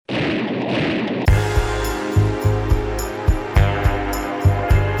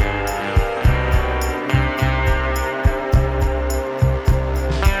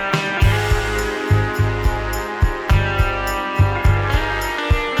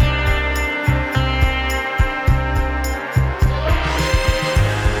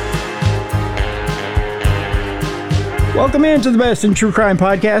Welcome into the best in true crime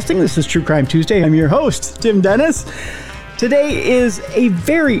podcasting. This is True Crime Tuesday. I'm your host, Tim Dennis. Today is a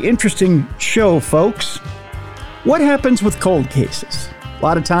very interesting show, folks. What happens with cold cases? A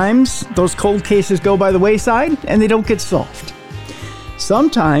lot of times, those cold cases go by the wayside and they don't get solved.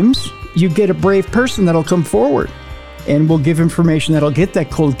 Sometimes you get a brave person that'll come forward and will give information that'll get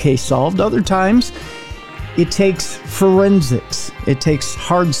that cold case solved. Other times, it takes forensics. It takes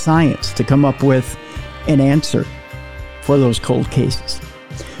hard science to come up with an answer for those cold cases.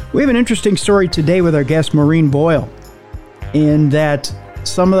 We have an interesting story today with our guest, Maureen Boyle, in that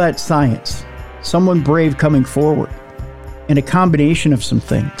some of that science, someone brave coming forward, and a combination of some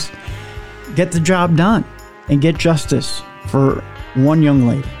things, get the job done and get justice for one young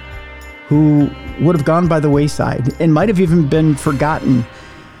lady who would have gone by the wayside and might have even been forgotten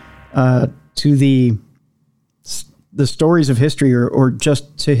to the stories of history or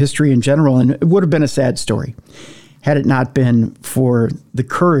just to history in general. And it would have been a sad story had it not been for the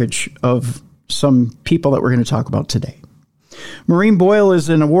courage of some people that we're going to talk about today. Maureen Boyle is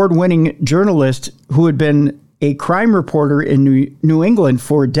an award-winning journalist who had been a crime reporter in New England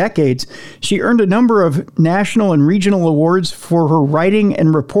for decades. She earned a number of national and regional awards for her writing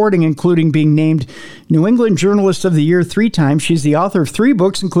and reporting, including being named New England Journalist of the Year 3 times. She's the author of 3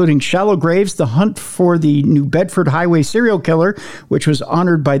 books, including Shallow Graves, The Hunt for the New Bedford Highway Serial Killer, which was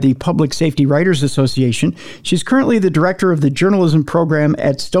honored by the Public Safety Writers Association. She's currently the director of the journalism program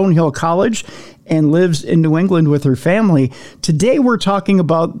at Stonehill College and lives in New England with her family. Today, we're talking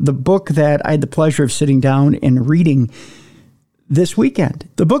about the book that I had the pleasure of sitting down and reading this weekend.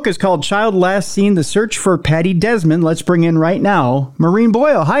 The book is called Child Last Seen, The Search for Patty Desmond. Let's bring in right now Maureen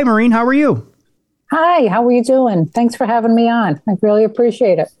Boyle. Hi, Maureen. How are you? Hi, how are you doing? Thanks for having me on. I really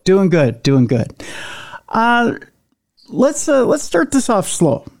appreciate it. Doing good. Let's start this off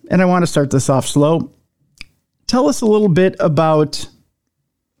slow. And I want to start this off slow. Tell us a little bit about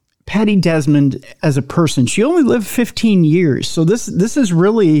Patty Desmond as a person. She only lived 15 years. So this is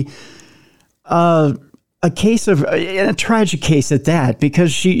really a case of a tragic case at that,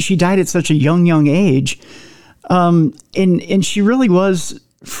 because she died at such a young age. And she really was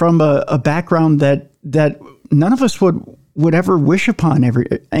from a background that none of us would ever wish upon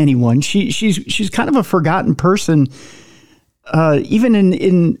anyone. She's kind of a forgotten person. Even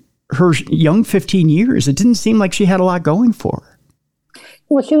in her young 15 years, it didn't seem like she had a lot going for her.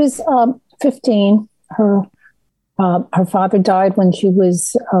 Well, she was 15. Her father died when she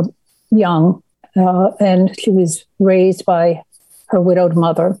was young, and she was raised by her widowed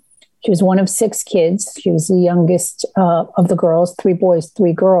mother. She was one of 6 kids. She was the youngest of the girls, 3 boys,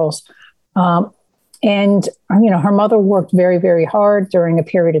 3 girls. And, her mother worked very, very hard during a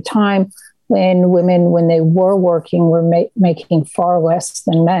period of time when women, when they were working, were making far less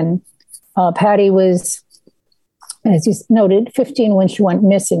than men. Patty was, as you noted, 15 when she went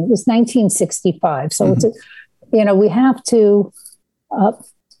missing. It was 1965. So it's we have to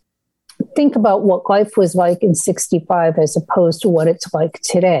think about what life was like in 65 as opposed to what it's like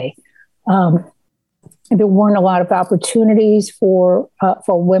today. There weren't a lot of opportunities for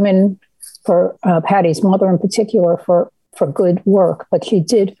women, for Patty's mother in particular, for good work, but she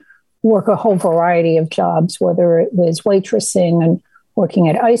did work a whole variety of jobs, whether it was waitressing and working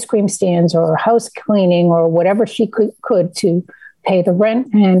at ice cream stands or house cleaning or whatever she could to pay the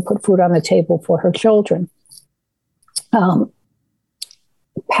rent and put food on the table for her children.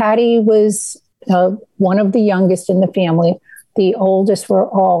 Patty was one of the youngest in the family. The oldest were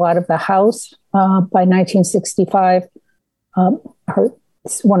all out of the house by 1965.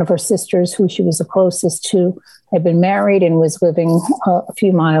 One of her sisters, who she was the closest to, had been married and was living a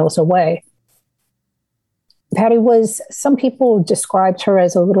few miles away. Patty was, some people described her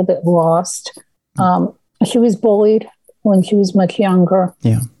as a little bit lost. She was bullied when she was much younger.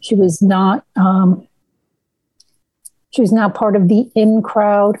 Yeah. She was not part of the in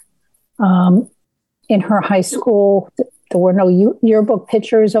crowd. In her high school, there were no yearbook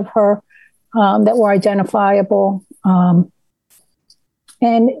pictures of her that were identifiable.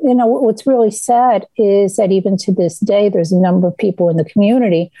 And, what's really sad is that even to this day, there's a number of people in the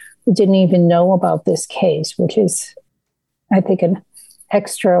community who didn't even know about this case, which is, I think, an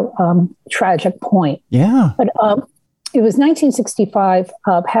extra tragic point. Yeah. But it was 1965.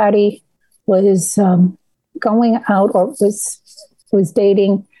 Patty was going out or was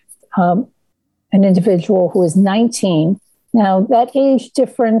dating an individual who was 19. Now, that age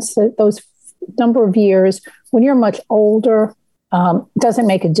difference, those number of years, when you're much older, doesn't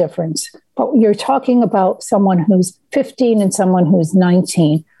make a difference. But you're talking about someone who's 15 and someone who's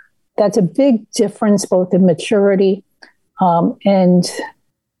 19. That's a big difference, both in maturity and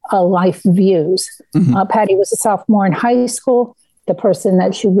life views. Patty was a sophomore in high school. The person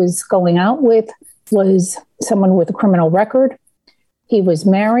that she was going out with was someone with a criminal record. He was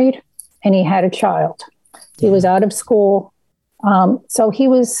married and he had a child. He was out of school. So he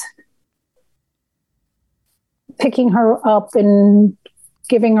was picking her up and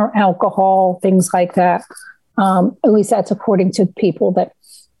giving her alcohol, things like that. At least that's according to people that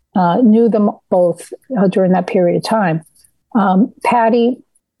knew them both during that period of time. Patty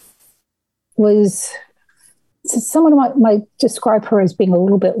was, someone might describe her as being a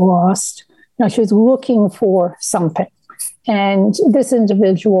little bit lost. Now, she was looking for something. And this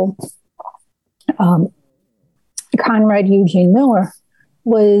individual, Conrad Eugene Miller,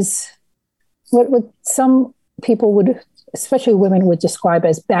 was what some people would, especially women, would describe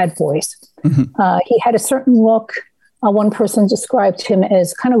as bad boys. He had a certain look. One person described him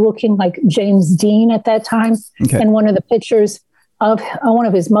as kind of looking like James Dean at that time. And one of the pictures of one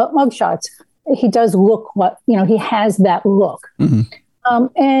of his mugshots, he does look like, he has that look.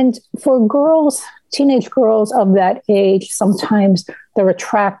 And for girls, teenage girls of that age, sometimes they're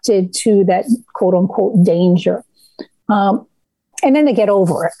attracted to that quote unquote danger. And then they get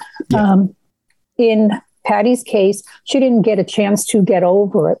over it. In Patty's case, she didn't get a chance to get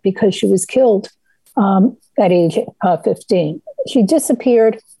over it because she was killed at age 15. She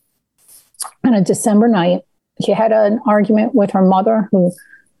disappeared on a December night. She had an argument with her mother, who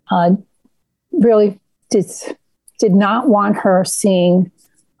really did not want her seeing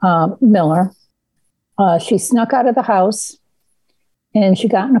Miller. She snuck out of the house and she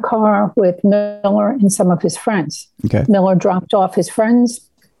got in a car with Miller and some of his friends. Miller dropped off his friends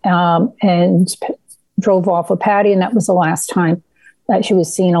and drove off with Patty, and that was the last time that she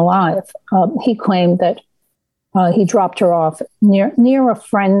was seen alive. He claimed that he dropped her off near a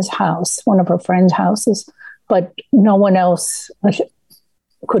friend's house, one of her friend's houses, but no one else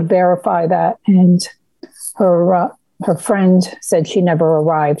could verify that. And her friend said she never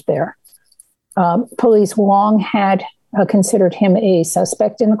arrived there. Police long had considered him a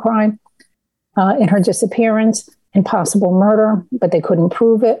suspect in the crime, in her disappearance and possible murder, but they couldn't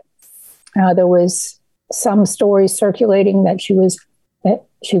prove it. There was some stories circulating that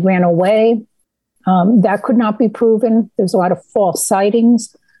she ran away. That could not be proven. There's a lot of false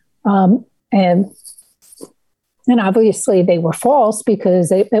sightings. And obviously they were false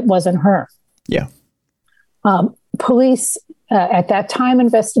because it wasn't her. Police at that time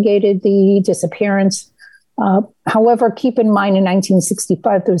investigated the disappearance. However, keep in mind in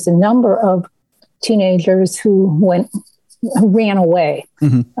 1965, there was a number of teenagers who ran away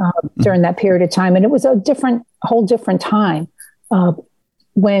during that period of time. And it was a whole different time.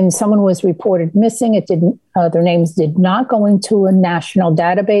 When someone was reported missing, their names did not go into a national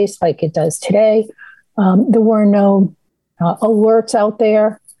database like it does today. There were no alerts out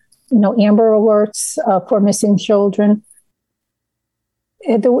there, no Amber alerts for missing children.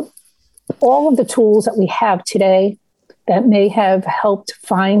 All of the tools that we have today that may have helped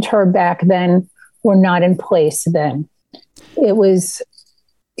find her back then were not in place then. It was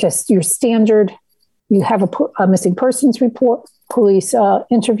just your standard, you have a missing persons report. Police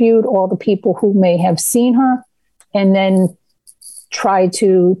interviewed all the people who may have seen her and then tried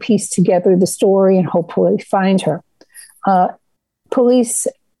to piece together the story and hopefully find her. Police,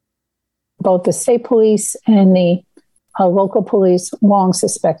 both the state police and the local police, long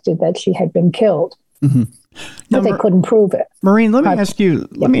suspected that she had been killed, but they couldn't prove it. Maureen, let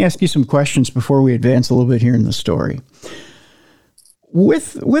me ask you some questions before we advance a little bit here in the story.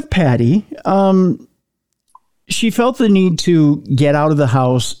 With Patty, she felt the need to get out of the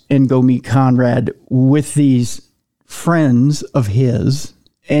house and go meet Conrad with these friends of his,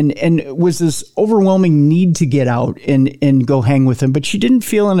 and was this overwhelming need to get out and go hang with him. But she didn't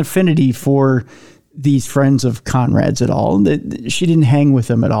feel an affinity for these friends of Conrad's at all. That she didn't hang with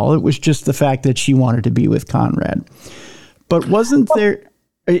them at all. It was just the fact that she wanted to be with Conrad. But wasn't there?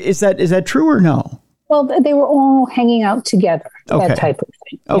 Is that true or no? Well, they were all hanging out together. That type of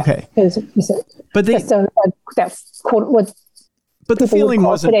thing. Okay. Yeah. But the feeling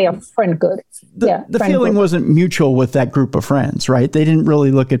wasn't today a friend good. The feeling wasn't mutual with that group of friends, right? They didn't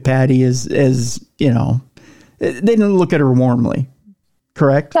really look at Patty as they didn't look at her warmly,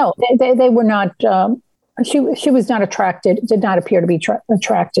 correct? No, they were not. She was not attracted. Did not appear to be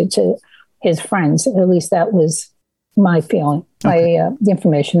attracted to his friends. At least that was my feeling. The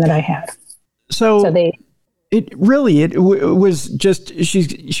information that I had. So they. It was just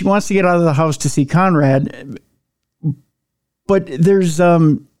she wants to get out of the house to see Conrad, but there's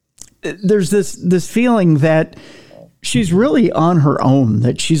this feeling that she's really on her own,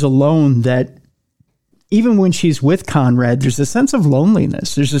 that she's alone, that even when she's with Conrad, there's a sense of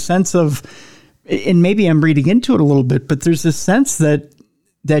loneliness. There's a sense of, and maybe I'm reading into it a little bit, but there's a sense that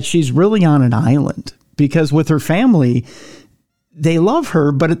she's really on an island, because with her family, they love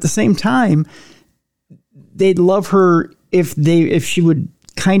her, but at the same time, they'd love her if she would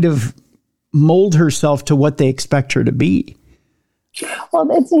kind of mold herself to what they expect her to be. Well,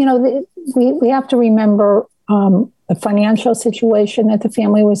 it's, we have to remember the financial situation that the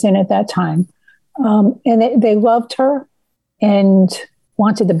family was in at that time. And they loved her and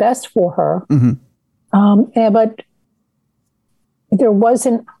wanted the best for her. Mm-hmm. But there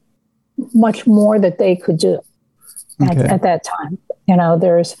wasn't much more that they could do at that time. It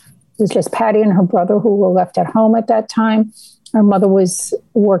was just Patty and her brother who were left at home at that time. Her mother was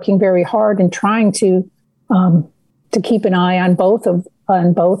working very hard and trying to keep an eye on both of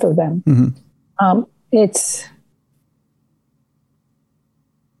them. Mm-hmm.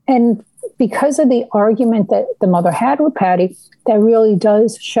 And because of the argument that the mother had with Patty, that really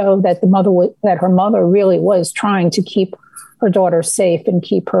does show that her mother really was trying to keep her daughter safe and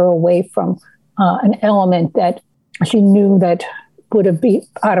keep her away from an element that she knew that would be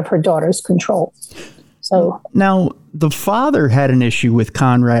out of her daughter's control. So now the father had an issue with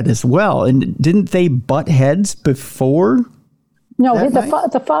Conrad as well, and didn't they butt heads before? No,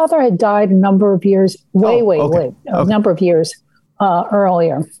 the father had died a number of years, a number of years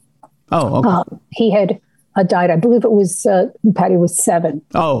earlier. Oh, okay. He had died. I believe it was Patty was 7.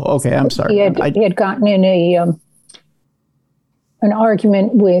 Oh, okay. I'm sorry. He had gotten in an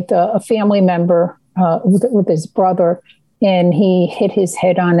argument with a family member with his brother, and he hit his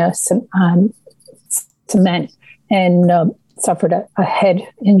head on cement and suffered a head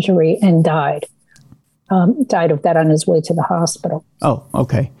injury and died. Died of that on his way to the hospital. Oh,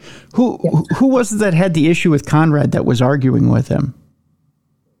 okay. Who was it that had the issue with Conrad that was arguing with him?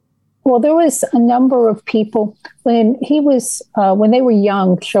 Well, there was a number of people when they were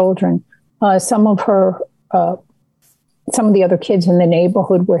young children. Some of the other kids in the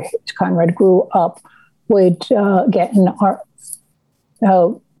neighborhood where Conrad grew up would get in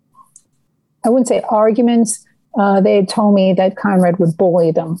I wouldn't say arguments. They had told me that Conrad would bully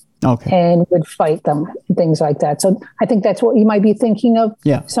them and would fight them and things like that. So I think that's what you might be thinking of.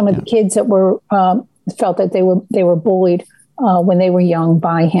 Yeah, some of the kids that were felt that they were bullied when they were young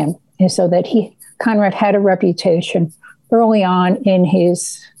by him. And so that Conrad had a reputation early on in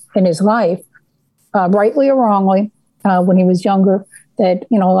his life, rightly or wrongly, when he was younger, that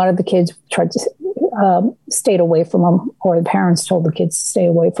a lot of the kids tried to stayed away from him, or the parents told the kids to stay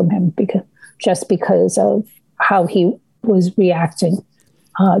away from him because of how he was reacting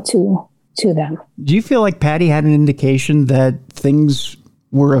to them. Do you feel like Patty had an indication that things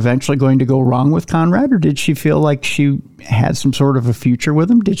were eventually going to go wrong with Conrad, or did she feel like she had some sort of a future with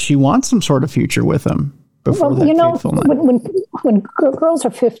him? Did she want some sort of future with him before that fateful night? When girls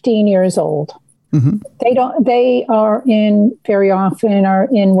are 15 years old, mm-hmm. they are very often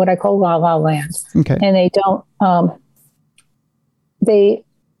in what I call la la land. Okay. And they don't,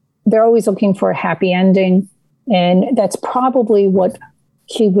 they're always looking for a happy ending. And that's probably what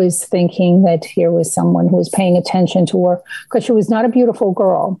she was thinking, that here was someone who was paying attention to her, because she was not a beautiful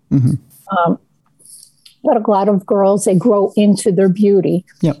girl. Mm-hmm. But a lot of girls, they grow into their beauty.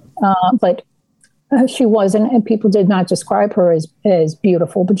 Yep. But she wasn't, and people did not describe her as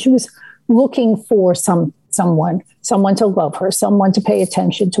beautiful, but she was looking for someone to love her, someone to pay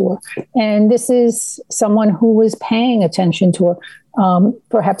attention to her. And this is someone who was paying attention to her,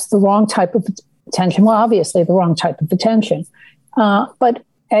 perhaps the wrong type of attention. Well, obviously the wrong type of attention. But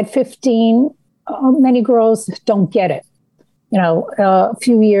at 15, many girls don't get it. A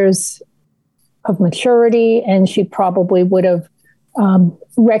few years of maturity, and she probably would have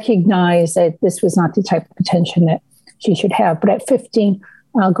recognized that this was not the type of attention that she should have. But at 15,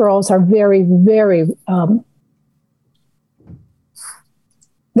 girls are very, very,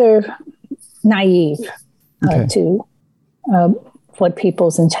 they're naive to what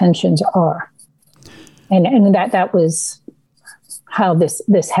people's intentions are. And that was how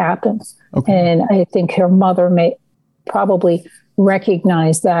this happened. Okay. And I think her mother may probably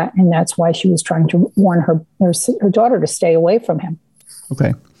recognize that, and that's why she was trying to warn her daughter to stay away from him.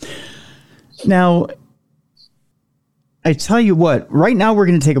 Okay. Now, I tell you what, right now we're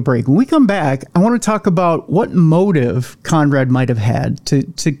going to take a break. When we come back, I want to talk about what motive Conrad might have had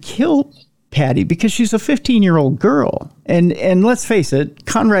to kill Patty, because she's a 15-year-old girl. And let's face it,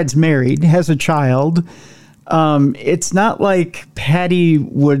 Conrad's married, has a child. It's not like Patty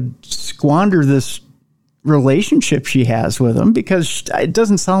would squander this relationship she has with him, because it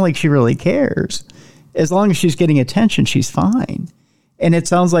doesn't sound like she really cares. As long as she's getting attention, she's fine. And it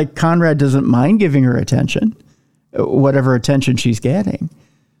sounds like Conrad doesn't mind giving her attention, whatever attention she's getting.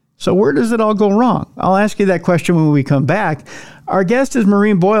 So where does it all go wrong? I'll ask you that question when we come back. Our guest is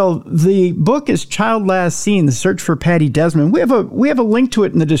Maureen Boyle. The book is Child Last Seen, The Search for Patty Desmond. We have a link to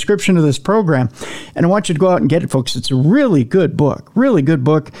it in the description of this program, and I want you to go out and get it, folks. It's a really good book.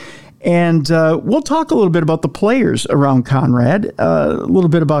 And we'll talk a little bit about the players around Conrad, a little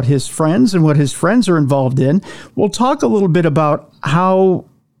bit about his friends and what his friends are involved in. We'll talk a little bit about how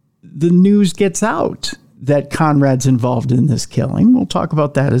the news gets out that Conrad's involved in this killing. We'll talk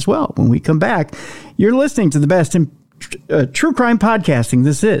about that as well when we come back. You're listening to the best in true crime podcasting.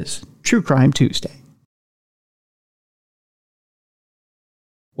 This is True Crime Tuesday.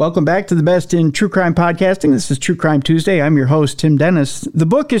 Welcome back to the best in true crime podcasting. This is True Crime Tuesday. I'm your host, Tim Dennis. The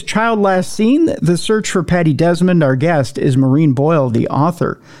book is Child Last Seen, The Search for Patty Desmond. Our guest is Maureen Boyle, the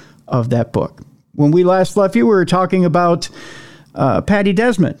author of that book. When we last left you, we were talking about Patty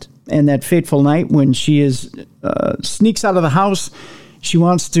Desmond and that fateful night when she sneaks out of the house. She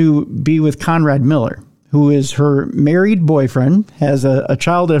wants to be with Conrad Miller, who is her married boyfriend, has a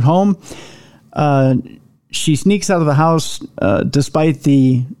child at home. She sneaks out of the house despite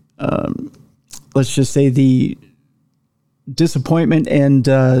the, let's just say, the disappointment and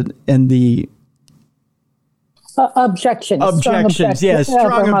the objections.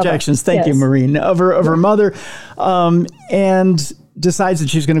 Strong objections. Thank you, Maureen, of her mother, and decides that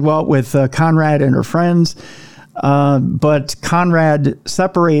she's going to go out with Conrad and her friends. But Conrad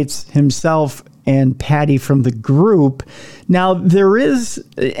separates himself and Patty from the group. Now, there is,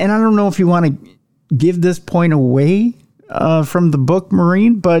 and I don't know if you want to give this point away from the book,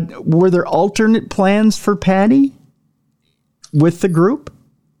 Maureen, but were there alternate plans for Patty with the group?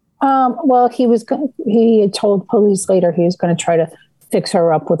 Well, he had told police later he was going to try to fix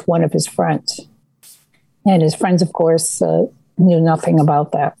her up with one of his friends. And his friends, of course, knew nothing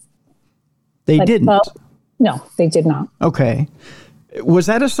about that. They didn't? No, they did not. Okay. Was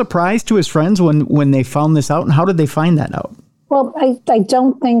that a surprise to his friends when they found this out? And how did they find that out? Well, I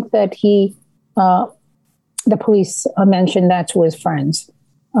don't think that the police mentioned that to his friends.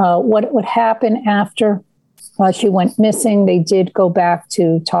 What happened after she went missing, they did go back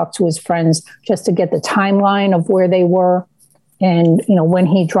to talk to his friends just to get the timeline of where they were and, when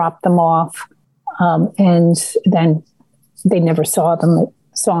he dropped them off. And then they never saw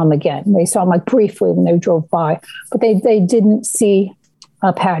him again. They saw him briefly when they drove by, but they didn't see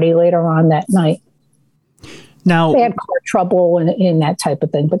Patty later on that night. Now they had car trouble and that type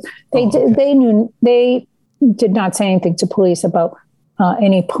of thing, but they did not say anything to police about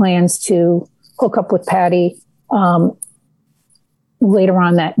any plans to hook up with Patty later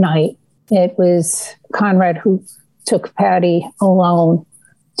on that night. It was Conrad who took Patty alone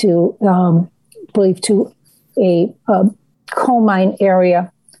to, to a coal mine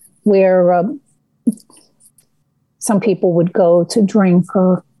area where some people would go to drink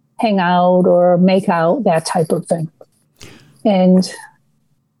or hang out or make out, that type of thing. And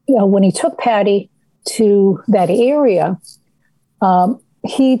when he took Patty to that area,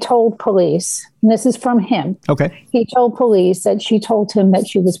 he told police, and this is from him. Okay. He told police that she told him that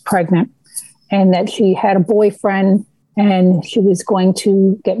she was pregnant and that she had a boyfriend and she was going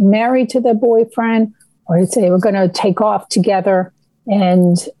to get married to the boyfriend, or they were going to take off together.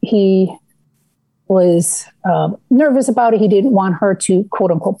 And he was nervous about it. He didn't want her to,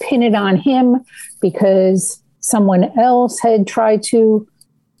 quote unquote, pin it on him because someone else had tried to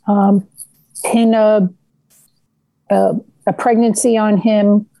pin a pregnancy on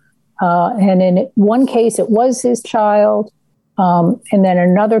him. And in one case, it was his child. And then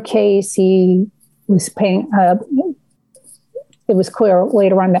another case, he was paying, it was clear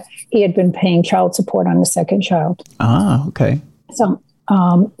later on that he had been paying child support on the second child. Ah, okay. So,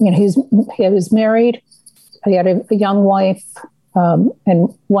 he was married. He had a young wife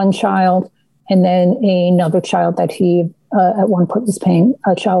and one child, and then another child that he at one point was paying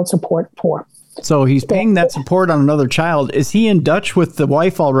child support for. So he's paying that support on another child. Is he in Dutch with the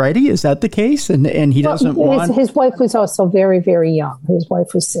wife already? Is that the case? And he doesn't want... His wife was also very, very young. His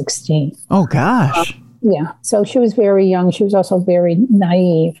wife was 16. Oh, gosh. Yeah. So she was very young. She was also very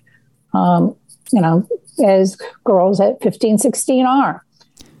naive, as girls at 15, 16 are.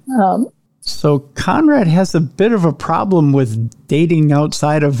 So Conrad has a bit of a problem with dating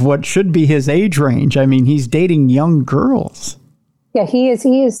outside of what should be his age range. I mean, he's dating young girls. Yeah, he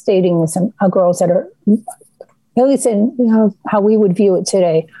is dating some girls that are, at least in how we would view it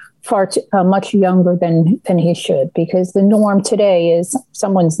today, far much younger than he should, because the norm today is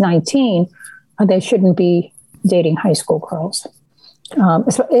someone's 19, they shouldn't be dating high school girls,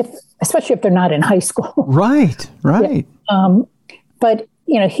 especially if they're not in high school. Right. Yeah. But,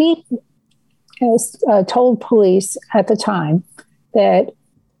 he told police at the time that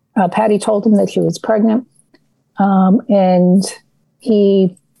Patty told him that she was pregnant, and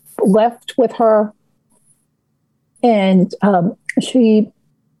he left with her, and she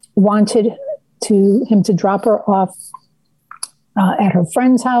wanted him to drop her off at her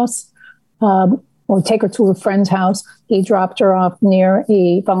friend's house, or take her to a friend's house. He dropped her off near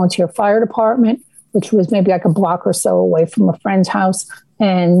a volunteer fire department, which was maybe like a block or so away from a friend's house,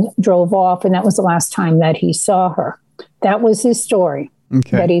 and drove off. And that was the last time that he saw her. That was his story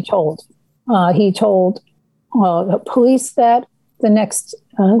that he told. He told police that the next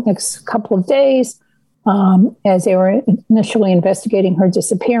couple of days, as they were initially investigating her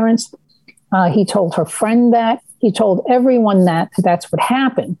disappearance. He told her friend that. He told everyone that that's what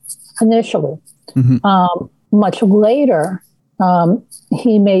happened initially. Mm-hmm. Much later,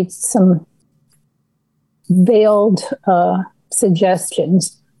 he made some veiled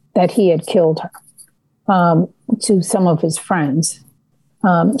suggestions that he had killed her to some of his friends,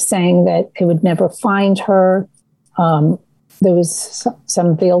 saying that they would never find her. There was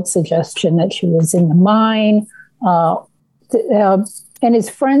some veiled suggestion that she was in the mine. And his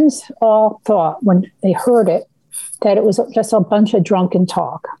friends all thought, when they heard it, that it was just a bunch of drunken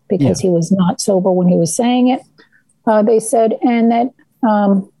talk because he was not sober when he was saying it. They said, and that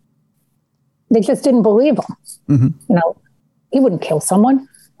they just didn't believe him. Mm-hmm. He wouldn't kill someone.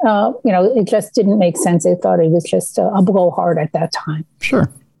 It just didn't make sense. They thought he was just a blowhard at that time.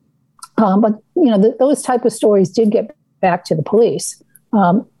 Sure. But, those type of stories did get back to the police,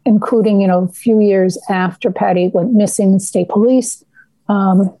 including, a few years after Patty went missing, state police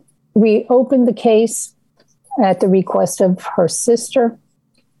reopened the case at the request of her sister.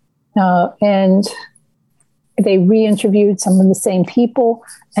 And they re-interviewed some of the same people,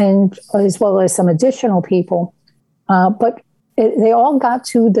 and as well as some additional people. But they all got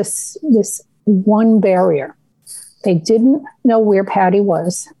to this one barrier. They didn't know where Patty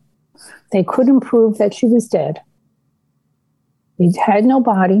was. They couldn't prove that she was dead. They had no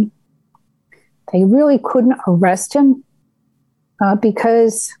body. They really couldn't arrest him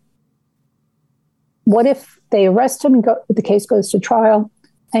because what if they arrest him and the case goes to trial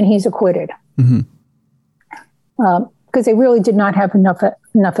and he's acquitted? Mm-hmm. Because they really did not have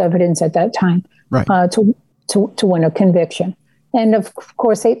enough evidence at that time to win a conviction. And of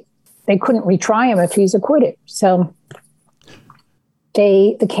course, they couldn't retry him if he's acquitted. So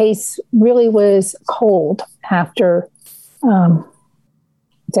the case really was cold after the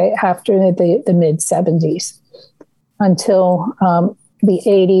mid 70s until the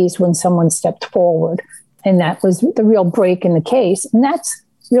 80s when someone stepped forward. And that was the real break in the case. And that's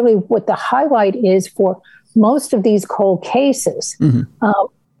really what the highlight is for most of these cold cases. Mm-hmm.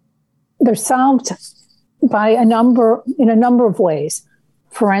 They're solved by a number of ways: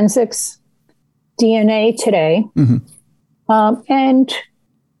 forensics, DNA today, mm-hmm. And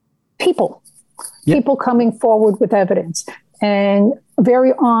people coming forward with evidence. And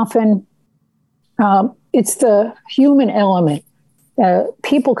very often, it's the human element,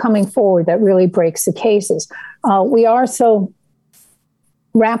 people coming forward, that really breaks the cases. We are so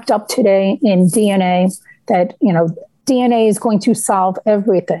wrapped up today in DNA that, DNA is going to solve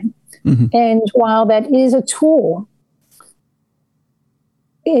everything. Mm-hmm. And while that is a tool,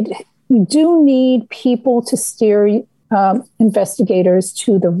 you do need people to steer investigators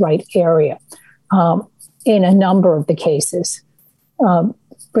to the right area in a number of the cases,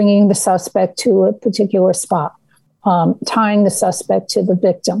 bringing the suspect to a particular spot, tying the suspect to the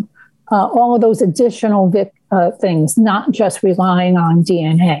victim, all of those additional things, not just relying on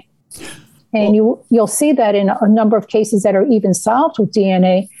DNA. And you'll see that in a number of cases that are even solved with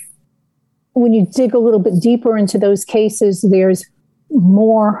DNA. When you dig a little bit deeper into those cases, there's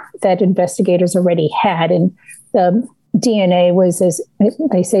more that investigators already had. And the DNA was, as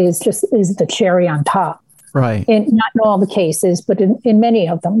they say, is the cherry on top. Right. And not in all the cases, but in many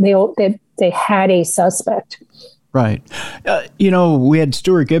of them, they had a suspect. Right. We had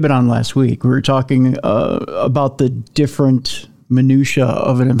Stuart Gibbon on last week. We were talking about the different minutia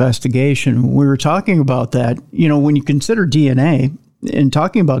of an investigation. We were talking about that, when you consider DNA and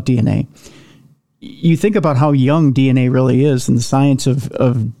talking about DNA, you think about how young DNA really is and the science of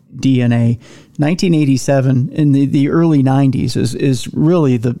DNA. 1987 in the early 90s is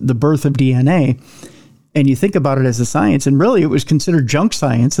really the birth of DNA. And you think about it as a science, and really it was considered junk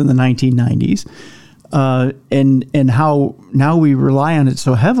science in the 1990s. And how now we rely on it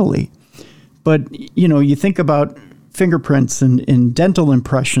so heavily. But, you think about fingerprints and dental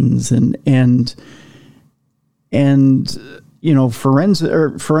impressions and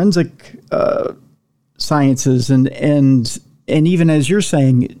forensic sciences and even as you're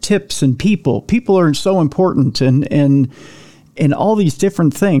saying, tips and people are so important, and all these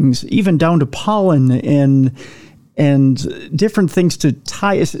different things, even down to pollen and different things to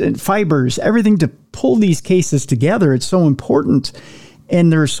tie and fibers, everything to pull these cases together. It's so important.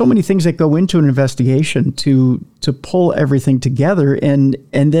 And there are so many things that go into an investigation to pull everything together. And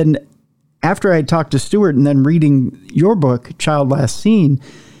then after I talked to Stuart and then reading your book, Child Last Seen,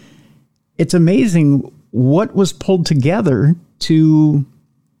 it's amazing what was pulled together to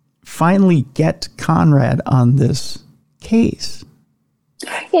finally get Conrad on this case.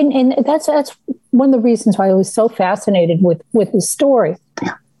 And that's one of the reasons why I was so fascinated with the story.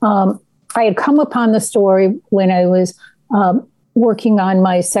 I had come upon the story when I was working on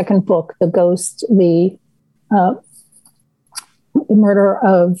my second book, The Ghost, the murder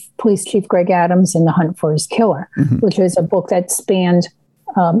of Police Chief Greg Adams and the hunt for his killer, which is a book that spanned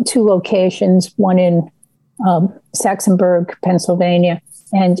two locations, one in Saxonburg, Pennsylvania,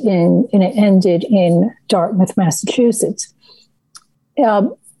 and it ended in Dartmouth, Massachusetts.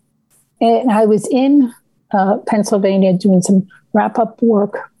 And I was in Pennsylvania doing some wrap-up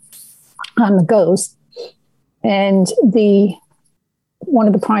work on The Ghost, and one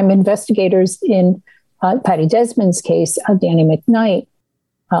of the prime investigators in Patty Desmond's case, Danny McKnight,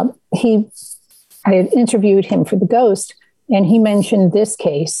 I had interviewed him for The Ghost, and he mentioned this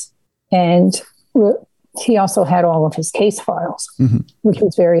case, and he also had all of his case files, which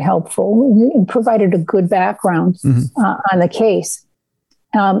was very helpful and provided a good background on the case.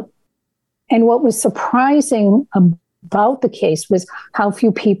 And what was surprising about the case was how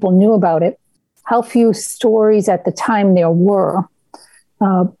few people knew about it, how few stories at the time there were.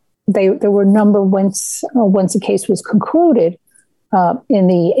 There were a number once the case was concluded in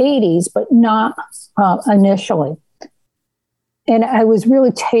the 80s, but not initially. And I was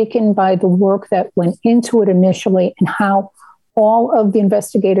really taken by the work that went into it initially and how all of the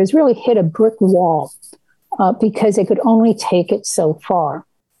investigators really hit a brick wall because they could only take it so far.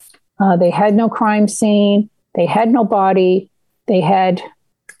 They had no crime scene. They had no body. They had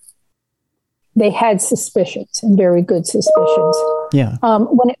suspicions, and very good suspicions. Yeah.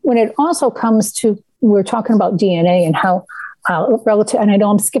 When it also comes to, we're talking about DNA and how relative, and I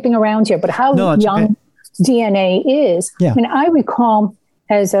know I'm skipping around here, but how young okay. DNA is. Yeah. And I recall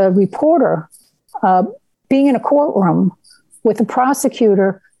as a reporter being in a courtroom with a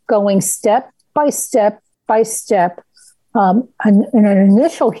prosecutor going step by step by step in an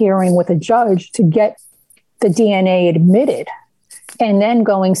initial hearing with a judge to get the DNA admitted, and then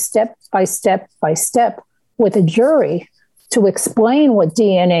going step by step by step with a jury to explain what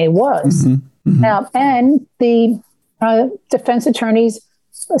DNA was. And the defense attorneys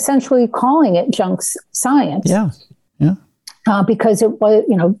essentially calling it junk science. Because it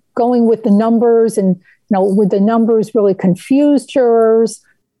was, going with the numbers, and with the numbers really confused jurors.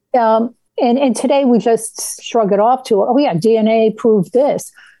 And today we just shrug it off to, oh yeah, DNA proved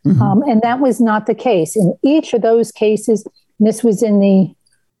this. And that was not the case. In each of those cases, and this was in the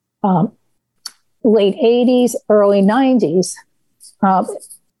late 80s, early 90s,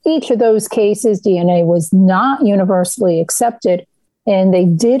 each of those cases, DNA was not universally accepted. And they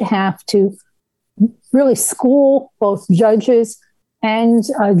did have to really school both judges and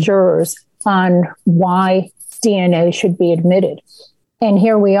jurors on why DNA should be admitted. And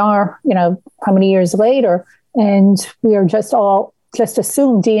here we are, how many years later, and we are just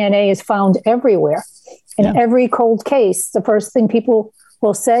assume DNA is found everywhere. In every cold case, the first thing people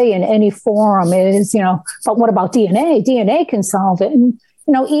will say in any forum is, but what about DNA? DNA can solve it. And,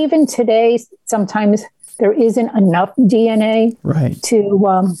 even today, sometimes there isn't enough DNA to,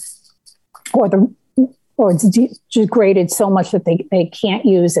 or it's degraded so much that they can't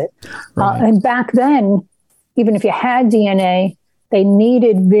use it. And back then, even if you had DNA, they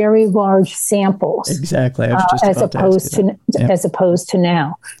needed very large samples. Exactly. As opposed to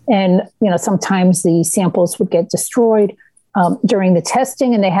now. And, sometimes the samples would get destroyed during the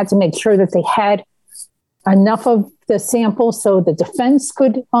testing, and they had to make sure that they had enough of the sample so the defense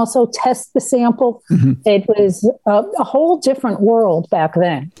could also test the sample. It was a whole different world back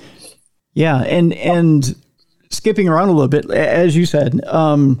then. Yeah. And skipping around a little bit, as you said,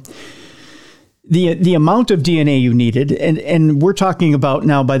 the amount of DNA you needed, and we're talking about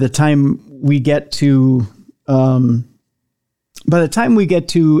now by the time we get to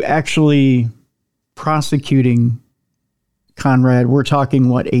actually prosecuting Conrad, we're talking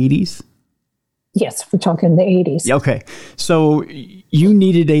what, 80s? Yes, we're talking the 80s. Okay. So you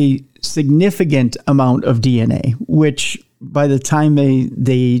needed a significant amount of DNA, which by the time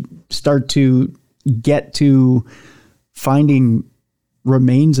they start to get to finding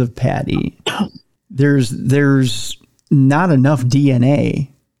remains of Patty, there's not enough DNA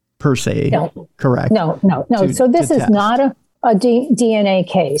per se, No. correct? No. So this is not a DNA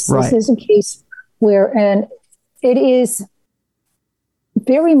case. Right. This is a case where, and it is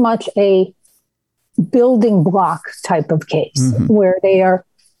very much a building block type of case where they are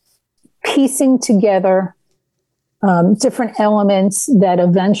piecing together different elements that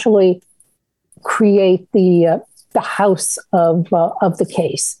eventually create the house of the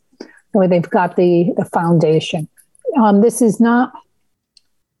case, where they've got the foundation. This is not.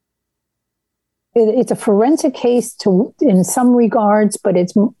 It's a forensic case in some regards, but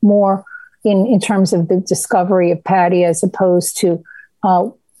it's more in terms of the discovery of Patty as opposed to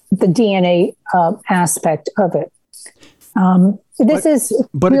the DNA aspect of it. This is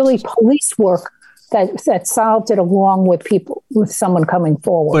really police work that solved it along with someone coming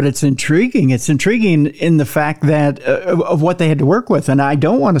forward. But it's intriguing. It's intriguing in the fact that of what they had to work with, and I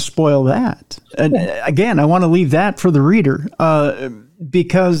don't want to spoil that. Again, I want to leave that for the reader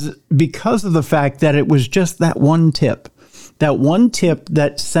because of the fact that it was just that one tip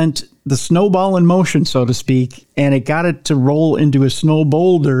that sent the snowball in motion, so to speak, and it got it to roll into a snow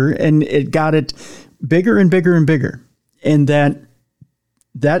boulder, and it got it bigger and bigger and bigger, and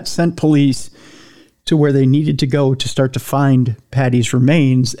that sent police to where they needed to go to start to find Patty's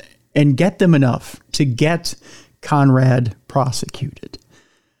remains and get them enough to get Conrad prosecuted.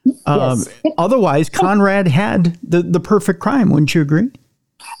 Yes. Otherwise, Conrad had the perfect crime. Wouldn't you agree?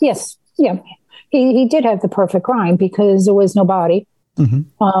 Yes. Yeah. He did have the perfect crime because there was no body,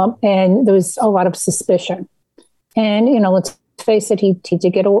 and there was a lot of suspicion. And, let's face it, he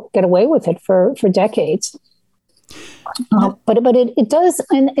did get away with it for decades. But it does,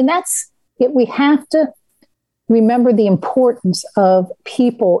 and that's it. We have to remember the importance of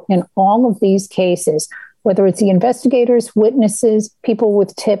people in all of these cases, whether it's the investigators, witnesses, people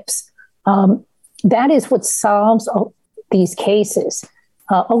with tips. That is what solves these cases,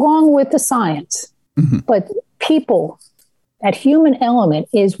 along with the science. But people, that human element,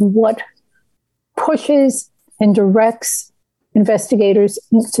 is what pushes and directs investigators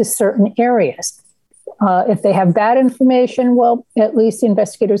into certain areas. If they have bad information, well, at least the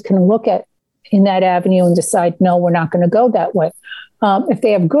investigators can look at in that avenue and decide, no, we're not going to go that way. If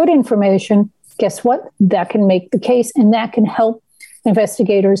they have good information, guess what? That can make the case, and that can help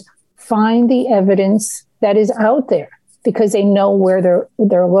investigators find the evidence that is out there because they know where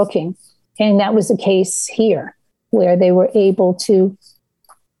they're looking. And that was the case here, where they were able to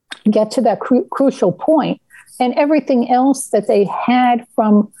get to that crucial point, and everything else that they had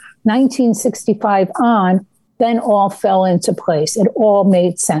from 1965 on then all fell into place. It all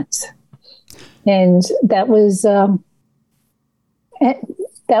made sense. And that was that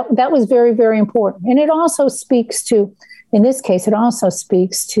was very, very important. And it also speaks to, in this case,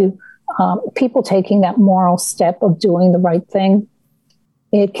 people taking that moral step of doing the right thing.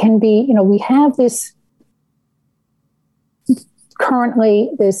 It can be, we have this currently,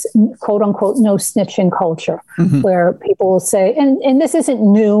 this quote unquote no snitching culture, where people will say, and this isn't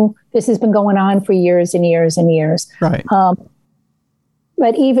new, this has been going on for years and years and years. Right.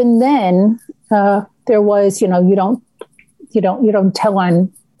 But even then, there was, you don't tell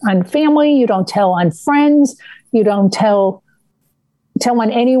on family, you don't tell on friends, you don't tell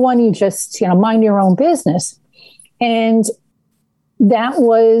on anyone, you just, mind your own business. And that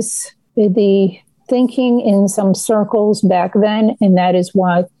was the thinking in some circles back then, and that is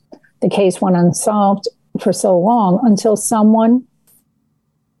why the case went unsolved for so long, until someone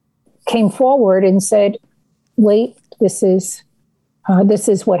came forward and said, wait, this is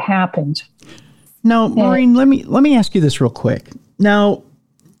what happened. Now, Maureen, let me ask you this real quick. Now,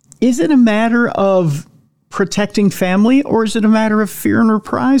 is it a matter of protecting family, or is it a matter of fear and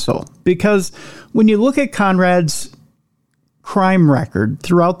reprisal? Because when you look at Conrad's crime record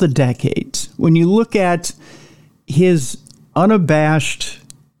throughout the decades, when you look at his unabashed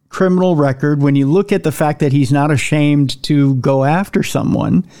criminal record, when you look at the fact that he's not ashamed to go after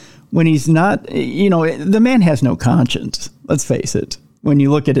someone, when he's not, the man has no conscience. Let's face it. When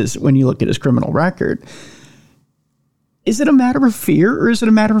you look at his criminal record, is it a matter of fear, or is it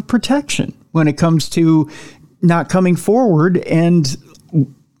a matter of protection when it comes to not coming forward and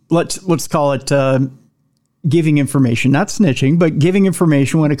let's call it giving information, not snitching, but giving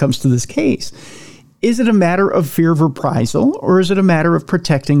information when it comes to this case? Is it a matter of fear of reprisal, or is it a matter of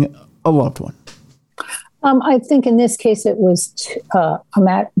protecting a loved one? I think in this case it was a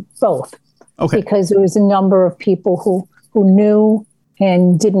matter both. Okay. Because there was a number of people who knew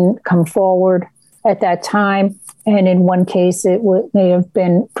and didn't come forward at that time. And in one case, it may have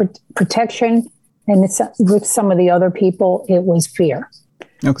been protection, and with some of the other people, it was fear.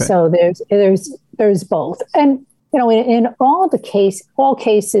 Okay. So there's both. And in all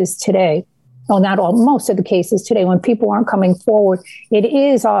cases today, well, not all, most of the cases today, when people aren't coming forward, it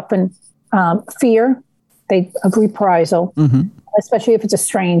is often fear of reprisal, especially if it's a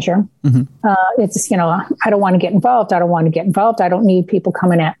stranger. It's, I don't want to get involved. I don't want to get involved. I don't need people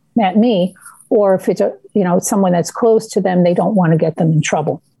coming at me. Or if it's someone that's close to them, they don't want to get them in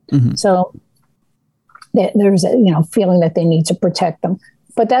trouble. So there's a feeling that they need to protect them.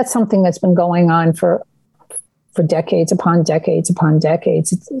 But that's something that's been going on for decades upon decades upon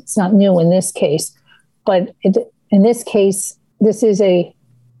decades. It's not new in this case, but in this case, this is a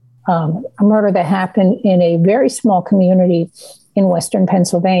murder that happened in a very small community in Western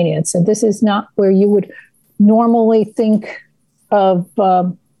Pennsylvania. So this is not where you would normally think of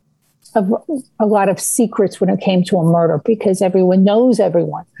a lot of secrets when it came to a murder, because everyone knows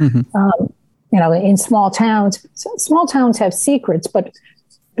everyone. In small towns have secrets, but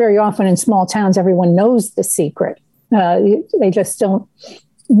very often in small towns, everyone knows the secret. They just don't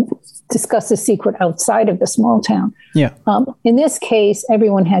discuss the secret outside of the small town. Yeah. In this case,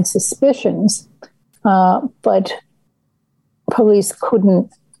 everyone had suspicions, but police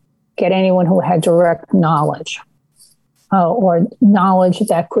couldn't get anyone who had direct knowledge or knowledge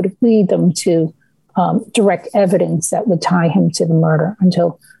that could lead them to direct evidence that would tie him to the murder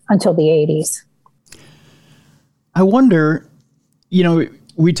until the 80s. I wonder,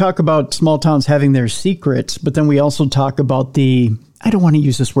 we talk about small towns having their secrets, but then we also talk about I don't want to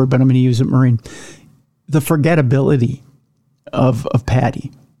use this word, but I'm going to use it, Maureen, the forgettability of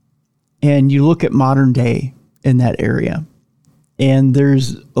Patty. And you look at modern day in that area, and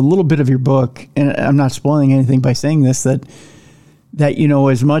there's a little bit of your book, and I'm not spoiling anything by saying this, that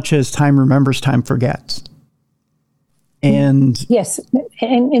as much as time remembers, time forgets. And yes,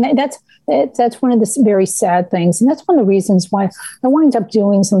 and that's one of the very sad things, and that's one of the reasons why I wound up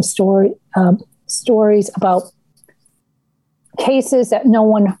doing some stories about cases that no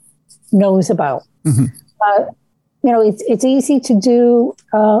one knows about. It's easy to do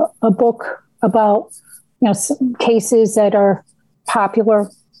a book about some cases that are popular,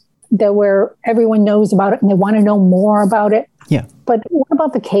 that where everyone knows about it and they want to know more about it. Yeah. But what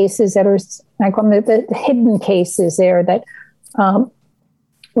about the cases that are like the hidden cases there that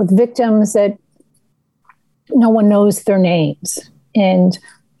with victims that no one knows their names? And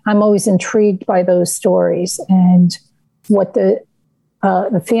I'm always intrigued by those stories and what the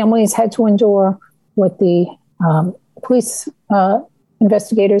families had to endure, what the police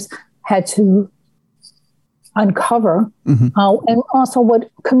investigators had to uncover, and also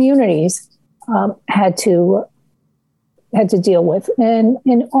what communities had to deal with. And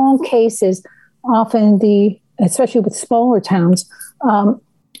in all cases, often especially with smaller towns,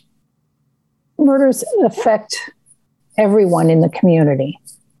 murders affect everyone in the community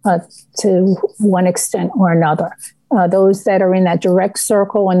to one extent or another. Those that are in that direct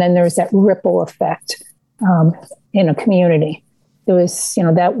circle, and then there's that ripple effect in a community. There was,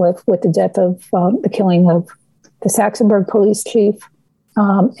 that with the death of the killing of the Saxonburg police chief.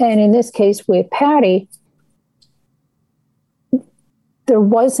 And in this case with Patty, there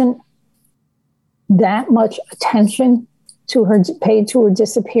wasn't that much attention paid to her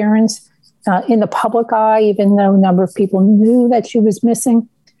disappearance in the public eye, even though a number of people knew that she was missing.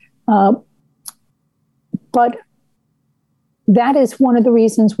 But that is one of the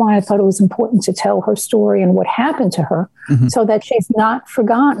reasons why I thought it was important to tell her story and what happened to her, so that she's not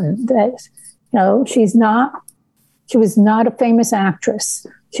forgotten, that, she was not a famous actress.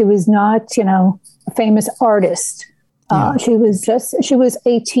 She was not, a famous artist. She was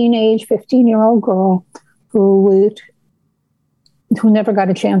a teenage 15-year-old girl who never got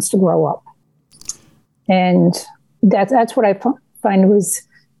a chance to grow up. And that's what I find was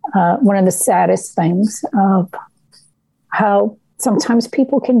one of the saddest things of how sometimes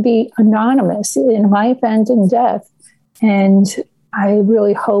people can be anonymous in life and in death. And I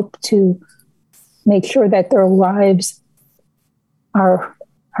really hope to make sure that their lives are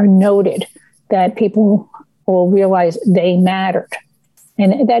noted, that people will realize they mattered.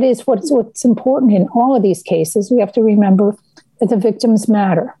 And that is what's important in all of these cases. We have to remember that the victims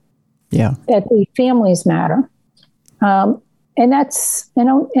matter. Yeah. That the families matter. And that's,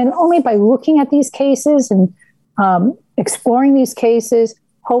 and only by looking at these cases and exploring these cases,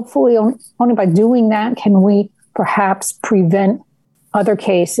 hopefully only by doing that can we perhaps prevent other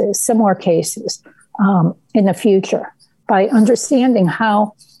cases, similar cases in the future, by understanding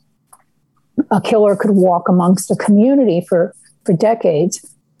how a killer could walk amongst a community for decades.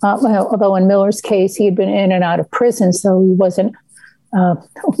 Although in Miller's case, he had been in and out of prison, so he wasn't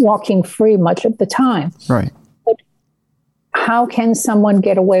walking free much of the time. Right. But how can someone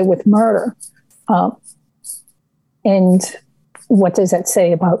get away with murder And what does that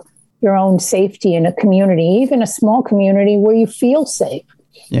say about your own safety in a community, even a small community where you feel safe?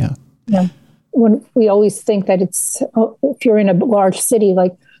 Yeah. Yeah. When we always think that it's, if you're in a large city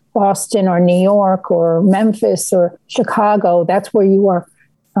like Boston or New York or Memphis or Chicago, that's where you are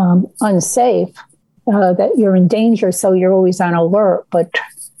unsafe, that you're in danger, so you're always on alert. But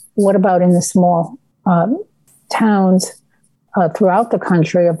what about in the small towns throughout the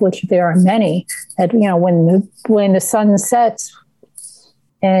country, of which there are many, that, when the sun sets,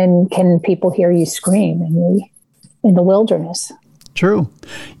 and can people hear you scream in the wilderness? True.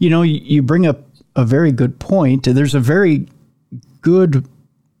 You bring up a very good point. There's a very good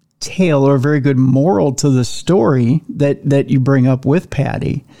tale or a very good moral to the story that you bring up with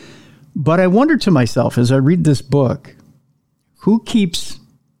Patty. But I wonder to myself, as I read this book, who keeps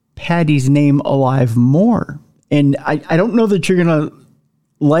Patty's name alive more? And I don't know that you're going to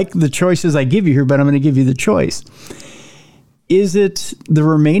like the choices I give you here, but I'm going to give you the choice. Is it the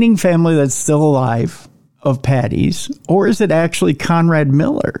remaining family that's still alive of Patty's, or is it actually Conrad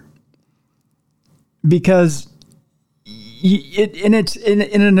Miller? Because it's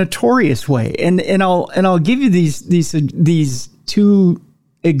in a notorious way, and I'll give you these two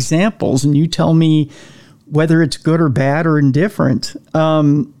examples, and you tell me whether it's good or bad or indifferent.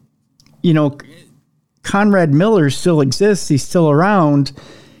 Conrad Miller still exists. He's still around.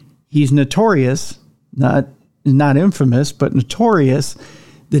 He's notorious, not infamous, but notorious.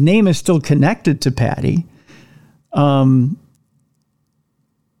 The name is still connected to Patty. And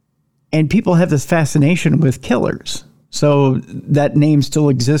people have this fascination with killers. So that name still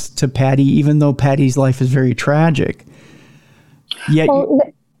exists to Patty, even though Patty's life is very tragic. Yet,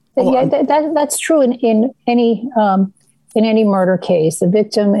 that's true in any murder case. The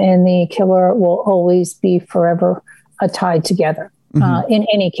victim and the killer will always be forever tied together. Mm-hmm. In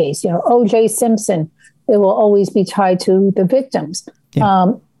any case, O.J. Simpson, it will always be tied to the victims.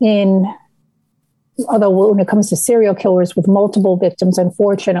 Yeah. Although when it comes to serial killers with multiple victims,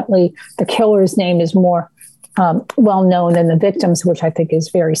 unfortunately, the killer's name is more well known than the victims, which I think is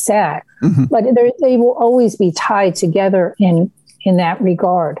very sad. Mm-hmm. But they will always be tied together in that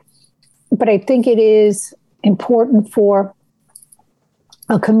regard. But I think it is important for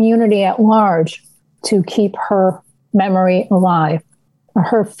a community at large to keep her memory alive.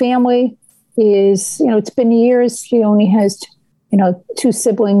 Her family is, it's been years. She only has, 2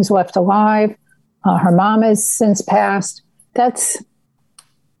 siblings left alive. Her mom has since passed. That's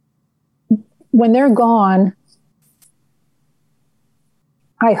when they're gone.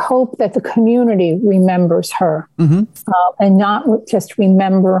 I hope that the community remembers her, mm-hmm. And not just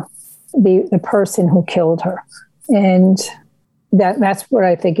remember the person who killed her. And that's what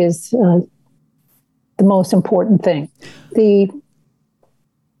I think is the most important thing.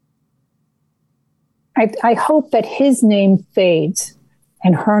 I hope that his name fades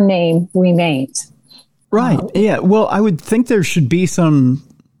and her name remains. Right. Yeah. Well, I would think there should be some,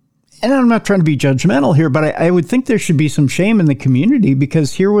 and I'm not trying to be judgmental here, but I would think there should be some shame in the community,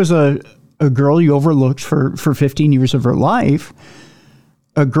 because here was a girl you overlooked for 15 years of her life,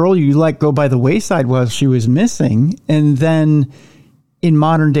 a girl you let go by the wayside while she was missing. And then in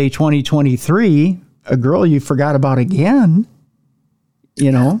modern day 2023, a girl you forgot about again,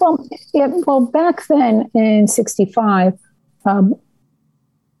 Well, back then in 65,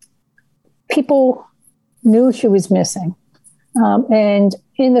 people knew she was missing. And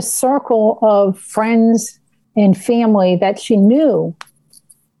in the circle of friends and family that she knew,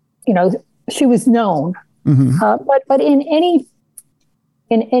 she was known. Mm-hmm. But in any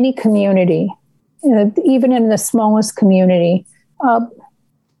community, even in the smallest community,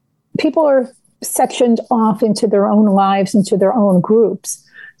 people are sectioned off into their own lives, into their own groups.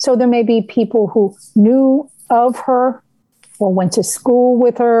 So there may be people who knew of her or went to school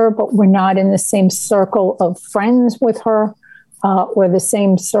with her, but were not in the same circle of friends with her, or the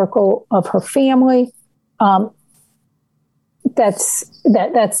same circle of her family. That's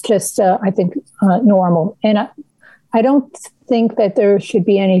just, I think, normal. And I don't think that there should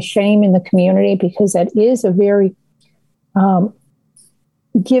be any shame in the community, because that is a very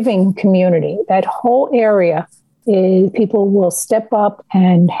giving community. That whole area is, people will step up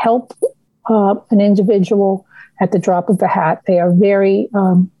and help an individual at the drop of a hat. They are very,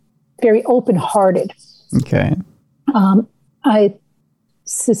 very open-hearted. Okay. I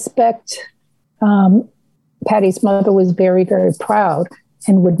suspect Patty's mother was very, very proud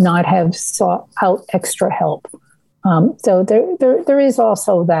and would not have sought out extra help. So there is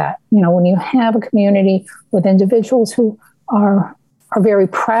also that, when you have a community with individuals who are very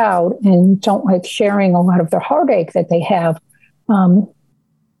proud and don't like sharing a lot of their heartache that they have,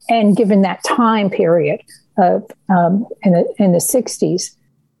 And given that time period of in the 60s,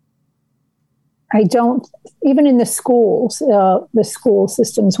 I don't, even in the schools, the school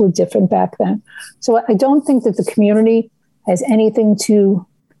systems were different back then. So I don't think that the community has anything to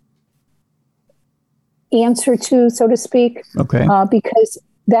answer to, so to speak, because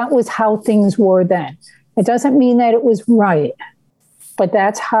that was how things were then. It doesn't mean that it was right, but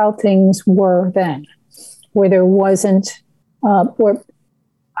that's how things were then, where there wasn't, where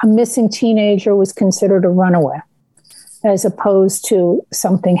a missing teenager was considered a runaway, as opposed to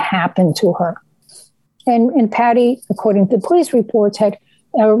something happened to her. And Patty, according to the police reports, had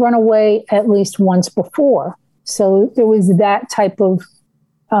run away at least once before. So there was that type of,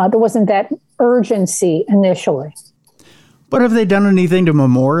 there wasn't that urgency initially. But have they done anything to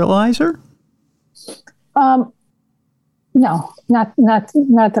memorialize her? No, not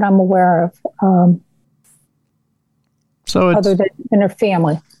that I'm aware of. So other than her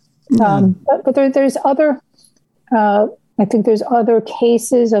family. But there's other, I think there's other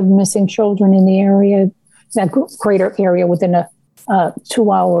cases of missing children in the area, that greater area within a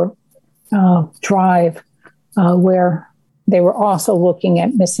 2-hour drive, where they were also looking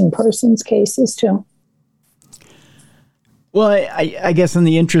at missing persons cases too. Well, I guess in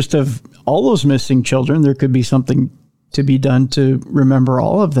the interest of all those missing children, there could be something to be done to remember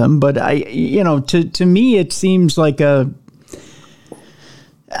all of them. But to me, it seems like a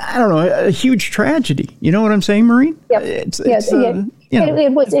huge tragedy. You know what I'm saying, Maureen? Yep.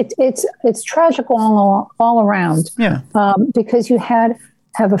 It's tragic all around. Yeah. Because you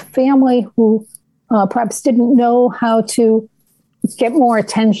have a family who perhaps didn't know how to get more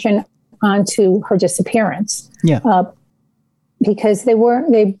attention onto her disappearance. Yeah. Because they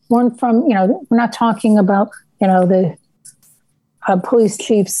weren't from, we're not talking about, the police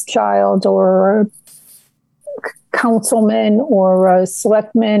chief's child or a councilman or a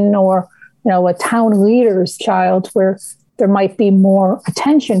selectman or, a town leader's child where there might be more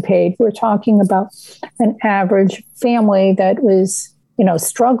attention paid. We're talking about an average family that was,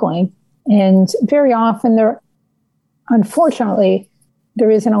 struggling. And very often unfortunately,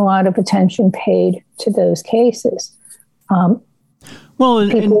 there isn't a lot of attention paid to those cases.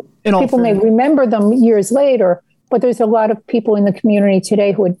 People may remember them years later, but there's a lot of people in the community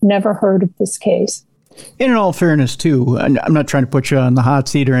today who had never heard of this case. In all fairness, too, and I'm not trying to put you on the hot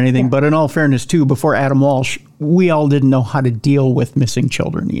seat or anything, but in all fairness, too, before Adam Walsh, we all didn't know how to deal with missing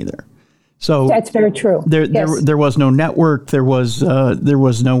children either. So that's very true. There was no network. There was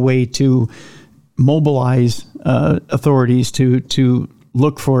no way to mobilize authorities to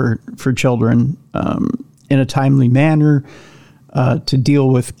look for children in a timely manner. To deal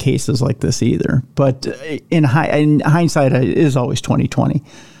with cases like this either. But in hindsight, it is always 20/20.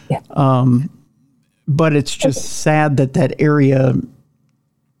 Yeah. But it's just sad that area,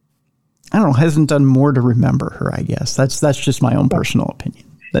 I don't know, hasn't done more to remember her, I guess. That's just my own personal opinion.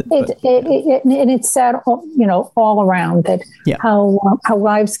 And it's sad, all around that how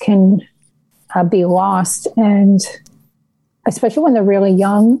lives can be lost, and especially when they're really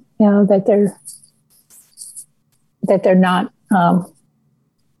young, that they're not. Other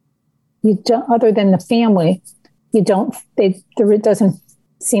than the family, there doesn't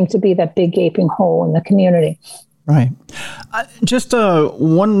seem to be that big gaping hole in the community. Right. Just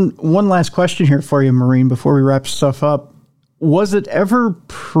one last question here for you, Maureen, before we wrap stuff up. Was it ever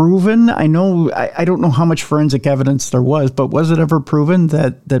proven? I know I don't know how much forensic evidence there was, but was it ever proven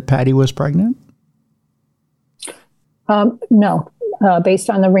that Patty was pregnant? No. Based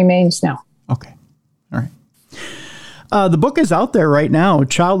on the remains, no. Okay. All right. The book is out there right now,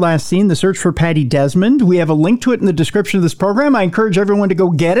 Child Last Seen, The Search for Patty Desmond. We have a link to it in the description of this program. I encourage everyone to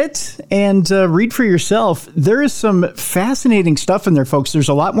go get it and read for yourself. There is some fascinating stuff in there, folks. There's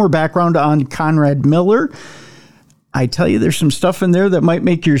a lot more background on Conrad Miller. I tell you, there's some stuff in there that might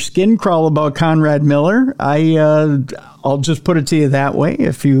make your skin crawl about Conrad Miller. I'll just put it to you that way.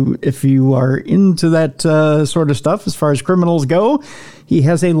 If you are into that sort of stuff, as far as criminals go, he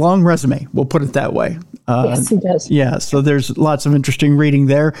has a long resume. We'll put it that way. Yes, he does. Yeah, so there's lots of interesting reading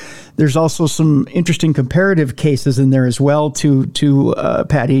there. There's also some interesting comparative cases in there as well to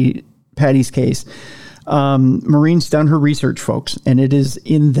Patty's case. Maureen's done her research, folks, and it is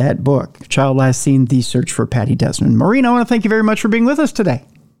in that book, Child Last Seen, The Search for Patty Desmond. Maureen, I want to thank you very much for being with us today.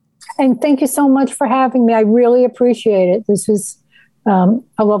 And thank you so much for having me. I really appreciate it. This was a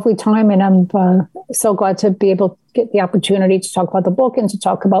lovely time, and I'm so glad to be able to get the opportunity to talk about the book and to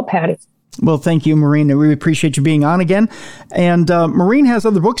talk about Patty. Well, thank you, Maureen. We appreciate you being on again. And Maureen has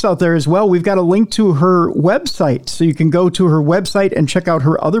other books out there as well. We've got a link to her website, so you can go to her website and check out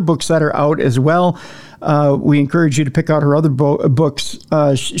her other books that are out as well. We encourage you to pick out her other books.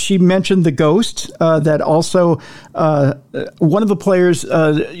 She mentioned The Ghost, that also one of the players,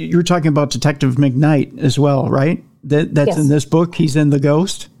 you were talking about Detective McKnight as well, right? That's yes. In this book. He's in The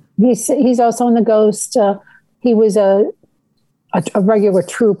Ghost. He's also in The Ghost. He was a regular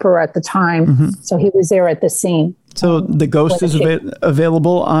trooper at the time, so he was there at the scene. So The Ghost is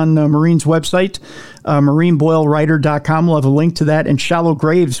available on Maureen's website, MaureenBoyleWriter.com. We'll have a link to that. And Shallow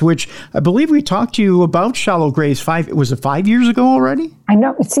Graves, which I believe we talked to you about Shallow Graves 5 years ago already? I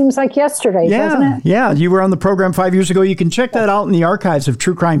know. It seems like yesterday, doesn't it? Yeah, you were on the program 5 years ago. You can check that out in the archives of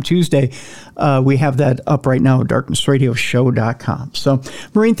True Crime Tuesday. We have that up right now at darknessradioshow.com. So,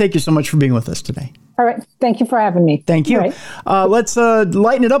 Maureen, thank you so much for being with us today. All right. Thank you for having me. Thank you. Right. Let's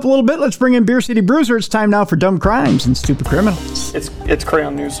lighten it up a little bit. Let's bring in Beer City Bruiser. It's time now for Dumb Crimes and Stupid Criminals. It's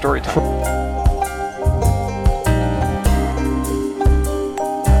Crayon News story time.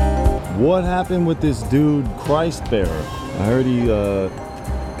 What happened with this dude, Christ Bearer? I heard he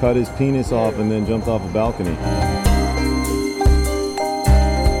cut his penis off and then jumped off a balcony.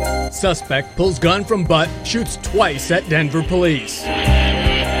 Suspect pulls gun from butt, shoots twice at Denver police.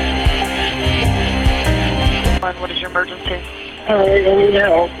 What is your emergency? I need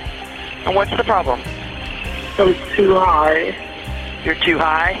help. And what's the problem? I'm too high. You're too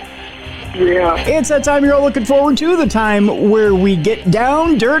high? Yeah. It's that time you're all looking forward to, the time where we get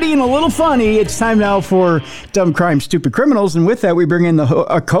down, dirty, and a little funny. It's time now for Dumb Crimes, Stupid Criminals. And with that, we bring in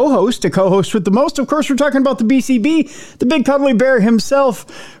a co-host with the most. Of course, we're talking about the BCB, the big cuddly bear himself,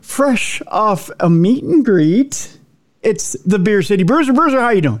 fresh off a meet and greet. It's the Beer City Bruiser. Bruiser, how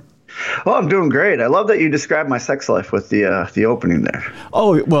you doing? Oh, I'm doing great. I love that you described my sex life with the opening there.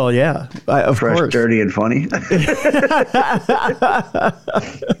 Oh, well, yeah, of Fresh, course. dirty, and funny.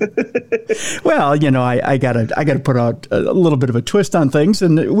 Well, you know, I gotta put out a little bit of a twist on things,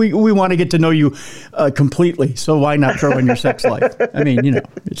 and we want to get to know you completely. So why not throw in your sex life? I mean, you know,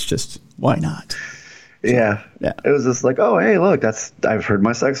 it's just why not? Yeah. It was just like, oh, hey, look, I've heard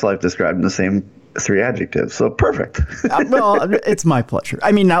my sex life described in the same 3 adjectives, so perfect. Well, it's my pleasure.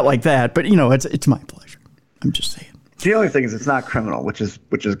 I mean, not like that, but you know, it's my pleasure. I'm just saying. The only thing is, it's not criminal, which is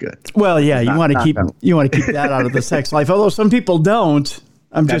good. Well, yeah, you want to keep that out of the sex life. Although some people don't.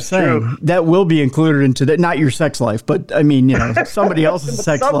 I'm just saying true. That will be included into that. Not your sex life, but I mean, you know, somebody else's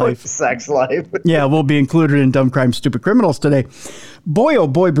sex life. Sex life. Yeah, will be included in Dumb Crimes, Stupid Criminals today. Boy, oh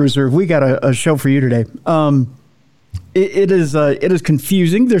boy, Bruiser, we got a show for you today. It is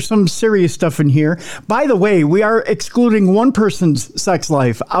confusing. There's some serious stuff in here. By the way, we are excluding one person's sex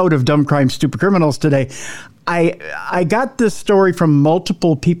life out of Dumb Crimes, Stupid Criminals today. I got this story from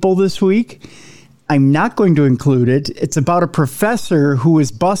multiple people this week. I'm not going to include it. It's about a professor who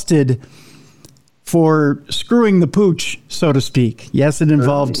was busted for screwing the pooch, so to speak. Yes, it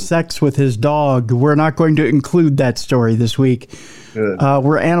involved sex with his dog. We're not going to include that story this week.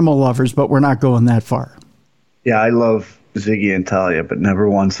 We're animal lovers, but we're not going that far. Yeah, I love Ziggy and Talia, but never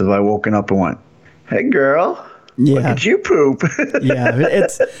once have I woken up and went, "Hey, girl, look at you poop." Yeah,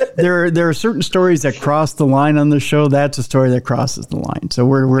 there are certain stories that cross the line on the show. That's a story that crosses the line. So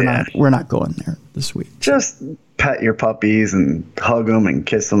we're not going there this week. Just pet your puppies and hug them and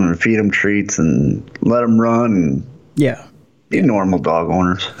kiss them and feed them treats and let them run. And be normal dog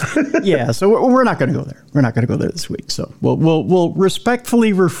owners. Yeah, so we're not going to go there. We're not going to go there this week. So we'll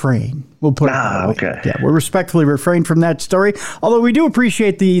respectfully refrain. We'll put it that way. Okay. Yeah, we'll respectfully refrain from that story. Although we do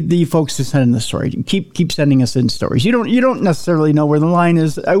appreciate the folks who send in the story. Keep sending us in stories. You don't necessarily know where the line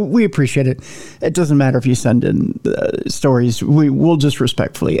is. We appreciate it. It doesn't matter if you send in stories. We'll just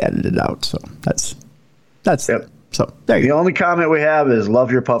respectfully edit it out. So that's yep. So there you go. The only comment we have is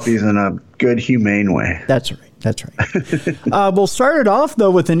love your puppies in a good, humane way. That's right. That's right. We'll start it off,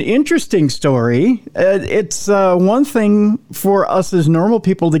 though, with an interesting story. It's one thing for us as normal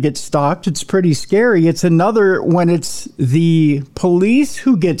people to get stalked. It's pretty scary. It's another when it's the police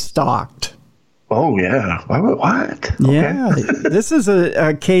who get stalked. Oh, yeah. What? Yeah. Okay. This is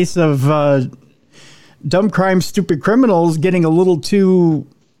a case of Dumb Crimes, Stupid Criminals getting a little too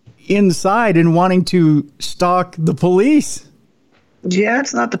inside and wanting to stalk the police. Yeah,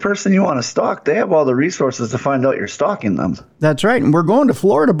 it's not the person you want to stalk. They have all the resources to find out you're stalking them. That's right. And we're going to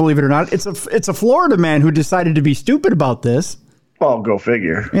Florida, believe it or not. It's a Florida man who decided to be stupid about this. Well, go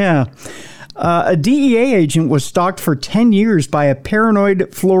figure. Yeah. A DEA agent was stalked for 10 years by a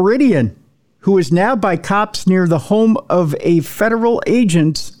paranoid Floridian who is nabbed by cops near the home of a federal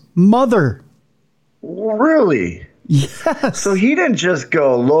agent's mother. Really? Yes. So he didn't just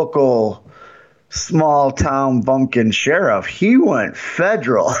go local small town bumpkin sheriff. He went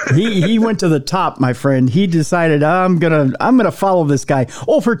federal. he went to the top, my friend. He decided, I'm gonna follow this guy.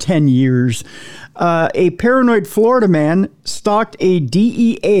 Oh, for 10 years. A paranoid Florida man stalked a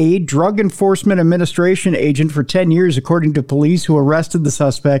DEA, Drug Enforcement Administration agent, for 10 years, according to police who arrested the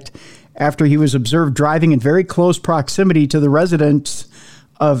suspect after he was observed driving in very close proximity to the residence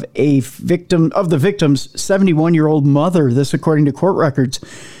of the victim's 71-year-old mother. This, according to court records.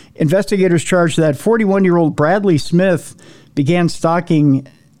 Investigators charged that 41-year-old Bradley Smith began stalking,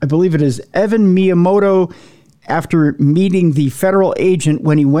 I believe it is Evan Miyamoto, after meeting the federal agent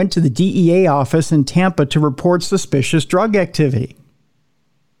when he went to the DEA office in Tampa to report suspicious drug activity.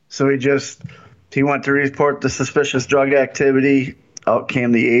 So he went to report the suspicious drug activity. Out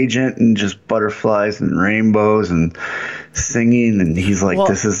came the agent and just butterflies and rainbows and singing. And he's like,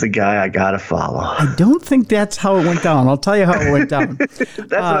 this is the guy I got to follow. I don't think that's how it went down. I'll tell you how it went down. That's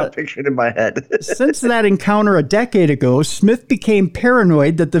what I pictured in my head. Since that encounter a decade ago, Smith became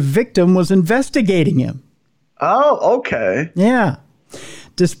paranoid that the victim was investigating him. Oh, okay. Yeah.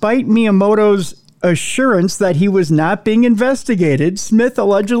 Despite Miyamoto's assurance that he was not being investigated, Smith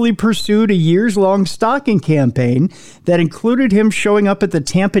allegedly pursued a years-long stalking campaign that included him showing up at the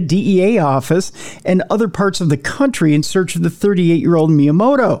Tampa DEA office and other parts of the country in search of the 38-year-old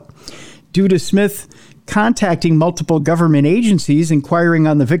Miyamoto. Due to Smith contacting multiple government agencies, inquiring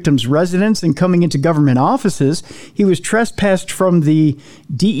on the victim's residence, and coming into government offices, he was trespassed from the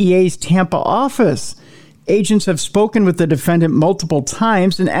DEA's Tampa office. Agents have spoken with the defendant multiple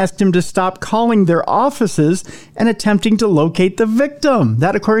times and asked him to stop calling their offices and attempting to locate the victim.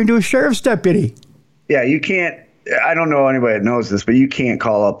 That, according to a sheriff's deputy. Yeah, you can't. I don't know anybody that knows this, but you can't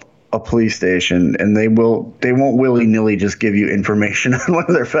call up a police station and they won't willy-nilly just give you information on one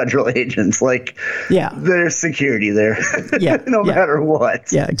of their federal agents. Like, there's security there. No matter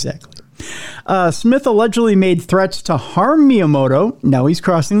what. Yeah, exactly. Smith allegedly made threats to harm Miyamoto. Now he's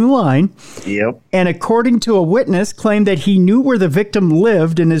crossing the line. Yep. And according to a witness, claimed that he knew where the victim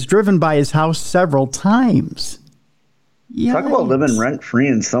lived and is driven by his house several times. Yikes. Talk about living rent-free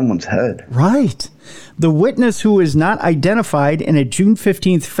in someone's head. Right. The witness, who is not identified in a June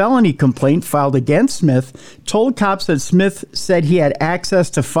 15th felony complaint filed against Smith, told cops that Smith said he had access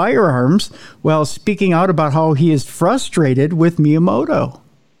to firearms while speaking out about how he is frustrated with Miyamoto.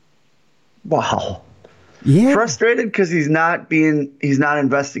 Wow. Yeah. Frustrated because he's not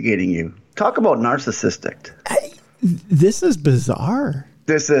investigating you. Talk about narcissistic. This is bizarre.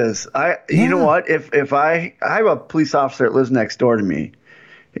 This is. You know what? If I have a police officer that lives next door to me.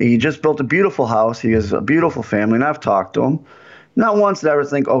 He just built a beautiful house. He has a beautiful family, and I've talked to him. Not once did I ever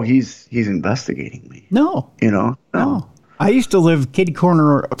think, he's investigating me. No. No. I used to live kitty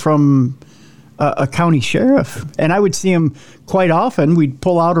corner from a county sheriff, and I would see him quite often. We'd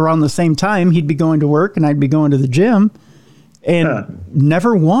pull out around the same time. He'd be going to work, and I'd be going to the gym. And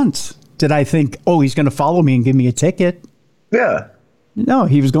never once did I think, he's going to follow me and give me a ticket. Yeah. No,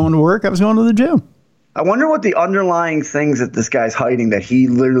 he was going to work. I was going to the gym. I wonder what the underlying things that this guy's hiding that he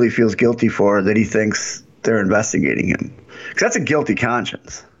literally feels guilty for, that he thinks they're investigating him. Because that's a guilty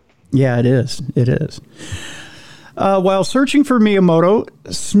conscience. Yeah, it is. It is. While searching for Miyamoto,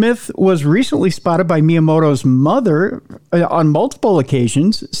 Smith was recently spotted by Miyamoto's mother on multiple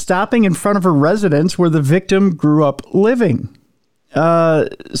occasions, stopping in front of her residence where the victim grew up living.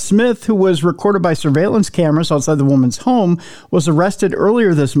 Smith, who was recorded by surveillance cameras outside the woman's home, was arrested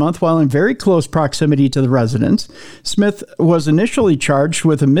earlier this month while in very close proximity to the residence. Smith was initially charged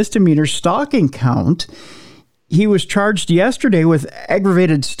with a misdemeanor stalking count. He was charged yesterday with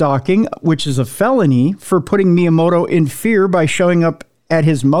aggravated stalking, which is a felony, for putting Miyamoto in fear by showing up at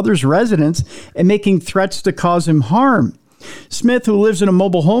his mother's residence and making threats to cause him harm. Smith, who lives in a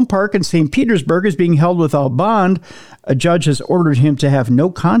mobile home park in St. Petersburg, is being held without bond. A judge has ordered him to have no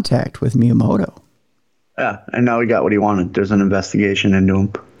contact with Miyamoto. Yeah, and now he got what he wanted. There's an investigation into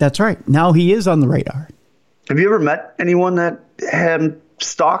him. That's right. Now he is on the radar. Have you ever met anyone that had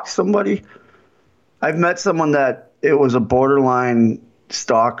stalked somebody? I've met someone that it was a borderline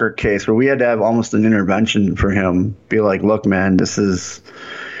stalker case where we had to have almost an intervention for him. Be like, look, man, this is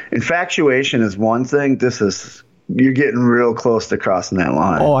infatuation is one thing. You're getting real close to crossing that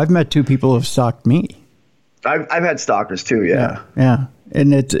line. Oh, I've met two people who have stalked me. I've had stalkers too. Yeah.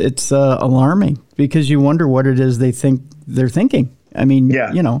 And it's alarming because you wonder what it is they think they're thinking. I mean,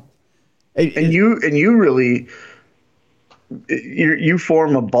 you really. You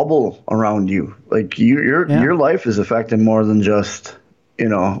form a bubble around you. Like your life is affected more than just, I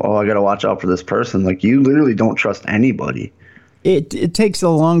got to watch out for this person. Like you literally don't trust anybody. It takes a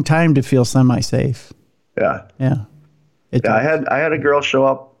long time to feel semi-safe. Yeah. Yeah. I had a girl show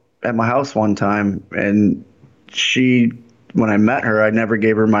up at my house one time, and when I met her, I never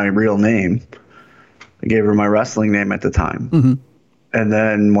gave her my real name. I gave her my wrestling name at the time. Mm-hmm. And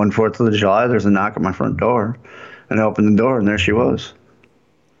then one 4th of July, there's a knock at my front door, and I opened the door, and there she was.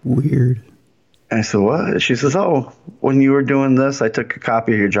 Weird. And I said, what? She says, oh, when you were doing this, I took a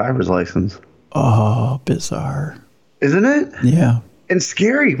copy of your driver's license. Oh, bizarre. Isn't it? Yeah. And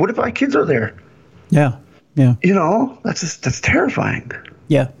scary. What if my kids are there? Yeah. Yeah. You know, that's terrifying.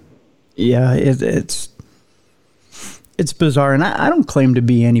 Yeah. Yeah. It's bizarre. And I don't claim to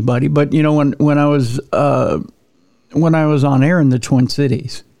be anybody, but you know, when I was on air in the Twin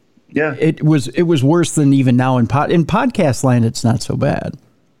Cities, yeah, it was worse than even now in podcast land. It's not so bad.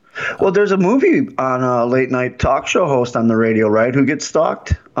 Well, there's a movie on a late night talk show host on the radio, right? Who gets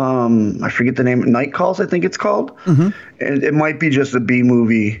stalked? I forget the name. Night Calls, I think it's called. Mm-hmm. And it might be just a B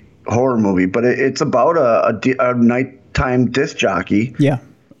movie, horror movie, but it's about a nighttime disc jockey. Yeah.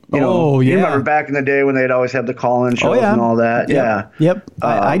 You remember back in the day when they'd always have the call-in shows and all that? Yeah. Yep.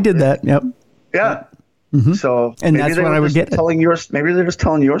 I did that. Yep. Yeah. Mm-hmm. So and that's when I would get maybe they're just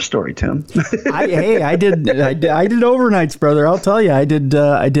telling your story, Tim. I did overnights, brother. I'll tell you, I did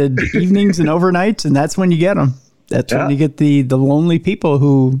evenings and overnights, and that's when you get them. That's when you get the lonely people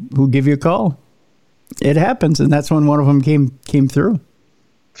who give you a call. It happens, and that's when one of them came through.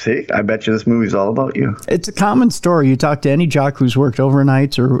 See, I bet you this movie's all about you. It's a common story. You talk to any jock who's worked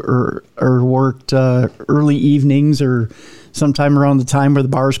overnights or worked early evenings or sometime around the time where the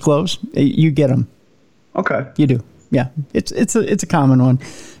bars close, you get them. Okay. You do. Yeah. It's a common one.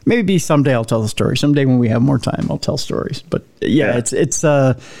 Maybe someday I'll tell the story. Someday when we have more time, I'll tell stories. But it's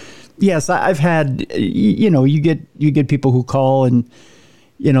yes, I've had, you get people who call and,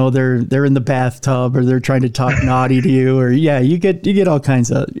 they're in the bathtub or they're trying to talk naughty to you or you get all kinds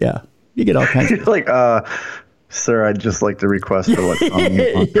of, you get all kinds of. Like, sir, I'd just like to request for what song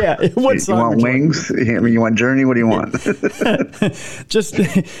you want. Yeah, what song? You want Wings? You want Journey? What do you want? Just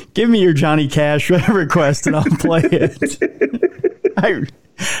give me your Johnny Cash request and I'll play it.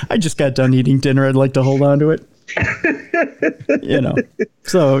 I just got done eating dinner. I'd like to hold on to it.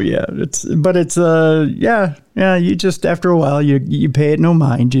 So you just, after a while, you pay it no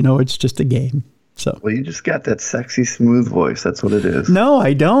mind. It's just a game. So. Well, you just got that sexy, smooth voice. That's what it is. No,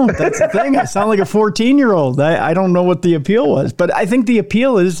 I don't. That's the thing. I sound like a 14-year-old. I don't know what the appeal was, but I think the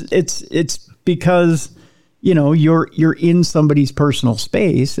appeal is it's because, you're in somebody's personal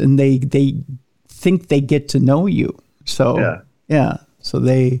space and they think they get to know you. So, so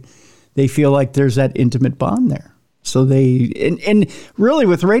they feel like there's that intimate bond there. So and really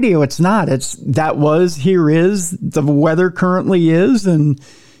with radio, it's not. It's here is, the weather currently is, and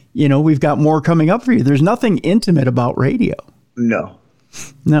we've got more coming up for you. There's nothing intimate about radio. No.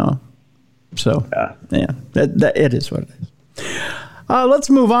 So, that it is what it is. Let's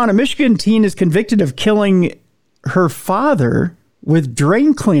move on. A Michigan teen is convicted of killing her father with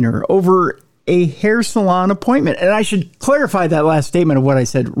drain cleaner over a hair salon appointment. And I should clarify that last statement of what I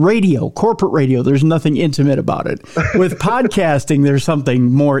said. Radio, corporate radio, there's nothing intimate about it. With podcasting, there's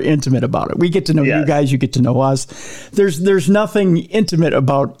something more intimate about it. We get to know you guys, you get to know us. There's nothing intimate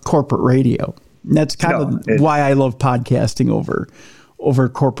about corporate radio. And that's kind of why I love podcasting over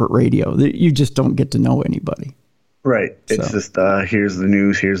corporate radio. You just don't get to know anybody. Right. It's just, here's the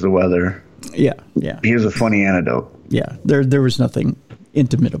news, here's the weather. Yeah. Here's a funny anecdote. Yeah. There was nothing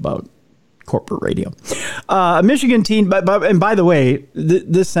intimate about corporate radio. A Michigan teen, and by the way,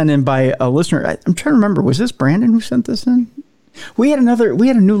 this sent in by a listener. I'm trying to remember, was this Brandon who sent this in? We had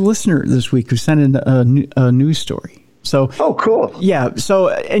a new listener this week who sent in a news story. So, oh, cool. Yeah. So,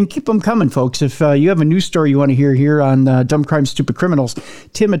 and keep them coming, folks. If you have a news story you want to hear here on Dumb Crime, Stupid Criminals,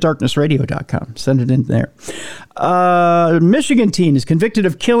 tim@darknessradio.com. Send it in there. Michigan teen is convicted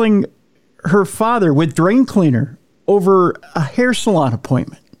of killing her father with drain cleaner over a hair salon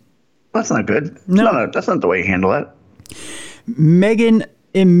appointment. That's not good. No. That's not the way you handle that. Megan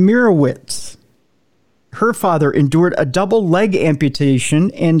Emirowitz. Her father endured a double leg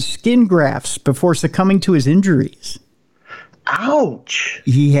amputation and skin grafts before succumbing to his injuries. Ouch.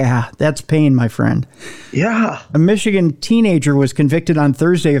 Yeah, that's pain, my friend. Yeah. A Michigan teenager was convicted on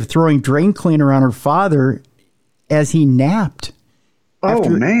Thursday of throwing drain cleaner on her father as he napped.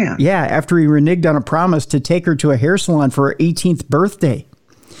 Man. Yeah, after he reneged on a promise to take her to a hair salon for her 18th birthday.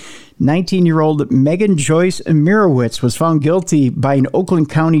 19-year-old Megan Joyce Emirowitz was found guilty by an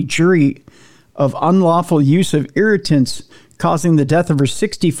Oakland County jury of unlawful use of irritants causing the death of her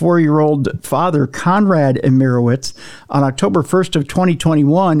 64-year-old father, Conrad Emirowitz, on October 1st of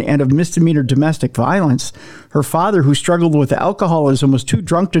 2021, and of misdemeanor domestic violence. Her father, who struggled with alcoholism, was too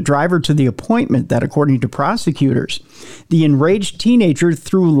drunk to drive her to the appointment, that according to prosecutors. The enraged teenager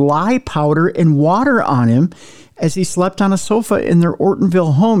threw lye powder and water on him as he slept on a sofa in their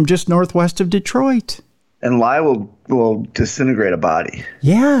Ortonville home just northwest of Detroit. And lye will disintegrate a body.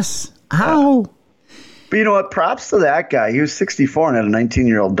 Yes. How? But you know what? Props to that guy. He was 64 and had a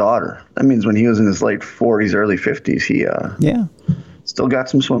 19-year-old daughter. That means when he was in his late 40s, early 50s, he still got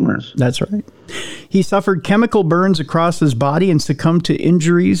some swimmers. That's right. He suffered chemical burns across his body and succumbed to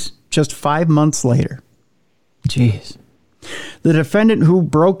injuries just 5 months later. Jeez. The defendant, who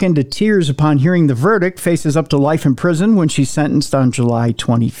broke into tears upon hearing the verdict, faces up to life in prison when she's sentenced on July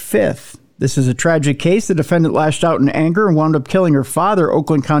 25th. This is a tragic case. The defendant lashed out in anger and wound up killing her father,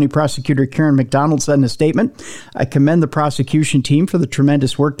 Oakland County Prosecutor Karen McDonald said in a statement. I commend the prosecution team for the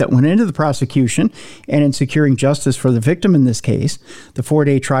tremendous work that went into the prosecution and in securing justice for the victim in this case. The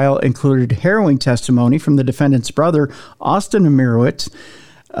 4-day trial included harrowing testimony from the defendant's brother, Austin Emirowitz,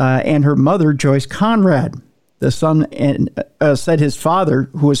 and her mother, Joyce Conrad. The son said his father,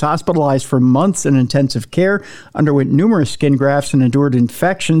 who was hospitalized for months in intensive care, underwent numerous skin grafts and endured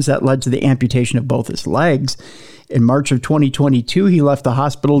infections that led to the amputation of both his legs. In March of 2022, he left the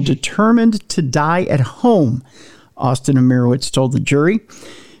hospital determined to die at home, Austin Emirowitz told the jury.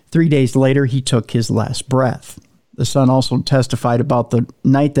 3 days later, he took his last breath. The son also testified about the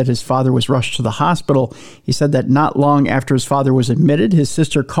night that his father was rushed to the hospital. He said that not long after his father was admitted, his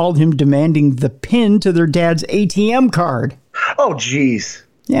sister called him demanding the PIN to their dad's ATM card. Oh, geez.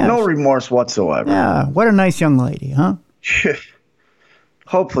 Yeah. No remorse whatsoever. Yeah, what a nice young lady, huh?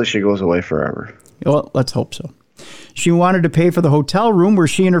 Hopefully she goes away forever. Well, let's hope so. She wanted to pay for the hotel room where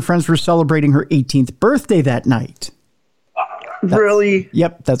she and her friends were celebrating her 18th birthday that night. Really?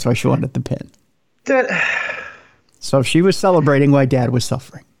 Yep, that's why she wanted the PIN. So she was celebrating while Dad was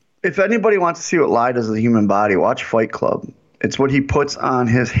suffering. If anybody wants to see what lye does to the human body, watch Fight Club. It's what he puts on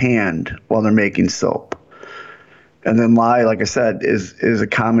his hand while they're making soap. And then lye, like I said, is a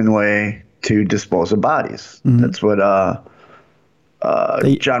common way to dispose of bodies. Mm-hmm. That's what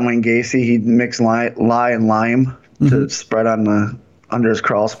John Wayne Gacy, he'd mix lye and lime to spread on under his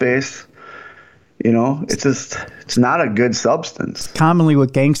crawl space. You know, it's not a good substance. Commonly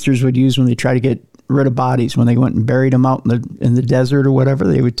what gangsters would use when they try to get rid of bodies, when they went and buried them out in the desert or whatever,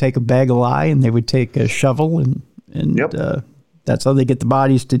 they would take a bag of lye and they would take a shovel and that's how they get the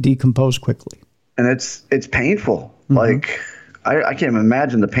bodies to decompose quickly. And it's painful. Mm-hmm. Like I can't even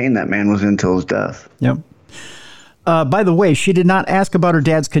imagine the pain that man was in till his death. Yep. By the way, she did not ask about her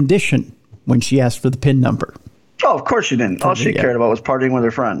dad's condition when she asked for the PIN number. Oh, of course she didn't. All she cared about was partying with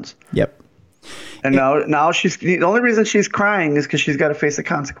her friends. Yep. And now she's the only reason she's crying is because she's got to face the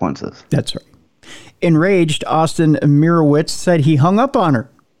consequences. That's right. Enraged, Austin Emirowitz said he hung up on her.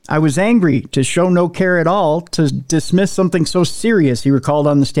 I was angry to show no care at all, to dismiss something so serious, he recalled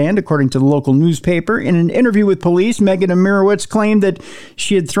on the stand, according to the local newspaper. In an interview with police, Megan Emirowitz claimed that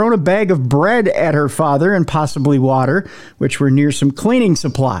she had thrown a bag of bread at her father and possibly water, which were near some cleaning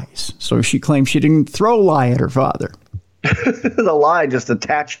supplies. So she claimed she didn't throw lye at her father. The lye just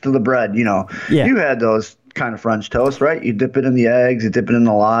attached to the bread, you know. Yeah. You had those kind of French toast, right? You dip it in the eggs, you dip it in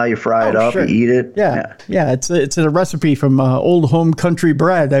the lye, you fry it up, sure. You eat it. Yeah. It's a recipe from Old Home Country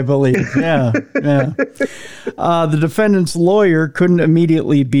Bread, I believe. Yeah. The defendant's lawyer couldn't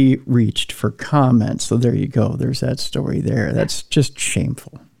immediately be reached for comment. So there you go. There's that story there. That's just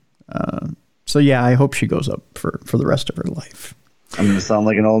shameful. So yeah, I hope she goes up for the rest of her life. I'm going to sound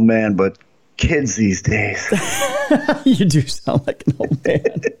like an old man, but kids these days. You do sound like an old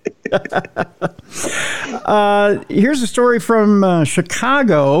man. Here's a story from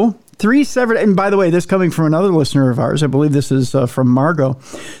Chicago. 3 severed, and by the way, this coming from another listener of ours, I believe this is from Margot.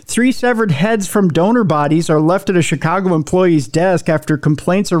 3 severed heads from donor bodies are left at a Chicago employee's desk after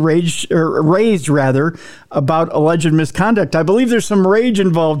complaints are raised about alleged misconduct. I believe there's some rage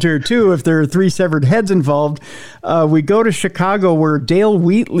involved here, too, if there are 3 severed heads involved. We go to Chicago, where Dale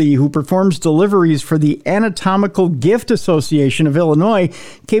Wheatley, who performs deliveries for the Anatomical Gift Association of Illinois,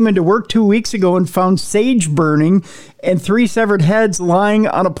 came into work 2 weeks ago and found sage burning and 3 severed heads lying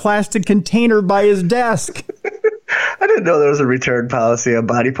on a plastic container by his desk. I didn't know there was a return policy on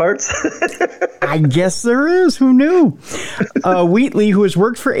body parts. I guess there is. Who knew? Wheatley, who has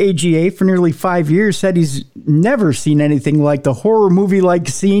worked for AGA for nearly 5 years, said he's never seen anything like the horror movie-like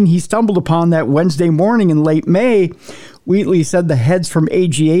scene he stumbled upon that Wednesday morning in late May. Wheatley said the heads from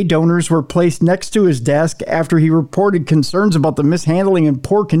AGA donors were placed next to his desk after he reported concerns about the mishandling and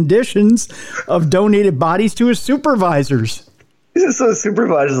poor conditions of donated bodies to his supervisors. So the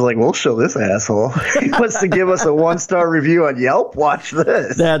supervisor's like, we'll show this asshole. He wants to give us a 1-star review on Yelp. Watch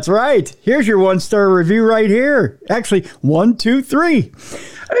this. That's right. Here's your 1-star review right here. Actually, 1, 2, 3.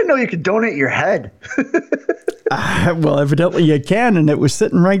 I didn't know you could donate your head. Well, evidently you can, and it was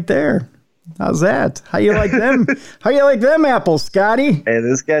sitting right there. How's that? How you like them? How you like them apples, Scotty? Hey,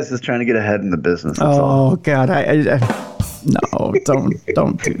 this guy's just trying to get ahead in the business. That's Oh all. God, no,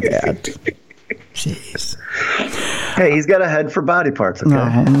 don't do that. Jeez. Hey, he's got a head for body parts.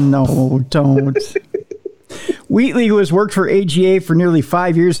 Okay. No, don't. Wheatley, who has worked for AGA for nearly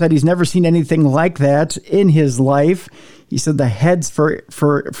 5 years, said he's never seen anything like that in his life. He said the heads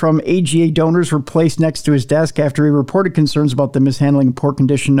from AGA donors were placed next to his desk after he reported concerns about the mishandling and poor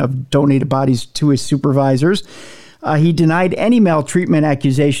condition of donated bodies to his supervisors. He denied any maltreatment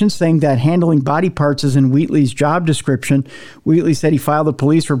accusations, saying that handling body parts is in Wheatley's job description. Wheatley said he filed a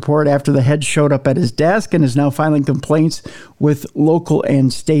police report after the heads showed up at his desk and is now filing complaints with local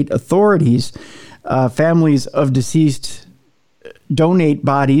and state authorities. Families of deceased donate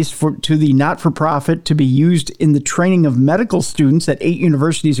bodies to the not-for-profit to be used in the training of medical students at 8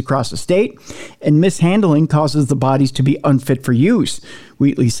 universities across the state, and mishandling causes the bodies to be unfit for use.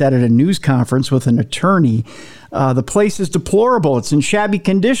 Wheatley said at a news conference with an attorney, the place is deplorable. It's in shabby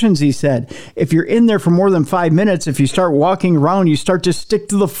conditions, he said. If you're in there for more than 5 minutes, if you start walking around, you start to stick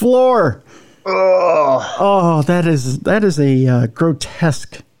to the floor. Oh, that is a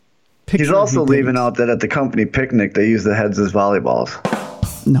grotesque picture. He's also leaving out that at the company picnic, they use the heads as volleyballs.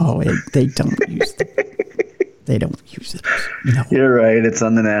 No, they don't use them. They don't use it. No. You're right. It's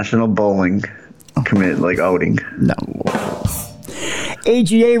on the National Bowling outing. No.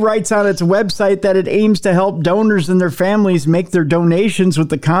 AGA writes on its website that it aims to help donors and their families make their donations with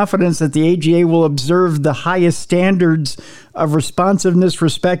the confidence that the AGA will observe the highest standards of responsiveness,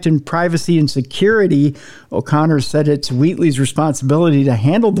 respect, and privacy and security. O'Connor said it's Wheatley's responsibility to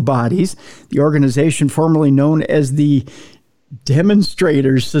handle the bodies. The organization, formerly known as the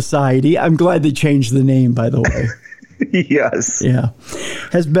Demonstrators Society, I'm glad they changed the name, by the way. Yes. Yeah.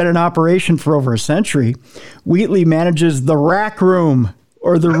 Has been in operation for over a century. Wheatley manages the rack room,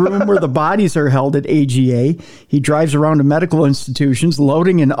 or the room where the bodies are held at AGA. He drives around to medical institutions,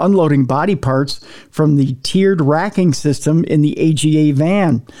 loading and unloading body parts from the tiered racking system in the AGA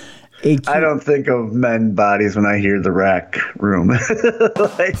van. I don't think of men bodies when I hear the rack room.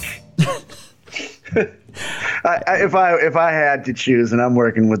 If I had to choose, and I'm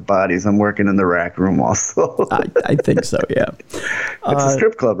working with bodies, I'm working in the rack room also. I think so, yeah. It's a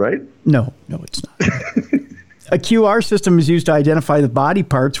strip club, right? No, it's not. A QR system is used to identify the body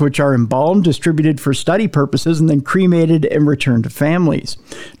parts, which are embalmed, distributed for study purposes, and then cremated and returned to families.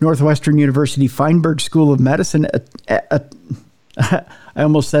 Northwestern University Feinberg School of Medicine, I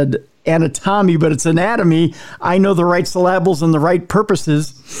almost said anatomy, but it's anatomy. I know the right syllables and the right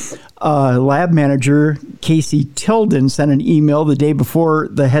purposes. Lab manager Casey Tilden sent an email the day before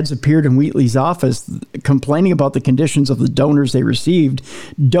the heads appeared in Wheatley's office complaining about the conditions of the donors they received.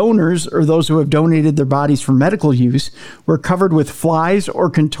 Donors, or those who have donated their bodies for medical use, were covered with flies or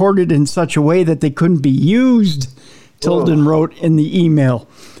contorted in such a way that they couldn't be used, Tilden wrote in the email,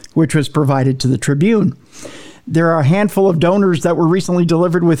 which was provided to the Tribune. There are a handful of donors that were recently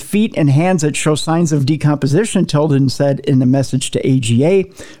delivered with feet and hands that show signs of decomposition, Tilden said in a message to AGA.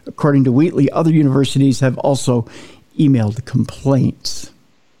 According to Wheatley, other universities have also emailed complaints.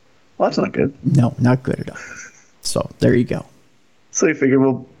 Well, that's not good. No, not good at all. So there you go. So you figure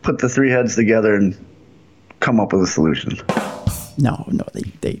we'll put the 3 heads together and come up with a solution. No,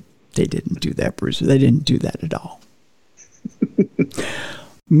 they didn't do that, Bruce. They didn't do that at all.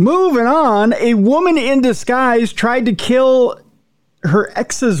 Moving on, a woman in disguise tried to kill her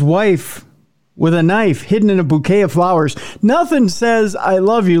ex's wife with a knife hidden in a bouquet of flowers. Nothing says I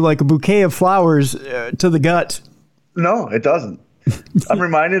love you like a bouquet of flowers to the gut. No, it doesn't. I'm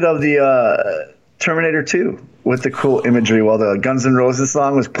reminded of the Terminator 2 with the cool imagery while the Guns N' Roses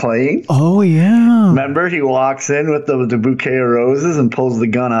song was playing. Oh, yeah. Remember, he walks in with the bouquet of roses and pulls the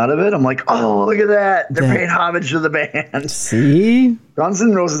gun out of it. I'm like, oh, look at that. They're paying homage to the band. See? Guns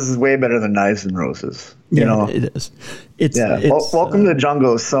N' Roses is way better than Knives and Roses. You know? It is. Welcome to the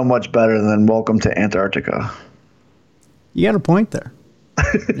Jungle is so much better than Welcome to Antarctica. You got a point there.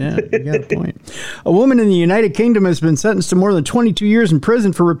 Yeah, you got a point. A woman in the United Kingdom has been sentenced to more than 22 years in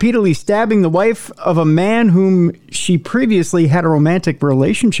prison for repeatedly stabbing the wife of a man whom she previously had a romantic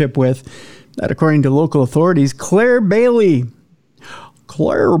relationship with. That, according to local authorities, Claire Bailey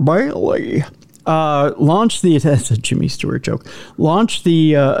launched the that's a Jimmy Stewart joke. Launched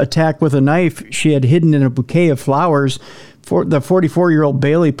the attack with a knife she had hidden in a bouquet of flowers. The 44-year-old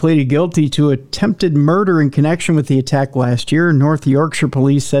Bailey pleaded guilty to attempted murder in connection with the attack last year. North Yorkshire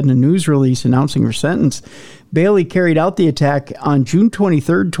police said in a news release announcing her sentence. Bailey carried out the attack on June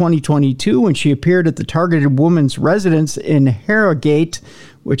 23rd, 2022, when she appeared at the targeted woman's residence in Harrogate,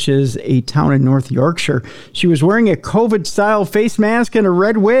 which is a town in North Yorkshire. She was wearing a COVID-style face mask and a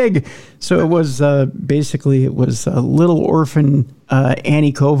red wig. So it was basically a little orphan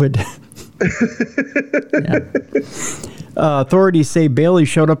anti-COVID. Yeah. Authorities say Bailey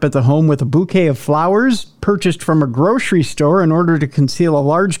showed up at the home with a bouquet of flowers purchased from a grocery store in order to conceal a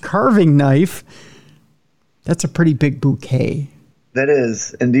large carving knife. That's a pretty big bouquet. That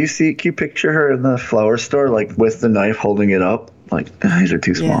is. And can you picture her in the flower store, like with the knife holding it up? Like, these are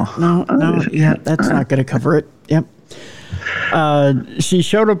too small. That's not going to cover it. Yep. She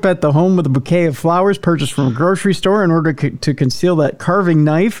showed up at the home with a bouquet of flowers purchased from a grocery store in order to conceal that carving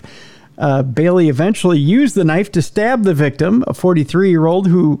knife. Bailey eventually used the knife to stab the victim, a 43-year-old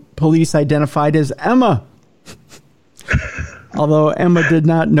who police identified as Emma. Although Emma did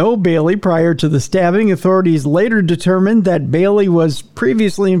not know Bailey prior to the stabbing, authorities later determined that Bailey was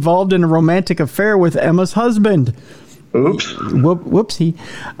previously involved in a romantic affair with Emma's husband. Oops. Whoopsie.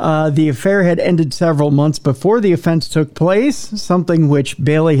 The affair had ended several months before the offense took place, something which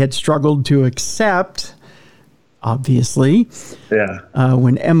Bailey had struggled to accept. Obviously. Yeah.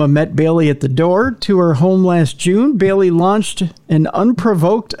 When Emma met Bailey at the door to her home last June, Bailey launched an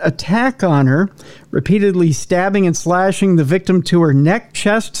unprovoked attack on her, repeatedly stabbing and slashing the victim to her neck,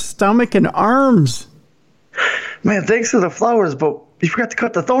 chest, stomach, and arms. Man, thanks for the flowers, but you forgot to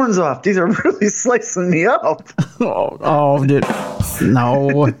cut the thorns off. These are really slicing me up. No.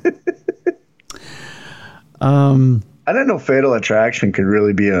 I didn't know fatal attraction could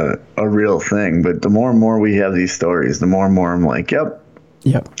really be a real thing, but the more and more we have these stories, the more and more I'm like, yep,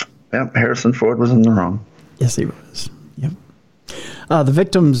 Harrison Ford was in the wrong. Yes, he was. Yep. The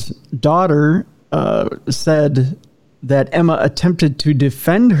victim's daughter said that Emma attempted to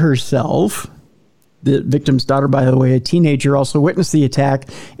defend herself. The victim's daughter, by the way, a teenager, also witnessed the attack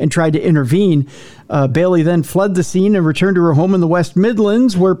and tried to intervene. Bailey then fled the scene and returned to her home in the West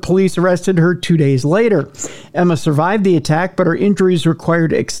Midlands, where police arrested her 2 days later. Emma survived the attack, but her injuries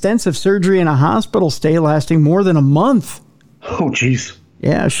required extensive surgery and a hospital stay lasting more than a month. Oh, jeez.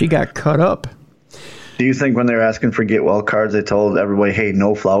 Yeah, she got cut up. Do you think when they were asking for get well cards, they told everybody, hey,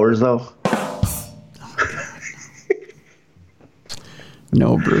 no flowers, though?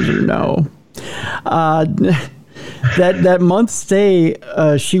 No, Bruiser, no. That month's stay,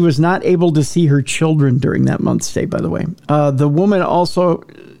 she was not able to see her children during that month's stay, by the way. The woman also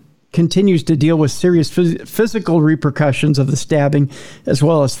continues to deal with serious physical repercussions of the stabbing, as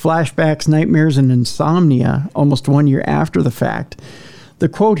well as flashbacks, nightmares, and insomnia almost 1 year after the fact. The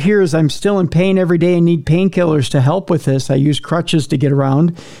quote here is, "I'm still in pain every day and need painkillers to help with this. I use crutches to get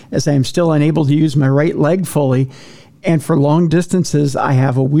around as I am still unable to use my right leg fully. And for long distances, I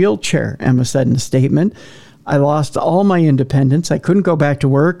have a wheelchair," Emma said in a statement. "I lost all my independence. I couldn't go back to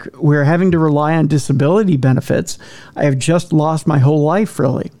work. We're having to rely on disability benefits. I have just lost my whole life,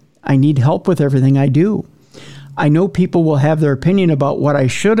 really. I need help with everything I do. I know people will have their opinion about what I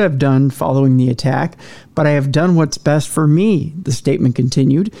should have done following the attack, but I have done what's best for me," the statement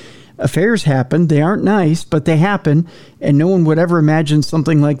continued. "Affairs happen. They aren't nice, but they happen, and no one would ever imagine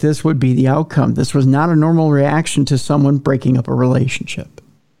something like this would be the outcome. This was not a normal reaction to someone breaking up a relationship."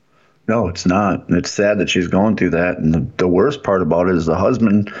 No, it's not. It's sad that she's going through that. And the worst part about it is the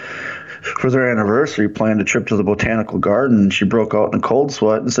husband, for their anniversary, planned a trip to the botanical garden. She broke out in a cold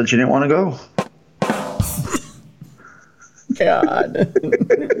sweat and said she didn't want to go. God.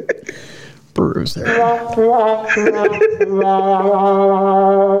 Bruiser.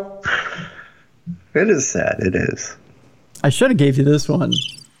 It is sad. It is. I should have gave you this one,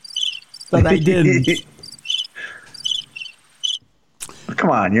 but I didn't. Come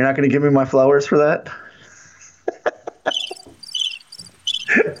on, you're not going to give me my flowers for that?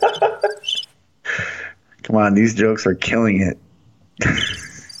 Come on, these jokes are killing it.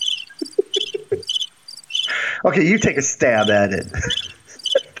 Okay, you take a stab at it.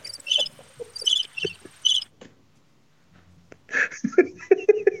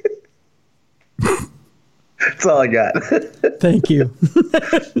 That's all I got. Thank you.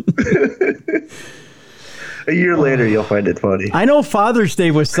 A year later, you'll find it funny. I know Father's Day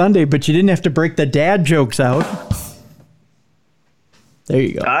was Sunday, but you didn't have to break the dad jokes out. There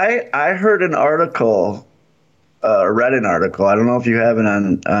you go. I heard an article, read an article. I don't know if you have it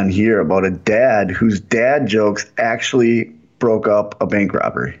on here, about a dad whose dad jokes actually broke up a bank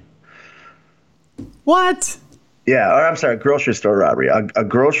robbery. What? Yeah, or I'm sorry, grocery store robbery. A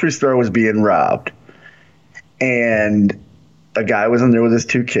grocery store was being robbed, and a guy was in there with his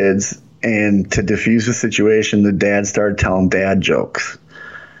 2 kids, and to defuse the situation, the dad started telling dad jokes.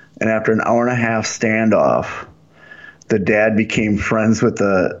 And after an hour and a half standoff, the dad became friends with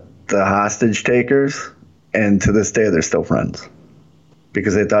the hostage takers, and to this day, they're still friends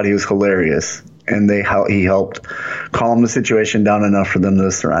because they thought he was hilarious, and he helped calm the situation down enough for them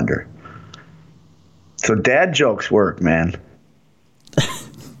to surrender. So dad jokes work, man.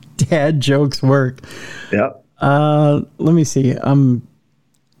 Dad jokes work. Yep. Let me see. I'm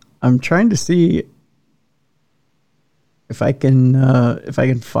trying to see if I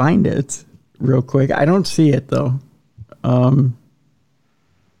can find it real quick. I don't see it though. Yeah,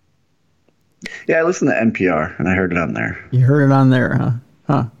 I listened to NPR and I heard it on there. You heard it on there, huh?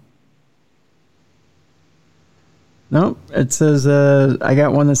 Huh. Nope. It says, I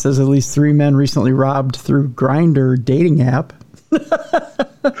got one that says at least 3 men recently robbed through Grindr dating app.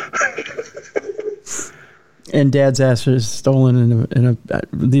 And dad's ass is stolen in a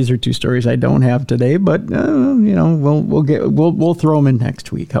these are 2 stories I don't have today, but we'll throw them in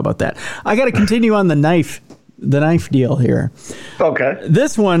next week. How about that? I got to continue on the knife deal here. Okay.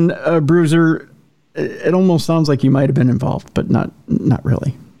 This one, Bruiser, it almost sounds like you might have been involved, but not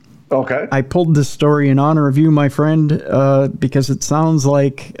really. Okay. I pulled this story in honor of you, my friend, because it sounds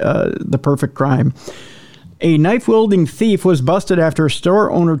like the perfect crime. A knife-wielding thief was busted after a store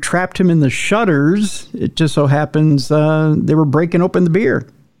owner trapped him in the shutters. It just so happens they were breaking open the beer.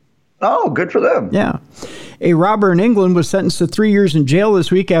 Oh, good for them. Yeah. A robber in England was sentenced to 3 years in jail this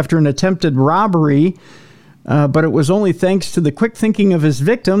week after an attempted robbery. But it was only thanks to the quick thinking of his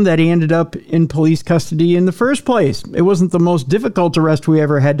victim that he ended up in police custody in the first place. It wasn't the most difficult arrest we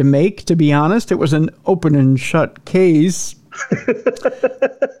ever had to make, to be honest. It was an open and shut case.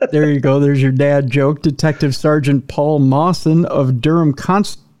 There you go. There's your dad joke. Detective Sergeant Paul Mawson of Durham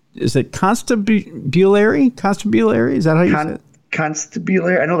is it Constabulary? Constabulary? Is that how you say it?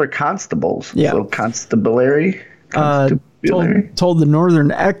 Constabulary? I know they're constables. Yeah. So Constabulary? Told the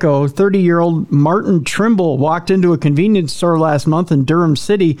Northern Echo, 30-year-old Martin Trimble walked into a convenience store last month in Durham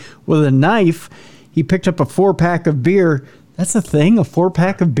City with a knife. He picked up a 4-pack of beer. That's a thing, a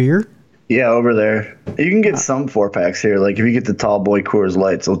 4-pack of beer? Yeah, over there. You can get some 4-packs here. Like if you get the Tall Boy Coors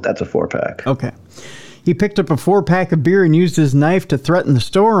Light, so that's a 4-pack. Okay. He picked up a 4-pack of beer and used his knife to threaten the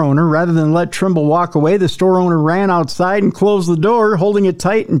store owner. Rather than let Trimble walk away, the store owner ran outside and closed the door, holding it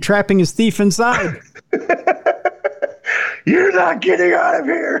tight and trapping his thief inside. You're not getting out of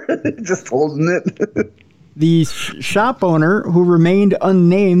here. Just holding it. The shop owner, who remained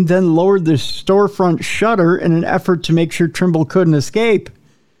unnamed, then lowered the storefront shutter in an effort to make sure Trimble couldn't escape.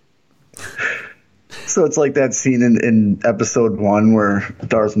 So it's like that scene in episode 1 where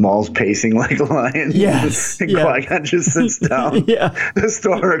Darth Maul's pacing like a lion. Yes. And Yeah. Qui-Gon just sits down. Yeah. The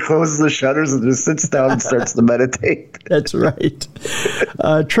store closes the shutters and just sits down and starts to meditate. That's right.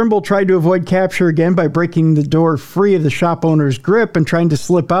 Trimble tried to avoid capture again by breaking the door free of the shop owner's grip and trying to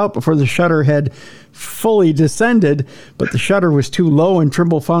slip out before the shutter had fully descended, but the shutter was too low and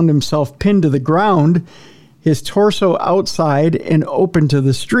Trimble found himself pinned to the ground, his torso outside and open to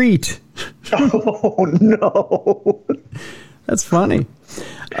the street. Oh, no. That's funny.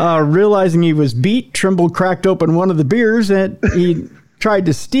 Realizing he was beat, Trimble cracked open one of the beers that he tried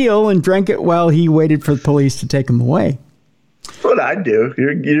to steal and drank it while he waited for the police to take him away. That's what I'd do.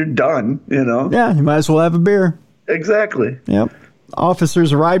 You're done, you know? Yeah, you might as well have a beer. Exactly. Yep.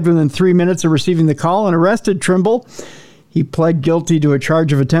 Officers arrived within 3 minutes of receiving the call and arrested Trimble. He pled guilty to a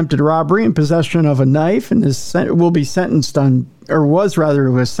charge of attempted robbery and possession of a knife, and was sentenced on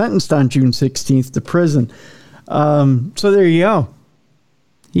June 16th to prison. So there you go.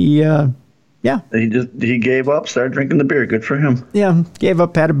 He gave up, started drinking the beer. Good for him. Yeah, gave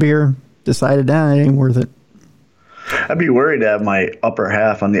up, had a beer, decided, it ain't worth it. I'd be worried to have my upper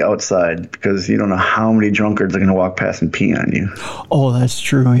half on the outside because you don't know how many drunkards are going to walk past and pee on you. Oh, that's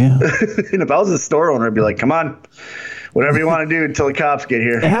true, yeah. And if I was a store owner, I'd be like, come on, whatever you want to do until the cops get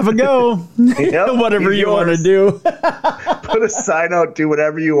here. Have a go. Yep, whatever you want to do. Put a sign out, do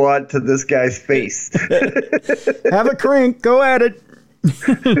whatever you want to this guy's face. Have a crink, go at it.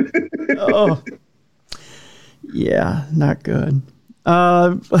 Oh, yeah, not good.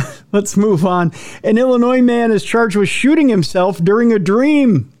 Let's move on. An Illinois man is charged with shooting himself during a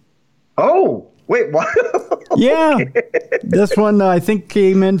dream. Oh, wait, what? Yeah. This one, I think,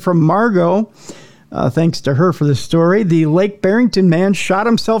 came in from Margot. Thanks to her for the story. The Lake Barrington man shot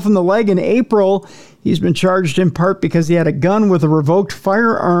himself in the leg in April. He's been charged in part because he had a gun with a revoked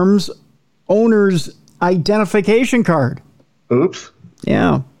firearms owner's identification card. Oops.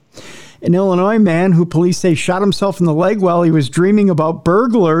 Yeah. An Illinois man who police say shot himself in the leg while he was dreaming about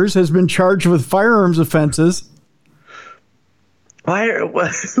burglars has been charged with firearms offenses. Where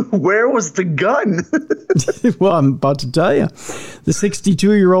was the gun? Well, I'm about to tell you. The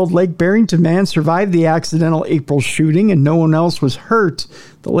 62-year-old Lake Barrington man survived the accidental April shooting and no one else was hurt.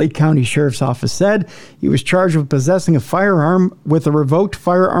 The Lake County Sheriff's Office said he was charged with possessing a firearm with a revoked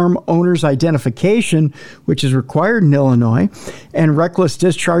firearm owner's identification, which is required in Illinois, and reckless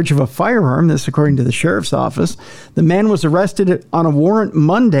discharge of a firearm, this according to the Sheriff's Office. The man was arrested on a warrant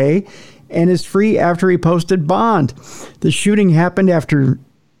Monday and is free after he posted bond. The shooting happened after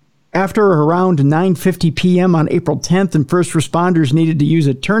around 9:50 p.m. on April 10th, and first responders needed to use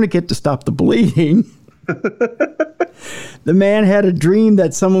a tourniquet to stop the bleeding. The man had a dream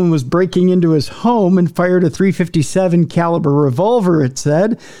that someone was breaking into his home and fired a .357 caliber revolver, it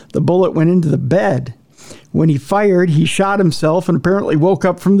said. The bullet went into the bed. When he fired, he shot himself and apparently woke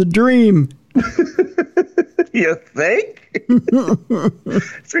up from the dream. You think?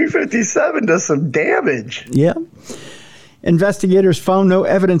 357 does some damage. Yeah. Investigators found no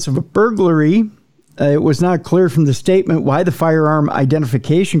evidence of a burglary. It was not clear from the statement why the firearm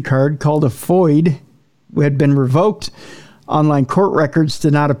identification card, called a FOID, had been revoked. Online court records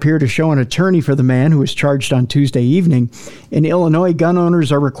did not appear to show an attorney for the man who was charged on Tuesday evening. In Illinois, gun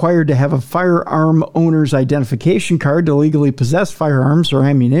owners are required to have a firearm owner's identification card to legally possess firearms or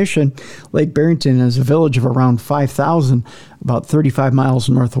ammunition. Lake Barrington is a village of around 5,000, about 35 miles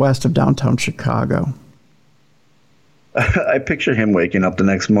northwest of downtown Chicago. I picture him waking up the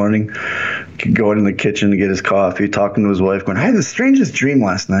next morning, going in the kitchen to get his coffee, talking to his wife, going, I had the strangest dream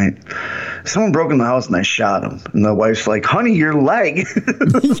last night. Someone broke in the house and I shot him. And the wife's like, honey, your leg.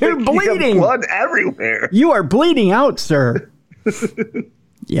 You're bleeding. You have blood everywhere. You are bleeding out, sir.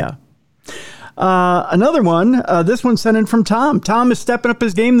 Yeah. Another one. This one sent in from Tom. Tom is stepping up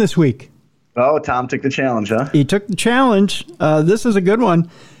his game this week. Oh, Tom took the challenge, huh? He took the challenge. This is a good one.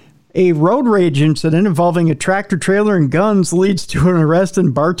 A road rage incident involving a tractor trailer and guns leads to an arrest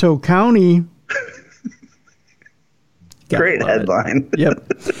in Bartow County. Great headline. Yep.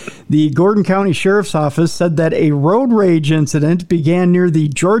 The Gordon County Sheriff's Office said that a road rage incident began near the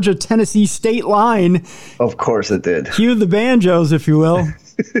Georgia-Tennessee state line. Of course it did. Cue the banjos, if you will.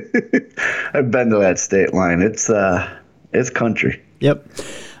 I've been to that state line. It's country. Yep.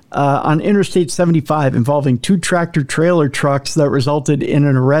 On Interstate 75 involving two tractor-trailer trucks that resulted in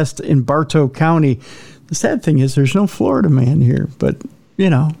an arrest in Bartow County. The sad thing is there's no Florida man here, but, you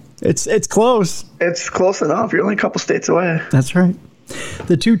know, it's close. It's close enough. You're only a couple states away. That's right.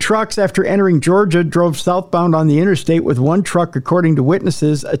 The two trucks, after entering Georgia, drove southbound on the interstate with one truck, according to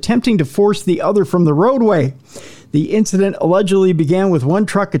witnesses, attempting to force the other from the roadway. The incident allegedly began with one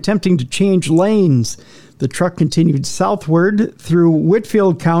truck attempting to change lanes. The truck continued southward through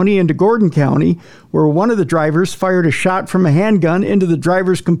Whitfield County into Gordon County, where one of the drivers fired a shot from a handgun into the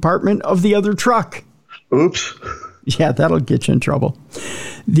driver's compartment of the other truck. Oops. Yeah, that'll get you in trouble.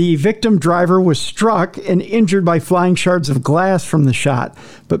 The victim driver was struck and injured by flying shards of glass from the shot,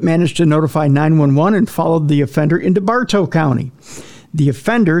 but managed to notify 911 and followed the offender into Bartow County. The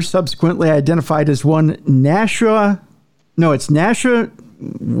offender, subsequently identified as one Nasha.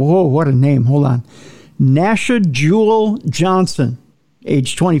 Whoa, what a name. Hold on. Nasha Jewel Johnson,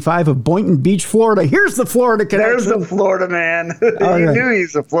 age 25, of Boynton Beach, Florida. Here's the Florida connection. There's the Florida man. Right. Knew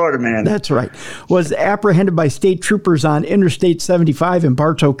he's a Florida man. That's right. Was apprehended by state troopers on Interstate 75 in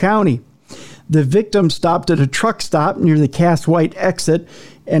Bartow County. The victim stopped at a truck stop near the Cass White exit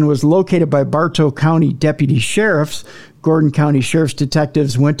and was located by Bartow County deputy sheriffs. Gordon County Sheriff's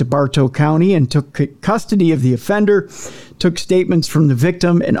detectives went to Bartow County and took custody of the offender, took statements from the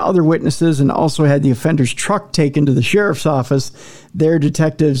victim and other witnesses, and also had the offender's truck taken to the sheriff's office. Their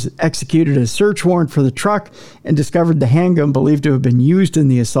detectives executed a search warrant for the truck and discovered the handgun believed to have been used in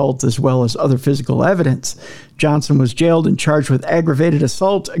the assault, as well as other physical evidence. Johnson was jailed and charged with aggravated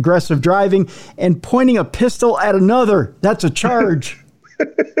assault, aggressive driving, and pointing a pistol at another. That's a charge.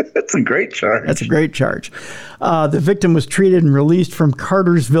 That's a great charge. That's a great charge. The victim was treated and released from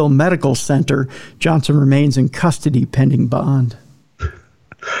Cartersville Medical Center. Johnson remains in custody pending bond.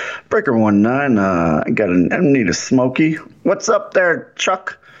 Breaker 19, I need a smoky. What's up there,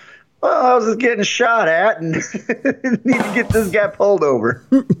 Chuck? Well, I was just getting shot at and need to get this guy pulled over.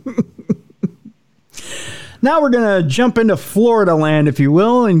 Now we're going to jump into Florida land, if you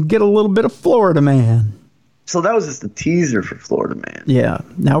will, and get a little bit of Florida man. So that was just a teaser for Florida man. Yeah,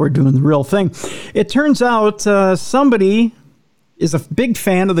 now we're doing the real thing. It turns out somebody is a big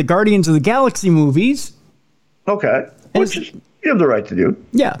fan of the Guardians of the Galaxy movies. Okay, which you have the right to do.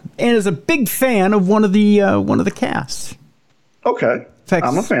 Yeah, and is a big fan of one of the casts. Okay. fact,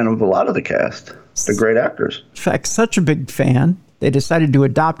 I'm a fan of a lot of the cast. They're great actors. In fact, such a big fan, they decided to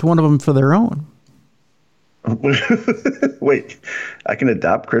adopt one of them for their own. Wait, I can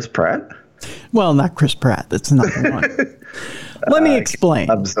adopt Chris Pratt? Well, not Chris Pratt. That's not the one. Let me explain.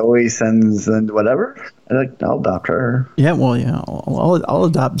 Zoe sends and whatever. I'll adopt her. Yeah, well, yeah, I'll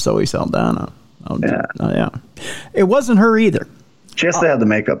adopt Zoe Saldana. Yeah. It wasn't her either. She has to have the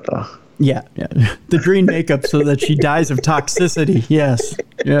makeup, though. Yeah. The green makeup so that she dies of toxicity. Yes.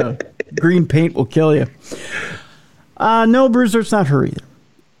 Yeah. Green paint will kill you. No, Bruiser, it's not her either.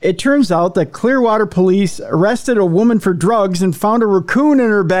 It turns out that Clearwater police arrested a woman for drugs and found a raccoon in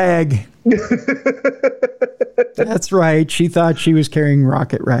her bag. That's right. She thought she was carrying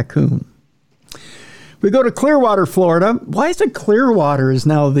Rocket Raccoon. We go to Clearwater, Florida. Why is it Clearwater is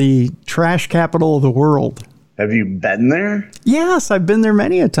now the trash capital of the world? Have you been there? Yes, I've been there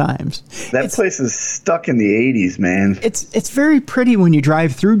many a times. That place is stuck in the 80s, man. It's very pretty when you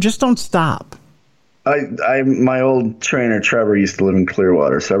drive through. Just don't stop. My old trainer Trevor used to live in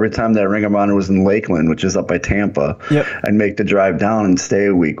Clearwater, so every time that Ring of Honor was in Lakeland, which is up by Tampa, I'd make the drive down and stay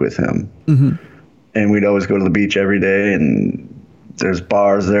a week with him. Mm-hmm. And we'd always go to the beach every day, and there's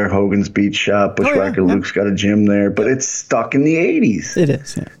bars there, Hogan's Beach Shop, Bushwhacker Luke's got a gym there, but it's stuck in the 80s. It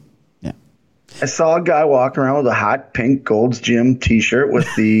is, yeah. I saw a guy walking around with a hot pink Gold's Gym t-shirt with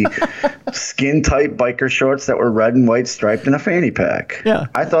the skin-tight biker shorts that were red and white striped in a fanny pack. Yeah.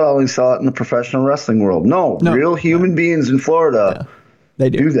 I thought I only saw it in the professional wrestling world. No, real human beings in Florida they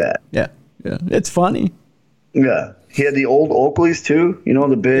do that. Yeah. It's funny. Yeah. He had the old Oakleys, too. You know,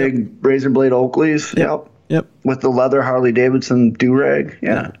 the big razor blade Oakleys? Yep. With the leather Harley-Davidson do-rag?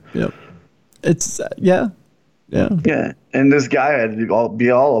 Yeah. Yep. It's, Yeah. And this guy had to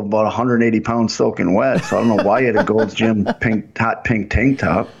be all about 180 pounds soaking wet, so I don't know why he had a Gold's Gym hot pink tank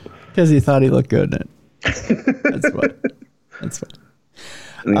top. Because he thought he looked good in it. That's what. And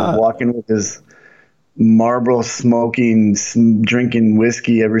he was walking with his Marlboro smoking, drinking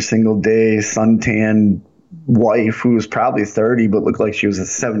whiskey every single day, suntan wife who was probably 30 but looked like she was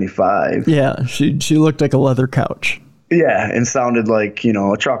 75. Yeah, she looked like a leather couch. Yeah, and sounded like,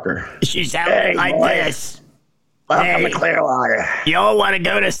 a trucker. She sounded like this. Welcome to Clearwater. You all want to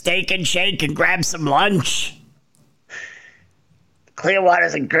go to Steak and Shake and grab some lunch?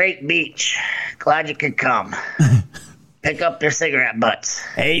 Clearwater's a great beach. Glad you could come. Pick up your cigarette butts.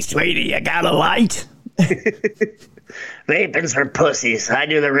 Hey, sweetie, you got a light? Vaping's for pussies. I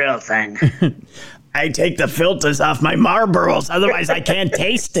do the real thing. I take the filters off my Marlboros, otherwise I can't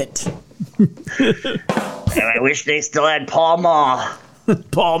taste it. And I wish they still had Pall Mall.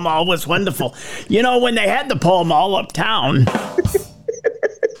 Pall Mall was wonderful. You know, when they had the Pall Mall uptown.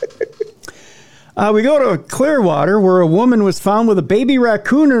 We go to Clearwater, where a woman was found with a baby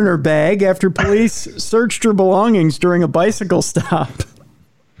raccoon in her bag after police searched her belongings during a bicycle stop.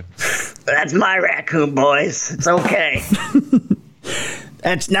 That's my raccoon, boys. It's okay.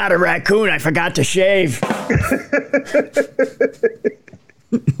 That's not a raccoon. I forgot to shave.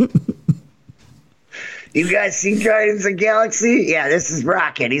 You guys seen Guardians of the Galaxy? Yeah, this is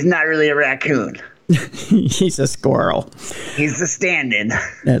Rocket. He's not really a raccoon. He's a squirrel. He's the stand-in.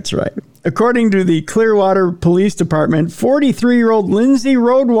 That's right. According to the Clearwater Police Department, 43-year-old Lindsay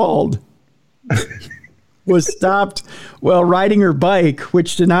Rodewald was stopped while riding her bike,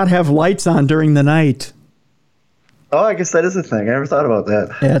 which did not have lights on during the night. Oh, I guess that is a thing. I never thought about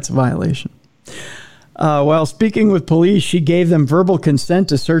that. Yeah, it's a violation. While speaking with police, she gave them verbal consent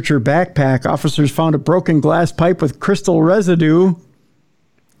to search her backpack. Officers found a broken glass pipe with crystal residue.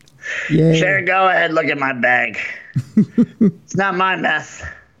 Yay. Sure, go ahead, look at my bag. It's not my meth.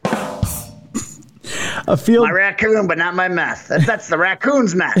 My raccoon, but not my meth. That's the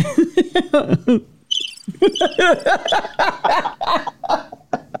raccoon's meth.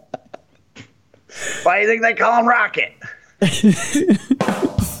 Why do you think they call him Rocket?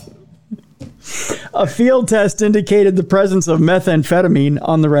 A field test indicated the presence of methamphetamine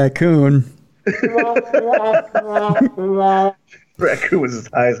on the raccoon. Raccoon was as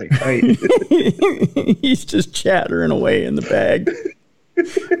high as a kite. He's just chattering away in the bag.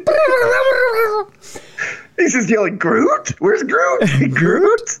 He's just yelling, Groot? Where's Groot?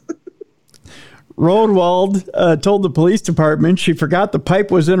 Groot? Rodewald told the police department she forgot the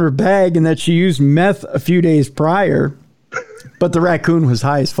pipe was in her bag and that she used meth a few days prior. But the raccoon was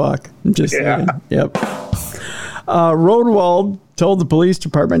high as fuck. I'm just saying. Yep. Rodewald told the police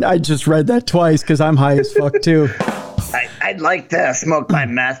department, I just read that twice because I'm high as fuck too. I'd like to smoke my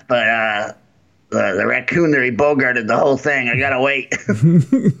meth, but the raccoon there, he bogarted the whole thing. I gotta wait.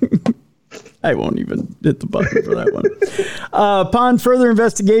 I won't even hit the button for that one. Upon further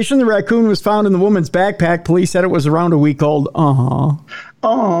investigation, the raccoon was found in the woman's backpack. Police said it was around a week old. Oh,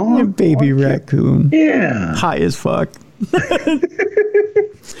 baby raccoon. Yeah. High as fuck.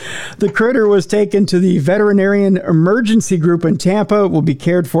 The critter was taken to the Veterinarian Emergency Group in Tampa. It will be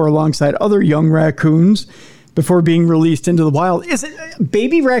cared for alongside other young raccoons before being released into the wild. Is it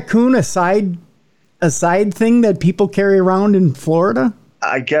baby raccoon a side thing that people carry around in Florida?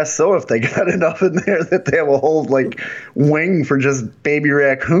 I guess so. If they got enough in there that they have a whole wing for just baby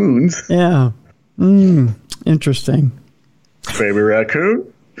raccoons. Yeah. Interesting. Baby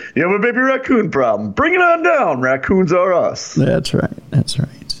raccoon? You have a baby raccoon problem. Bring it on down. Raccoons are us. That's right. That's right.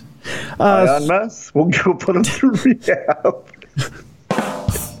 Ion mess. We'll go put them through rehab.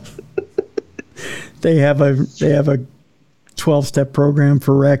 They have a 12-step program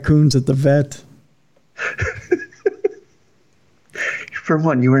for raccoons at the vet. For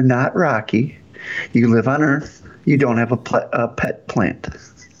one, you are not Rocky. You live on Earth. You don't have a pet plant.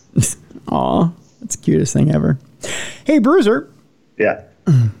 Aw, that's the cutest thing ever. Hey, Bruiser. Yeah.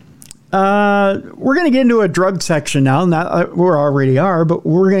 We're going to get into a drug section now. Not we already are, but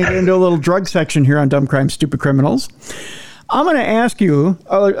we're going to get into a little drug section here on Dumb Crime, Stupid Criminals. I'm going to ask you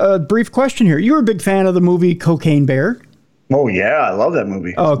a brief question here. You were a big fan of the movie Cocaine Bear. Oh, yeah. I love that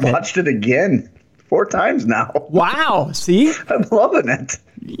movie. Okay. Watched it again 4 times now. Wow. See? I'm loving it.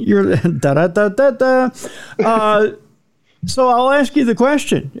 You're da-da-da-da-da. So I'll ask you the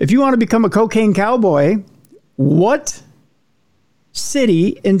question. If you want to become a cocaine cowboy, what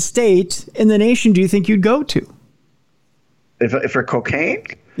city and state in the nation do you think you'd go to? If for cocaine?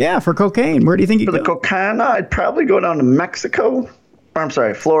 Yeah, for cocaine. Where do you think you'd go? For the cocaine, I'd probably go down to Mexico. Or, I'm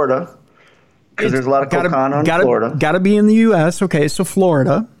sorry, Florida. Because there's a lot of cocaine in Florida. Got to be in the U.S. Okay, so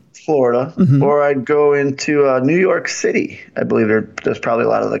Florida. Mm-hmm. Or I'd go into New York City. I believe there's probably a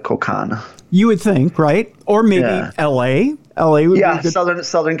lot of the cocaine. You would think, right? Or maybe L.A. L.A. would be good.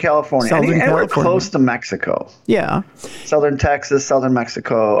 Southern California. Anywhere close to Mexico. Yeah. Southern Texas, Southern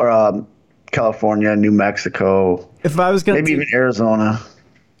Mexico, or California, New Mexico. If I was going to... Maybe even Arizona.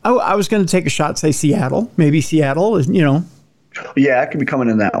 Oh, I was going to take a shot, say Seattle. Maybe Seattle is, Yeah, it could be coming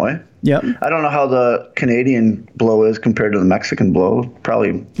in that way. Yep. I don't know how the Canadian blow is compared to the Mexican blow.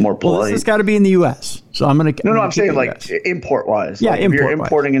 Probably more polite. Well, this has got to be in the U.S. So I'm going to... No, I'm saying import-wise. Yeah, if you're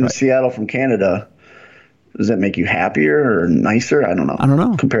importing into Seattle from Canada, does that make you happier or nicer? I don't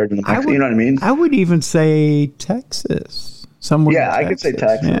know. Compared to the Mexican, you know what I mean? I would even say Texas. I could say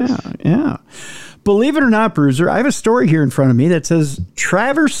Texas. Yeah. Believe it or not, Bruiser, I have a story here in front of me that says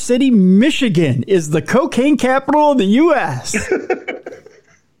Traverse City, Michigan is the cocaine capital of the U.S.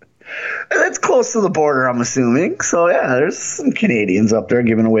 That's close to the border, I'm assuming. So, yeah, there's some Canadians up there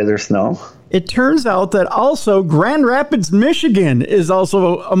giving away their snow. It turns out that also Grand Rapids, Michigan is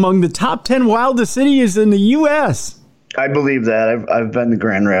also among the top 10 wildest cities in the U.S. I believe that. I've been to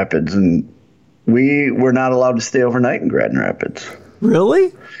Grand Rapids, and we were not allowed to stay overnight in Grand Rapids.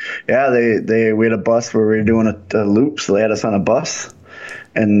 Really? Yeah, we had a bus where we were doing a loop, so they had us on a bus.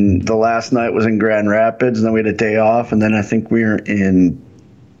 And the last night was in Grand Rapids, and then we had a day off, and then I think we were in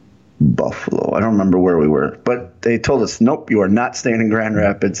Buffalo. I don't remember where we were, but they told us, nope, you are not staying in Grand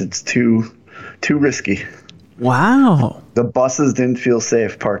Rapids. It's too risky. Wow. The buses didn't feel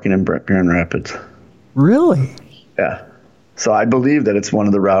safe parking in Grand Rapids. Really? Yeah. So I believe that it's one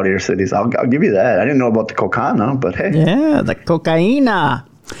of the rowdier cities. I'll give you that. I didn't know about the cocaine, but hey. Yeah, the cocaina.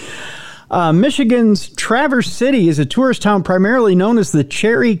 Michigan's Traverse City is a tourist town primarily known as the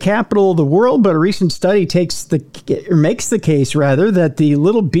cherry capital of the world, but a recent study makes the case that the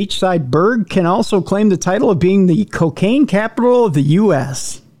little beachside burg can also claim the title of being the cocaine capital of the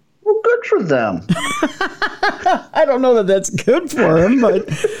U.S. Well, good for them. I don't know that that's good for them, but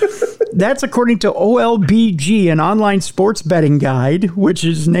that's according to OLBG, an online sports betting guide, which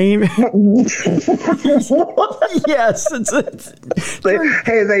is named... Yes.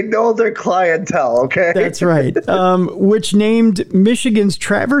 They know their clientele, okay? That's right. Which named Michigan's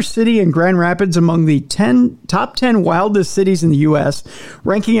Traverse City and Grand Rapids among the top 10 wildest cities in the U.S.,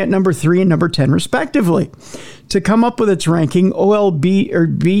 ranking at number 3 and number 10, respectively. To come up with its ranking,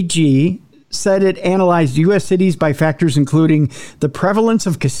 OLBG said it analyzed U.S. cities by factors including the prevalence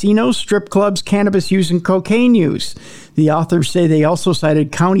of casinos, strip clubs, cannabis use, and cocaine use. The authors say they also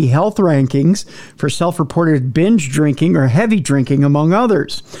cited county health rankings for self-reported binge drinking or heavy drinking, among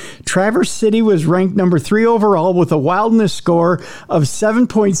others. Traverse City was ranked number 3 overall with a wildness score of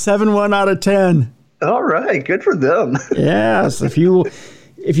 7.71 out of 10. All right, good for them. Yes, if you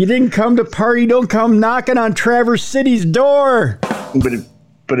didn't come to party, don't come knocking on Traverse City's door.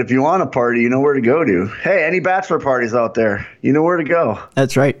 But if you want a party, you know where to go to. Hey, any bachelor parties out there, you know where to go.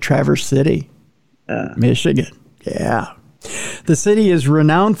 That's right, Traverse City, Michigan. Yeah. The city is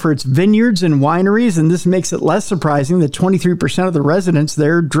renowned for its vineyards and wineries, and this makes it less surprising that 23% of the residents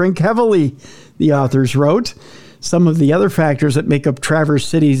there drink heavily, the authors wrote. Some of the other factors that make up Traverse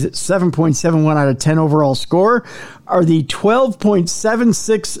City's 7.71 out of 10 overall score are the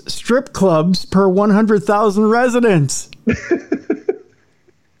 12.76 strip clubs per 100,000 residents.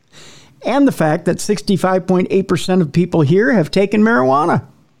 And the fact that 65.8% of people here have taken marijuana.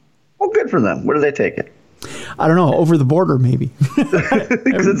 Well, good for them. Where do they take it? I don't know, over the border maybe.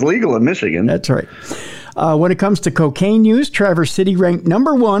 Because it's legal in Michigan. That's right. When it comes to cocaine use, Traverse City ranked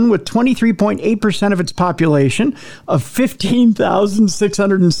number one with 23.8% of its population of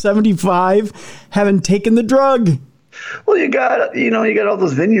 15,675 having taken the drug. Well, you got all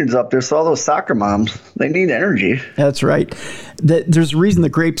those vineyards up there, so all those soccer moms, they need energy. That's right. There's a reason the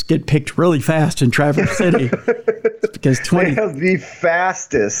grapes get picked really fast in Traverse City. It's because they have the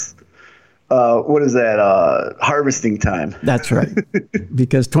fastest harvesting time. That's right.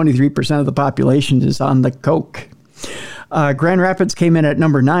 Because 23% of the population is on the coke. Grand Rapids came in at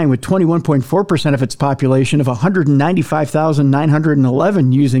number 9 with 21.4% of its population of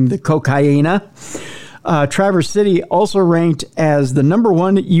 195,911 using the cocaina. Traverse City also ranked as the number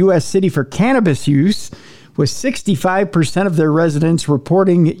 1 U.S. city for cannabis use, with 65% of their residents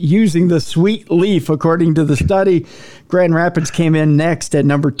reporting using the sweet leaf, according to the study. Grand Rapids came in next at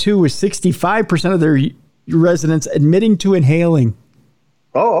number 2, with 65% of their residents admitting to inhaling.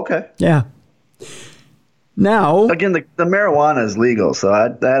 Oh, okay. Yeah. Now, again, the marijuana is legal, so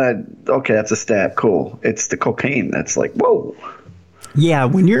okay, that's a stat. Cool. It's the cocaine that's like, whoa. Yeah,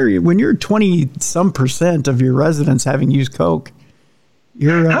 when you're 20-some% of your residents having used coke,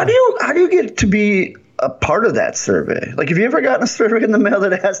 you're how do you get to be a part of that survey? Like, have you ever gotten a survey in the mail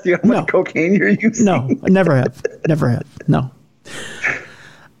that asked you how much cocaine you're using? No, I never have. Never had. No.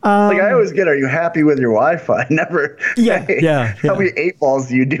 Like I always get, are you happy with your Wi-Fi? Never. Yeah. How many 8 balls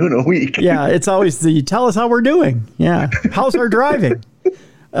do you do in a week? Yeah, it's always tell us how we're doing. Yeah. How's our driving?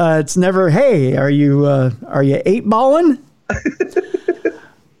 It's never, hey, are you 8-balling?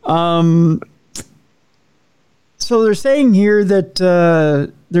 So they're saying here that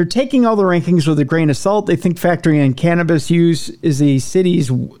they're taking all the rankings with a grain of salt. They think factoring in cannabis use is a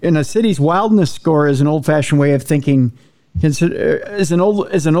city's wildness score is an old-fashioned way of thinking. Is an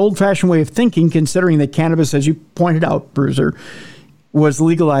old-fashioned way of thinking, considering that cannabis, as you pointed out, Bruiser, was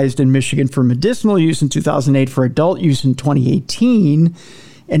legalized in Michigan for medicinal use in 2008, for adult use in 2018.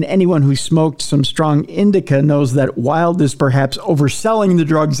 And anyone who smoked some strong indica knows that wild is perhaps overselling the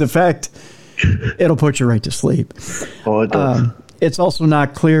drug's effect. It'll put you right to sleep. Oh, it does. It's also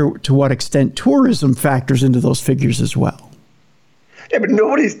not clear to what extent tourism factors into those figures as well. Yeah, but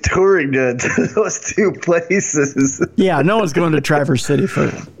nobody's touring to those two places. Yeah, no one's going to Traverse City for.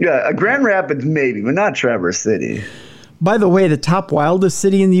 Yeah, Grand Rapids maybe, but not Traverse City. By the way, the top wildest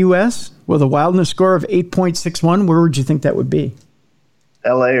city in the U.S. with a wildness score of 8.61, where would you think that would be?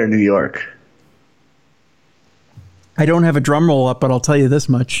 L.A. or New York? I don't have a drum roll up, but I'll tell you this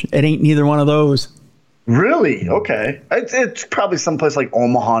much. It ain't neither one of those. Really? Okay. It's probably someplace like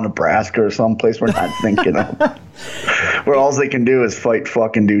Omaha, Nebraska, or someplace we're not thinking of. Where all they can do is fight,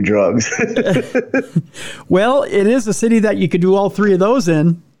 fucking do drugs. Well, it is a city that you could do all three of those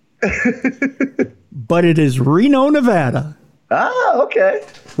in. But it is Reno, Nevada. Ah, okay.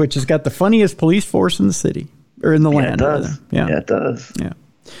 Which has got the funniest police force in the city. Or in the land. It does. Yeah, it does. Yeah.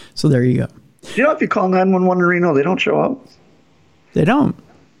 So there you go. You know, if you call 911 in Reno, they don't show up. They don't?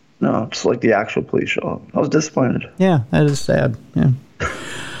 No, it's like the actual police show up. I was disappointed. Yeah, that is sad. Yeah.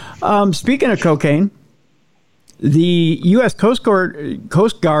 Speaking of cocaine, the U.S. Coast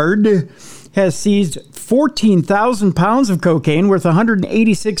Guard has seized 14,000 pounds of cocaine worth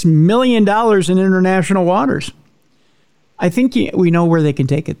 $186 million in international waters. I think we know where they can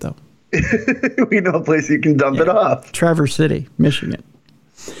take it, though. We know a place you can dump it off. Traverse City, Michigan.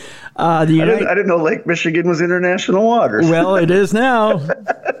 I didn't know Lake Michigan was international waters. Well, it is now.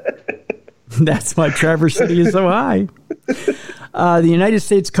 That's why Traverse City is so high. The United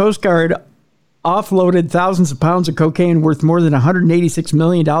States Coast Guard offloaded thousands of pounds of cocaine worth more than $186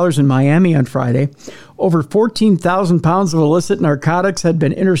 million in Miami on Friday. Over 14,000 pounds of illicit narcotics had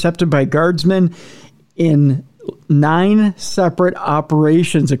been intercepted by guardsmen in 9 separate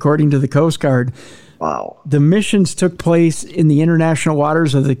operations, according to the Coast Guard. Wow. The missions took place in the international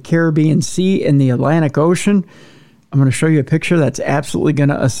waters of the Caribbean Sea and the Atlantic Ocean. I'm going to show you a picture that's absolutely going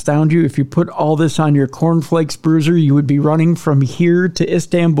to astound you. If you put all this on your cornflakes, Bruiser, you would be running from here to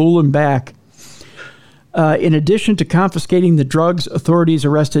Istanbul and back. In addition to confiscating the drugs, authorities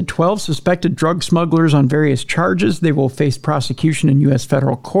arrested 12 suspected drug smugglers on various charges. They will face prosecution in U.S.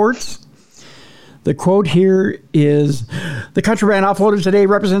 federal courts. The quote here is, the contraband offloaded today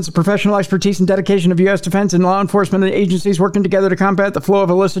represents the professional expertise and dedication of U.S. defense and law enforcement agencies working together to combat the flow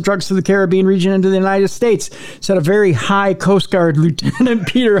of illicit drugs to the Caribbean region and to the United States, said a very high Coast Guard Lieutenant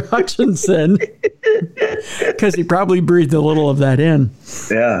Peter Hutchinson, because he probably breathed a little of that in.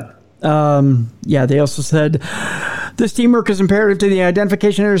 Yeah. They also said this teamwork is imperative to the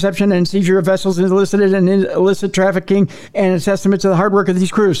identification, interception, and seizure of vessels illicit and illicit trafficking, and it's testament to the hard work of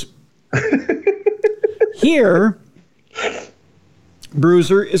these crews. Here,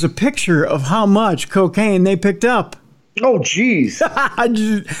 Bruiser, is a picture of how much cocaine they picked up. Oh, geez.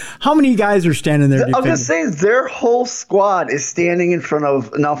 How many guys are standing there? I was going to say, their whole squad is standing in front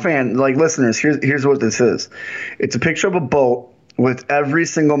of... Now, listeners, here's what this is. It's a picture of a boat with every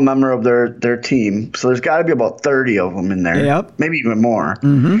single member of their team. So there's got to be about 30 of them in there. Yep. Maybe even more.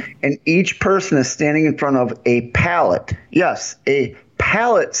 Mm-hmm. And each person is standing in front of a pallet. Yes, a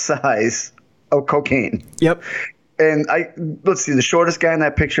pallet size of cocaine. Yep. And let's see, the shortest guy in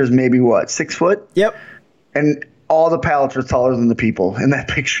that picture is maybe what, 6 foot? Yep. And all the pallets are taller than the people in that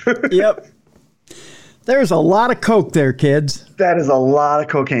picture. Yep. There's a lot of coke there, kids. That is a lot of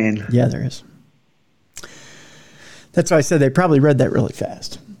cocaine. Yeah, there is. That's why I said they probably read that really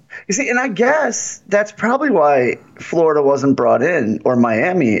fast. You see, and I guess that's probably why Florida wasn't brought in, or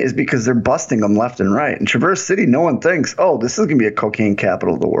Miami, is because they're busting them left and right. In Traverse City, no one thinks, oh, this is going to be a cocaine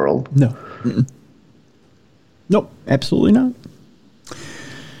capital of the world. No. Mm-mm. Nope, absolutely not.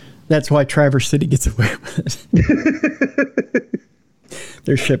 That's why Traverse City gets away with it.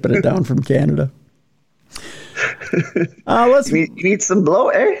 They're shipping it down from Canada. You need some blow,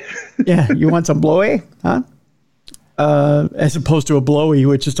 eh? Yeah, you want some blow, eh? Huh? As opposed to a blowy,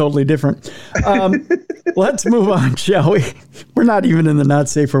 which is totally different. Let's move on, shall we? We're not even in the not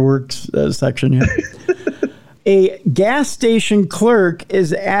safe for work section yet. A gas station clerk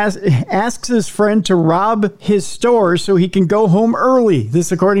asks his friend to rob his store so he can go home early.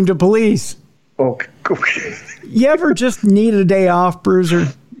 This, according to police. Okay. You ever just need a day off, Bruiser?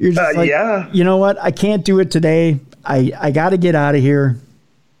 You're just yeah. You know what? I can't do it today. I got to get out of here.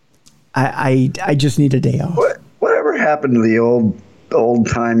 I just need a day off. Whatever happened to the old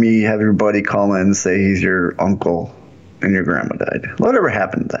timey, have your buddy call in and say he's your uncle and your grandma died? Whatever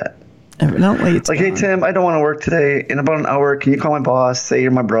happened to that? Evidently, it's like, hey, Tim, I don't want to work today. In about an hour, can you call my boss? Say you're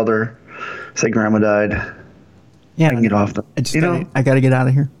my brother. Say grandma died. Yeah, I can get off. I got to get out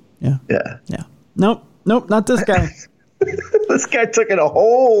of here. Yeah. Yeah. Yeah. Nope, not this guy. This guy took it a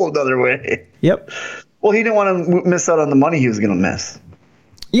whole other way. Yep. Well, he didn't want to miss out on the money he was going to miss.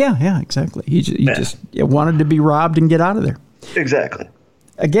 Yeah, exactly. He just wanted to be robbed and get out of there. Exactly.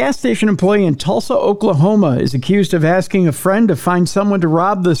 A gas station employee in Tulsa, Oklahoma is accused of asking a friend to find someone to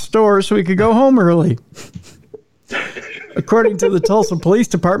rob the store so he could go home early. According to the Tulsa Police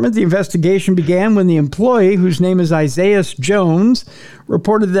Department, the investigation began when the employee, whose name is Isaiah Jones,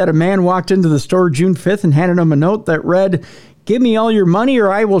 reported that a man walked into the store June 5th and handed him a note that read, "Give me all your money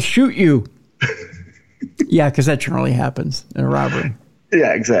or I will shoot you." Yeah, because that generally happens in a robbery.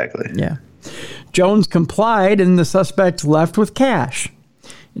 Yeah, exactly. Yeah. Jones complied and the suspect left with cash.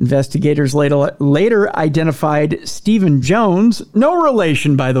 Investigators later identified Stephen Jones, no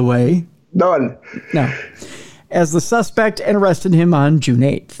relation, by the way. None. No. As the suspect and arrested him on June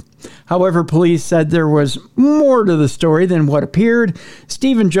 8th. However, police said there was more to the story than what appeared.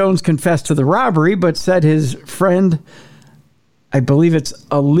 Stephen Jones confessed to the robbery, but said his friend, I believe it's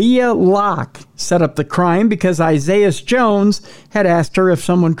Aaliyah Locke, set up the crime because Isaiah Jones had asked her if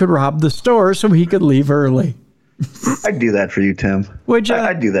someone could rob the store so he could leave early. I'd do that for you, Tim. Would you?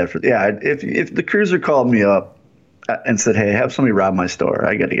 I'd do that for if the cruiser called me up and said, "Hey, have somebody rob my store.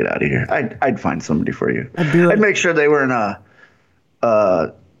 I got to get out of here." I'd find somebody for you. I'd make sure they were in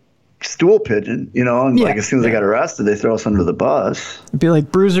a stool pigeon, and like as soon as they got arrested, they throw us under the bus. I'd be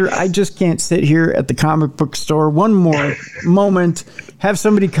like, Bruiser, I just can't sit here at the comic book store one more moment. Have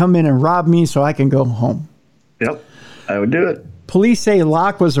somebody come in and rob me so I can go home. Yep, I would do it. Police say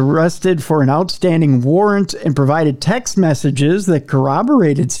Locke was arrested for an outstanding warrant and provided text messages that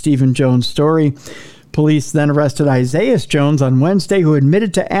corroborated Stephen Jones' story. Police then arrested Isaiah Jones on Wednesday, who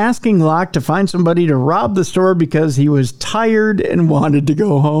admitted to asking Locke to find somebody to rob the store because he was tired and wanted to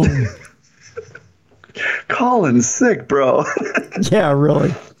go home. Colin's sick, bro. Yeah,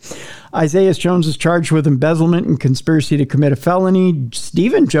 really. Isaiah Jones is charged with embezzlement and conspiracy to commit a felony.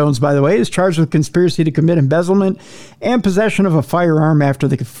 Stephen Jones, by the way, is charged with conspiracy to commit embezzlement and possession of a firearm after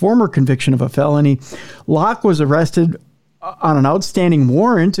the former conviction of a felony. Locke was arrested on an outstanding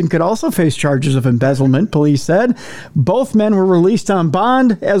warrant and could also face charges of embezzlement, police said. Both men were released on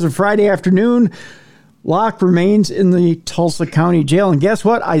bond as of Friday afternoon. Locke remains in the Tulsa County Jail. And guess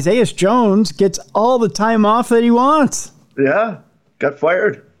what? Isaiah Jones gets all the time off that he wants. Yeah, got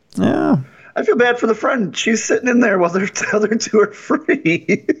fired. Yeah. I feel bad for the friend. She's sitting in there while the other two are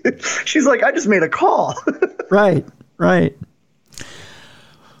free. She's like, I just made a call. Right.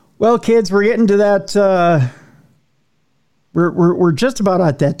 Well, kids, we're getting to that. We're just about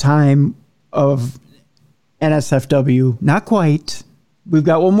at that time of NSFW. Not quite. We've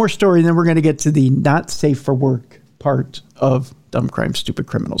got one more story, and then we're going to get to the not safe for work part of Dumb Crime, Stupid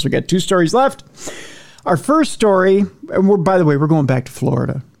Criminals. We got 2 stories left. Our first story, and by the way, we're going back to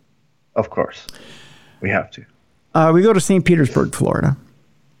Florida. Of course. We have to. We go to St. Petersburg, Florida.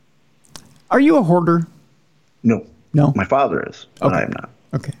 Are you a hoarder? No. No? My father is, but Okay. I am not.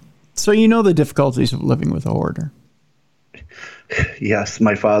 Okay. So you know the difficulties of living with a hoarder. Yes,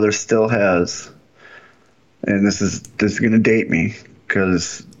 my father still has. And this is going to date me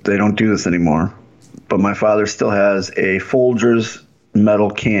because they don't do this anymore. But my father still has a Folgers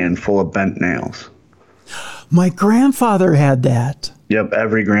metal can full of bent nails. My grandfather had that. Yep,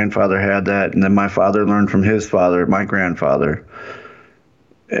 every grandfather had that. And then my father learned from his father, my grandfather.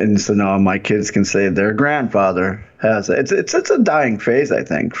 And so now my kids can say their grandfather has it. It's a dying phase, I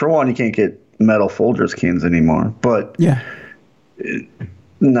think. For one, you can't get metal Folgers cans anymore. But yeah,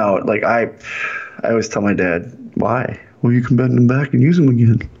 no, like I always tell my dad, why? Well, you can bend them back and use them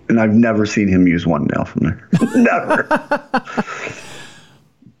again. And I've never seen him use one nail from there. Never.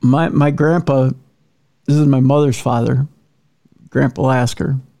 My grandpa, this is my mother's father, Grandpa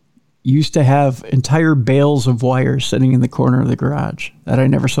Lasker, used to have entire bales of wire sitting in the corner of the garage that I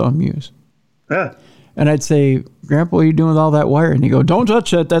never saw him use. Yeah. And I'd say, Grandpa, what are you doing with all that wire? And he'd go, don't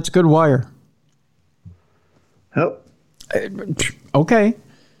touch that. That's good wire. Yep. Okay.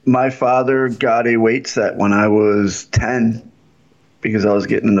 My father got a weight set when I was 10 because I was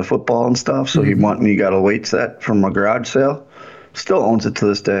getting into football and stuff. So he got a weight set from a garage sale. Still owns it to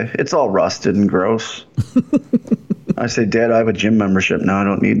this day. It's all rusted and gross. I say, Dad, I have a gym membership now. I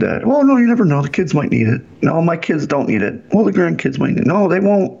don't need that. Well, no, you never know. The kids might need it. No, my kids don't need it. Well, the grandkids might need it. No, they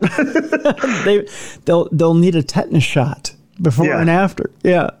won't. They'll need a tetanus shot before and after.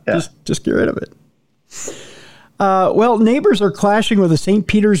 Yeah. Just get rid of it. Well, neighbors are clashing with a St.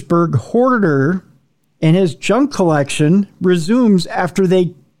 Petersburg hoarder, and his junk collection resumes after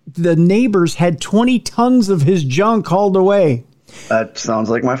the neighbors had 20 tons of his junk hauled away. That sounds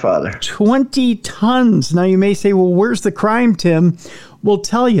like my father. 20 tons. Now you may say, well, where's the crime, Tim? We'll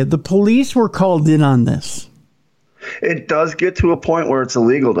tell you. The police were called in on this. It does get to a point where it's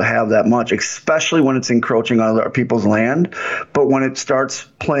illegal to have that much, especially when it's encroaching on other people's land. But when it starts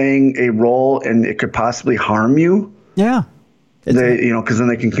playing a role and it could possibly harm you, because then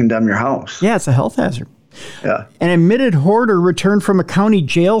they can condemn your house. Yeah, it's a health hazard. Yeah. An admitted hoarder returned from a county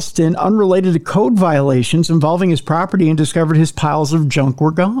jail stint unrelated to code violations involving his property and discovered his piles of junk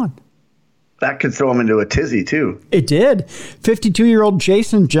were gone. That could throw him into a tizzy, too. It did. 52-year-old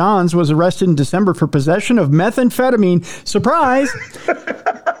Jason Johns was arrested in December for possession of methamphetamine, surprise,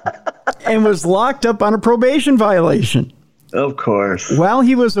 and was locked up on a probation violation. Of course. While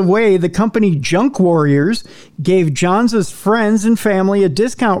he was away, the company Junk Warriors gave Johns' friends and family a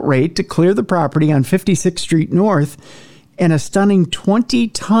discount rate to clear the property on 56th Street North, and a stunning 20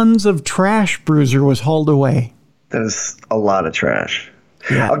 tons of trash bruiser was hauled away. That is a lot of trash.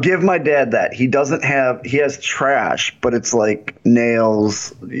 Yeah. I'll give my dad that. He has trash, but it's like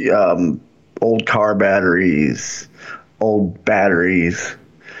nails, old car batteries, old batteries.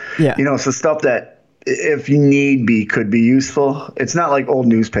 Yeah. So stuff that, if you need be, could be useful. It's not like old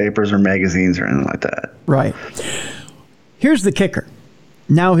newspapers or magazines or anything like that. Right. Here's the kicker.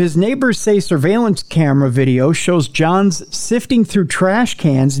 Now, his neighbors say surveillance camera video shows Johns sifting through trash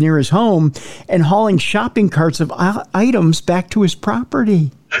cans near his home and hauling shopping carts of items back to his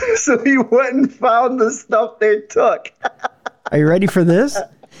property. So he went and found the stuff they took. Are you ready for this?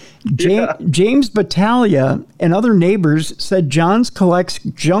 James Battaglia and other neighbors said Johns collects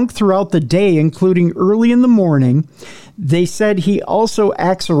junk throughout the day, including early in the morning. They said he also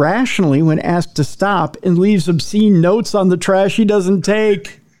acts irrationally when asked to stop and leaves obscene notes on the trash he doesn't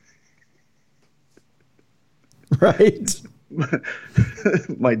take. Right?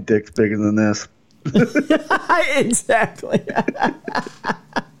 My dick's bigger than this. Exactly.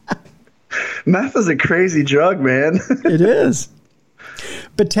 Meth is a crazy drug, man. It is.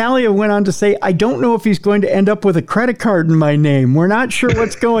 Battaglia went on to say, I don't know if he's going to end up with a credit card in my name. We're not sure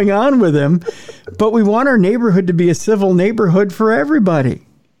what's going on with him, but we want our neighborhood to be a civil neighborhood for everybody.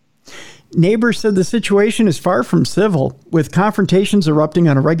 Neighbors said the situation is far from civil, with confrontations erupting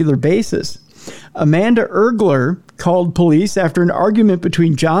on a regular basis. Amanda Ergler called police after an argument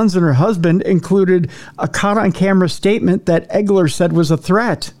between Johns and her husband included a caught-on-camera statement that Egler said was a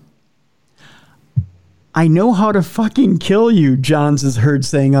threat. "I know how to fucking kill you," Johns is heard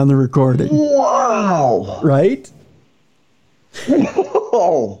saying on the recording. Wow. Right?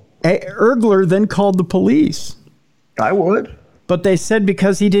 Whoa. Ergler then called the police. I would. But they said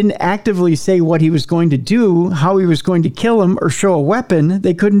because he didn't actively say what he was going to do, how he was going to kill him, or show a weapon,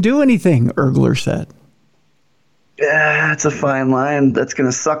 they couldn't do anything, Ergler said. Yeah, it's a fine line. That's going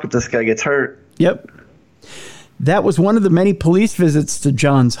to suck if this guy gets hurt. Yep. That was one of the many police visits to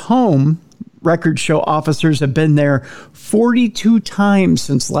John's home. Records show officers have been there 42 times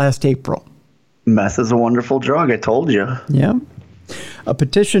since last April. Meth is a wonderful drug, I told you. Yeah. A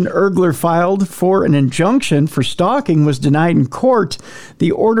petition Ergler filed for an injunction for stalking was denied in court.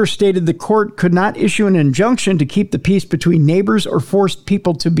 The order stated the court could not issue an injunction to keep the peace between neighbors or force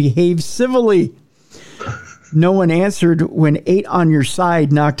people to behave civilly. No one answered when 8 on Your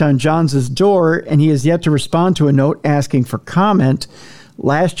Side knocked on Johns' door, and he has yet to respond to a note asking for comment.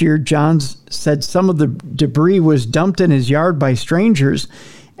 Last year, Johns said some of the debris was dumped in his yard by strangers,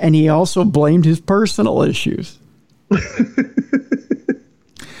 and he also blamed his personal issues.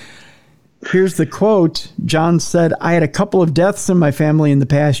 Here's the quote. Johns said, "I had a couple of deaths in my family in the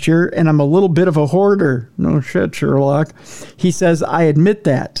past year, and I'm a little bit of a hoarder." No shit, Sherlock. He says, "I admit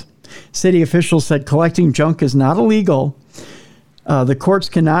that." City officials said collecting junk is not illegal. The courts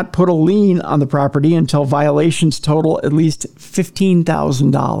cannot put a lien on the property until violations total at least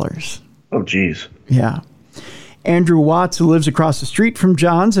 $15,000. Oh, geez. Yeah. Andrew Watts, who lives across the street from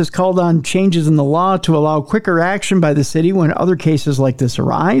Johns, has called on changes in the law to allow quicker action by the city when other cases like this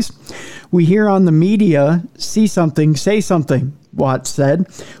arise. "We hear on the media, see something, say something," Watts said.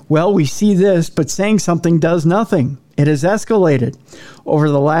 "Well, we see this, but saying something does nothing. It has escalated. Over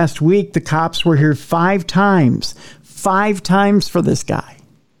the last week, the cops were here 5 times. 5 times for this guy."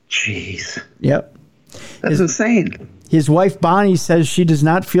 Jeez. Yep. That's insane. His wife, Bonnie, says she does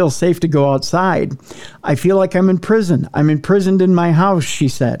not feel safe to go outside. "I feel like I'm in prison. I'm imprisoned in my house," she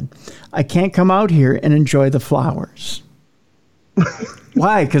said. "I can't come out here and enjoy the flowers."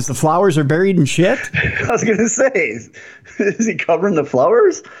 Why? Because the flowers are buried in shit? I was going to say, is he covering the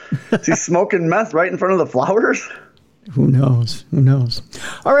flowers? Is he smoking meth right in front of the flowers? Who knows? Who knows?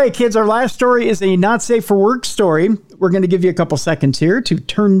 All right, kids, our last story is a not safe for work story. We're going to give you a couple seconds here to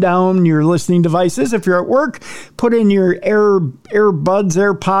turn down your listening devices. If you're at work, put in your earbuds,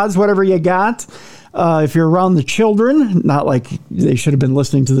 AirPods, whatever you got. If you're around the children, not like they should have been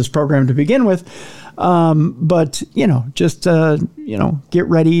listening to this program to begin with, but, just, get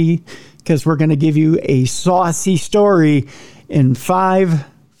ready because we're going to give you a saucy story in 5,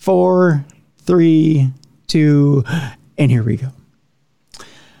 4, 3, 2, and here we go.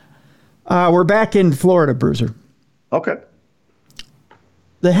 We're back in Florida, Bruiser. Okay.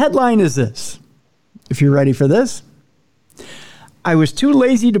 The headline is this, if you're ready for this. "I was too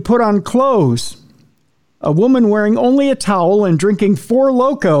lazy to put on clothes. A woman wearing only a towel and drinking 4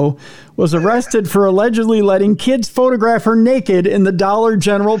 Loko was arrested for allegedly letting kids photograph her naked in the Dollar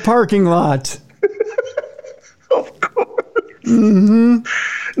General parking lot." Of course. Mm-hmm.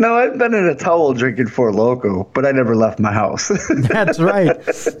 No, I've been in a towel drinking 4 Loko, but I never left my house. That's right.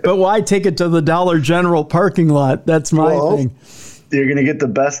 But why take it to the Dollar General parking lot? That's my thing. You're going to get the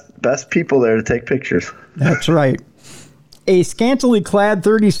best people there to take pictures. That's right. A scantily clad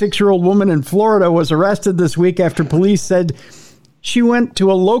 36-year-old woman in Florida was arrested this week after police said she went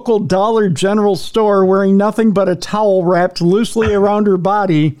to a local Dollar General store wearing nothing but a towel wrapped loosely around her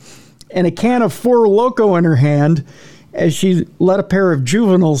body and a can of 4 Loko in her hand as she let a pair of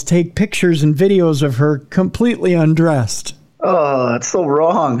juveniles take pictures and videos of her completely undressed. Oh, that's so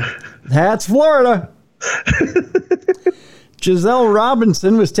wrong. That's Florida. Giselle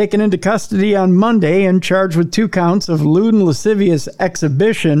Robinson was taken into custody on Monday and charged with 2 counts of lewd and lascivious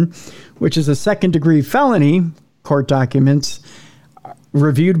exhibition, which is a second-degree felony. Court documents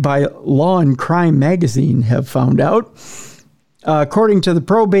reviewed by Law and Crime magazine have found out. According to the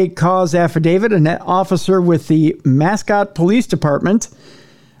probate cause affidavit, an officer with the Mascot Police Department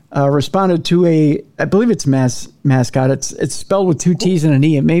responded to I believe it's mascot. It's spelled with 2 T's and an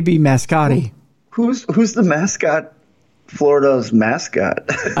E. It may be Mascotti. Who's the mascot? Florida's mascot.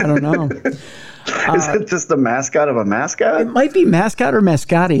 I don't know. Is it just the mascot of a mascot? It might be mascot or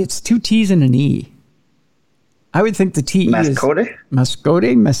Mascotti. It's 2 T's and an E. I would think the T is Mascotte?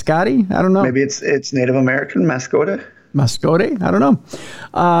 Mascotti. I don't know. Maybe it's Native American Mascotte. Mascotte. I don't know.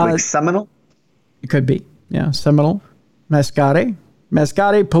 Like Seminole. It could be. Yeah, Seminole, Mascotte.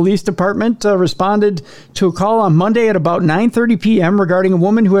 Mascate Police Department responded to a call on Monday at about 9:30 p.m. regarding a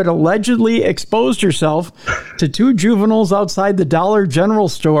woman who had allegedly exposed herself to 2 juveniles outside the Dollar General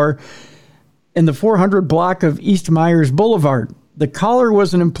store in the 400 block of East Myers Boulevard. The caller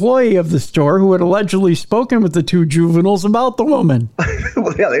was an employee of the store who had allegedly spoken with the 2 juveniles about the woman.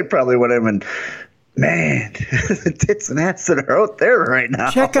 Well, yeah, they probably would have been, man, the tits and ass that are out there right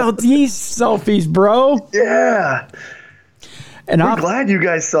now. Check out these selfies, bro. Yeah. And we're glad you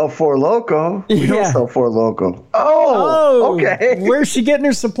guys sell Four Loko. We don't sell Four Loko. Oh, okay. Where's she getting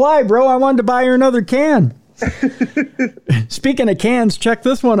her supply, bro? I wanted to buy her another can. Speaking of cans, check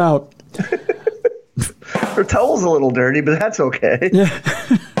this one out. Her towel's a little dirty, but that's okay. Yeah.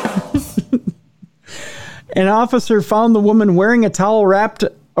 An officer found the woman wearing a towel wrapped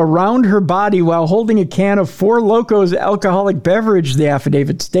around her body while holding a can of Four Lokos alcoholic beverage, the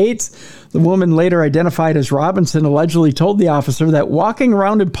affidavit states. The woman, later identified as Robinson, allegedly told the officer that walking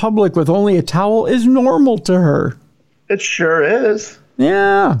around in public with only a towel is normal to her. It sure is.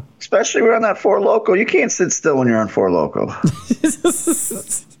 Yeah. Especially when on that Four Loko. You can't sit still when you're on Four Loko.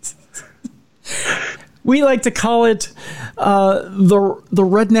 We like to call it the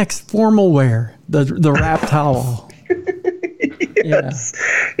redneck's formal wear, the wrap towel. Yes.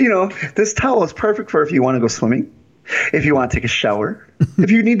 Yeah. You know, this towel is perfect for if you want to go swimming, if you want to take a shower, if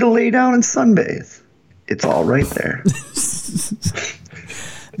you need to lay down and sunbathe. It's all right there.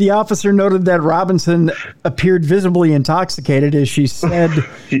 The officer noted that Robinson appeared visibly intoxicated as she said...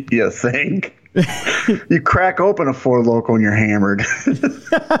 You think? You crack open a Four Loko and you're hammered.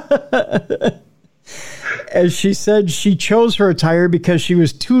 As she said, she chose her attire because she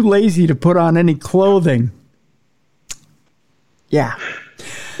was too lazy to put on any clothing. Yeah.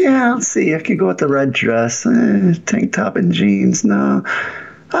 Yeah, let's see. I could go with the red dress. Tank top and jeans. No.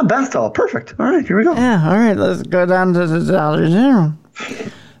 Bath towel. Perfect. All right, here we go. Yeah, all right. Let's go down to the Dollar General.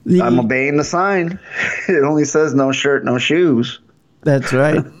 I'm obeying the sign. It only says no shirt, no shoes. That's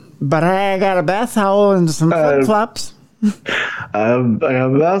right. But I got a bath towel and some flip-flops. I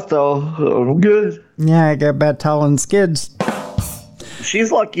got a bath towel. I'm good. Yeah, I got a bath towel and skids.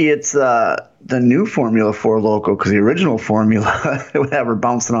 She's lucky it's the new formula Four Loko, because the original formula would have her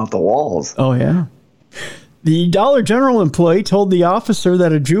bouncing off the walls. Oh, yeah. The Dollar General employee told the officer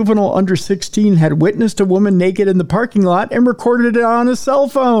that a juvenile under 16 had witnessed a woman naked in the parking lot and recorded it on his cell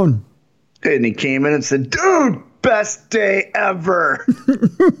phone. And he came in and said, dude, best day ever.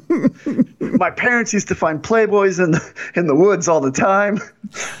 My parents used to find Playboys in the woods all the time.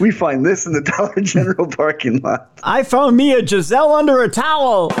 We find this in the Dollar General parking lot. I found me a Giselle under a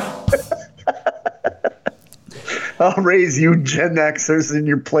towel. I'll raise you Gen Xers and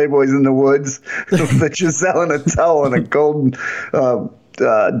your Playboys in the woods with a Giselle and a towel in a golden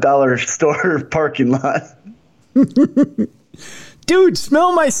dollar store parking lot. Dude,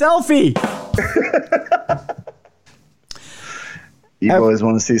 smell my selfie. You boys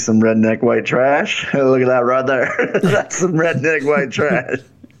want to see some redneck white trash? Look at that right there. That's some redneck white trash.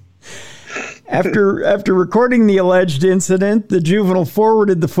 After recording the alleged incident, the juvenile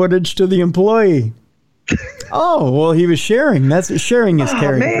forwarded the footage to the employee. Oh, well, he was sharing. That's sharing is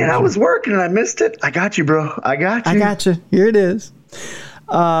caring. Man, I was working and I missed it. I got you, bro. I got you. Here it is.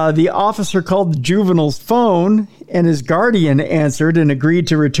 The officer called the juvenile's phone, and his guardian answered and agreed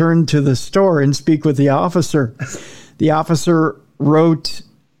to return to the store and speak with the officer. The officer wrote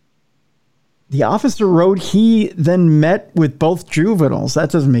he then met with both juveniles. That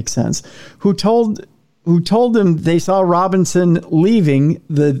doesn't make sense. Who told him they saw Robinson leaving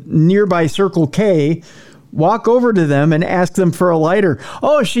the nearby Circle K, walk over to them and ask them for a lighter.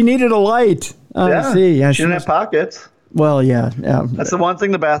 Oh, she needed a light. I see. Yeah, she didn't have pockets. Well, yeah. That's the one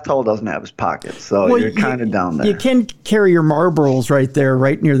thing the bath towel doesn't have is pockets. So you're kind of down there. You can carry your Marlboros right there,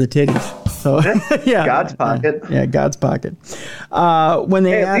 right near the titties. So yeah, God's pocket. Yeah, God's pocket. At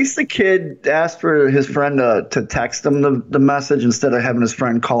least the kid asked for his friend to text him the message instead of having his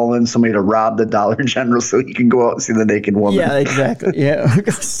friend call in somebody to rob the Dollar General so he can go out and see the naked woman. Yeah, exactly. Yeah,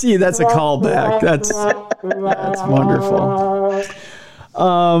 see, that's a callback. That's wonderful.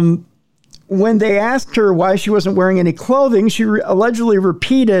 When they asked her why she wasn't wearing any clothing, she allegedly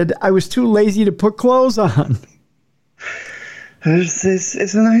repeated, "I was too lazy to put clothes on." It's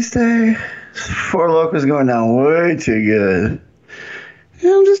a nice day. Four Loko's going down way too good.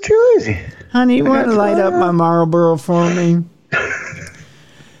 Yeah, I'm just too lazy. Honey, you want to light up my Marlboro for me?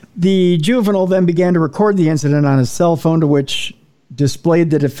 The juvenile then began to record the incident on his cell phone, to which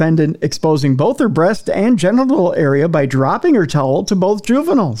displayed the defendant exposing both her breast and genital area by dropping her towel to both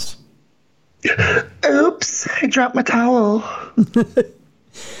juveniles. Oops, I dropped my towel.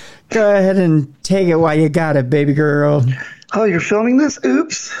 Go ahead and take it while you got it, baby girl. Oh, you're filming this?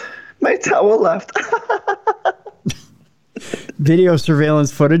 Oops. My towel left. Video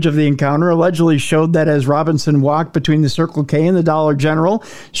surveillance footage of the encounter allegedly showed that as Robinson walked between the Circle K and the Dollar General,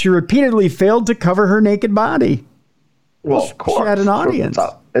 she repeatedly failed to cover her naked body. Well, of course. She had an audience.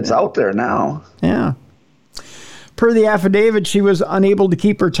 It's out there now. Yeah. Per the affidavit, she was unable to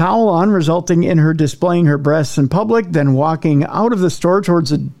keep her towel on, resulting in her displaying her breasts in public, then walking out of the store towards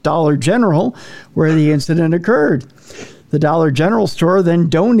the Dollar General where the incident occurred. The Dollar General store then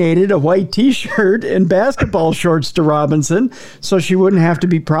donated a white T-shirt and basketball shorts to Robinson so she wouldn't have to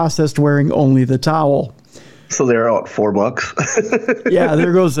be processed wearing only the towel. So they're out $4. Yeah,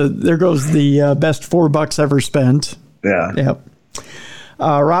 there goes the best $4 ever spent. Yeah. Yep.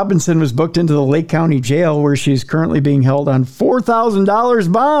 Robinson was booked into the Lake County Jail where she's currently being held on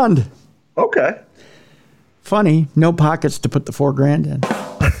 $4,000 bond. Okay. Funny, no pockets to put the $4,000 in.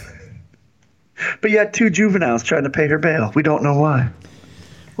 But yet 2 juveniles trying to pay her bail. We don't know why.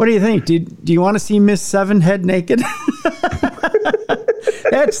 What do you think? Do you want to see Miss Seven head naked?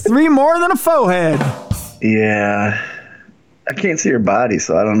 That's 3 more than a faux head. Yeah. I can't see her body,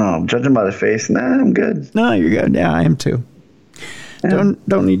 so I don't know. Judging by the face, I'm good. No, you're good. Yeah, I am too. Yeah.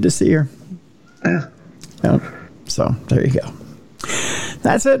 Don't need to see her. Yeah. No. So there you go.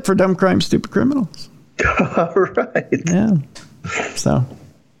 That's it for Dumb Crime, Stupid Criminals. All right. Yeah. So.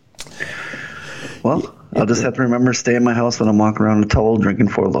 Well, I'll just have to remember to stay in my house when I'm walking around the towel drinking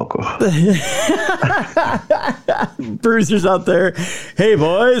Four Loko. Bruisers out there. Hey,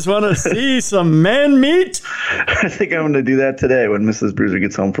 boys, want to see some man meat? I think I'm going to do that today when Mrs. Bruiser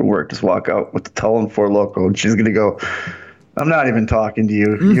gets home from work. Just walk out with the towel and Four Loko, and she's going to go, I'm not even talking to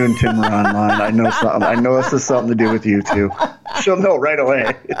you. You and Tim are online. I know something. I know this has something to do with you two. She'll know right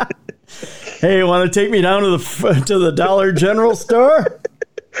away. Hey, want to take me down to the Dollar General store?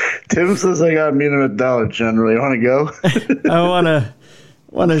 Tim says I got to meet him at Dollar General. You want to go? I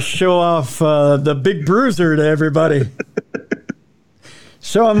want to show off the big bruiser to everybody.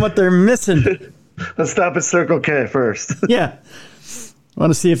 Show them what they're missing. Let's stop at Circle K first. Yeah. I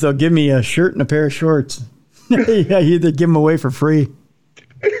want to see if they'll give me a shirt and a pair of shorts. Yeah, either give them away for free.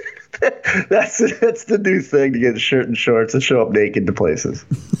 That's the new thing, to get a shirt and shorts and show up naked to places.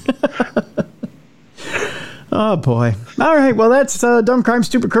 Oh, boy. All right. Well, that's Dumb Crime,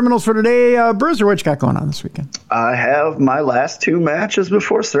 Stupid Criminals for today. Bruiser, what you got going on this weekend? I have my last 2 matches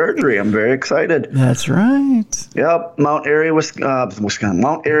before surgery. I'm very excited. That's right. Yep. Mount Airy,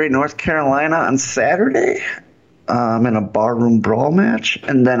 Mount Airy, North Carolina on Saturday. In a barroom brawl match.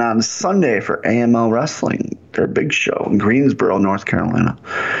 And then on Sunday for AML Wrestling, their big show in Greensboro, North Carolina.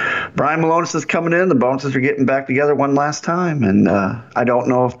 Brian Malonis is coming in. The Bounces are getting back together one last time. And I don't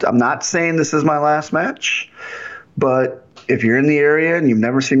know if I'm not saying this is my last match, but if you're in the area and you've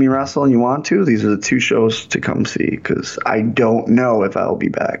never seen me wrestle and you want to, these are the 2 shows to come see, because I don't know if I'll be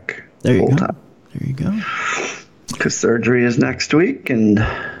back full time. There you go. Because surgery is next week, and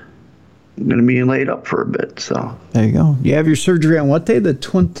I'm going to be laid up for a bit. So there you go. You have your surgery on what day? The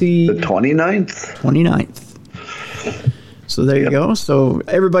 29th? 29th. So there you go. So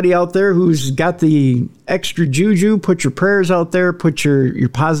everybody out there who's got the extra juju, put your prayers out there, put your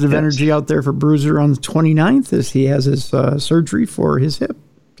positive energy out there for Bruiser on the 29th as he has his surgery for his hip,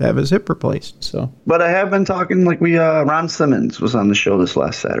 to have his hip replaced. So, but I have been talking, like Ron Simmons was on the show this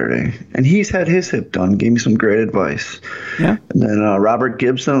last Saturday, and he's had his hip done, gave me some great advice. Yeah. And then Robert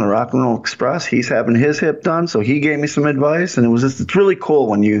Gibson of the Rock and Roll Express, he's having his hip done, so he gave me some advice, and it's really cool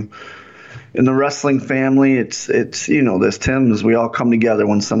when you, in the wrestling family, it's this Tim's, we all come together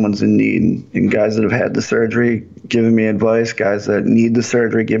when someone's in need, and guys that have had the surgery giving me advice, guys that need the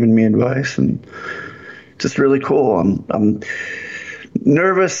surgery giving me advice, and just really cool. I'm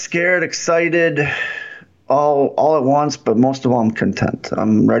nervous, scared, excited, all at once, but most of all, I'm content.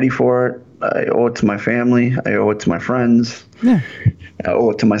 I'm ready for it. I owe it to my family. I owe it to my friends. Yeah. I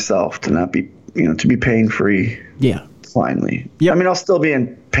owe it to myself to not be, to be pain-free. Yeah. Finally. Yeah. I mean, I'll still be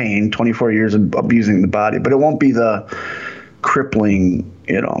in pain, 24 years of abusing the body, but it won't be the crippling,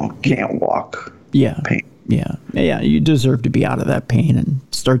 can't walk pain. Yeah. Yeah. You deserve to be out of that pain and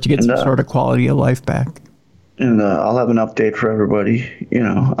start to get some sort of quality of life back. And I'll have an update for everybody.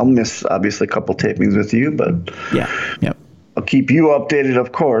 I'll miss, obviously, a couple tapings with you, but I'll keep you updated,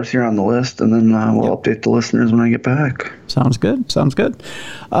 of course. You're on the list, and then we'll update the listeners when I get back. Sounds good.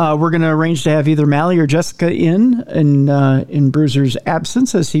 We're going to arrange to have either Mally or Jessica in Bruiser's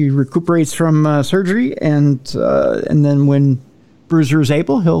absence as he recuperates from surgery, and then when Bruiser is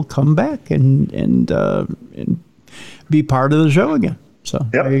able, he'll come back and be part of the show again. So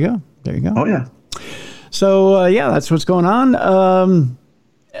there you go. Oh, yeah. So, that's what's going on.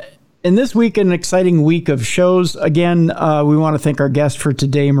 And this week, an exciting week of shows. Again, we want to thank our guest for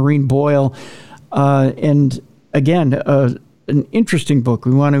today, Maureen Boyle. And again, an interesting book.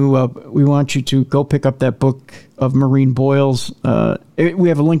 We want you to go pick up that book of Maureen Boyle's. We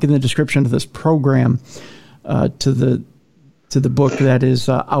have a link in the description of this program to the book that is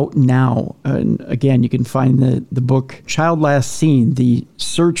out now. And again, you can find the book Child Last Seen, The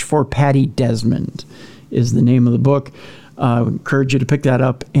Search for Patty Desmond is the name of the book. I would encourage you to pick that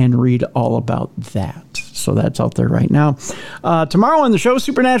up and read all about that. So that's out there right now. Tomorrow on the show,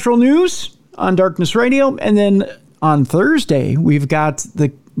 Supernatural News on Darkness Radio. And then on Thursday, we've got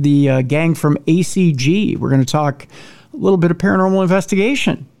the gang from ACG. We're going to talk a little bit of paranormal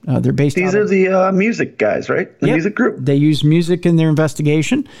investigation. They're based. These are the music guys, right? The music group. They use music in their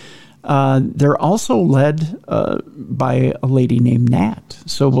investigation. They're also led by a lady named Nat.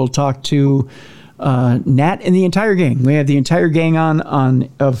 So we'll talk to Nat and the entire gang. We have the entire gang on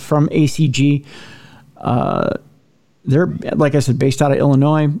from ACG. They're, like I said, based out of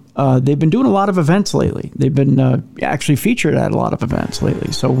Illinois. They've been doing a lot of events lately. They've been actually featured at a lot of events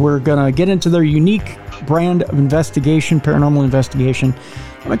lately. So we're going to get into their unique brand of investigation, paranormal investigation.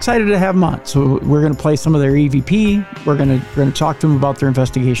 I'm excited to have them on. So we're going to play some of their EVP. We're going to talk to them about their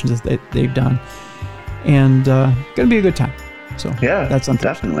investigations that they've done. And going to be a good time. So yeah, that's something.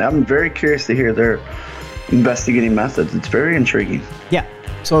 Definitely. I'm very curious to hear their investigating methods. It's very intriguing. Yeah.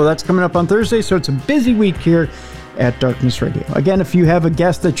 So that's coming up on Thursday. So it's a busy week here at Darkness Radio. Again, if you have a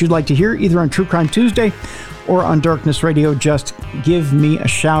guest that you'd like to hear either on True Crime Tuesday or on Darkness Radio, just give me a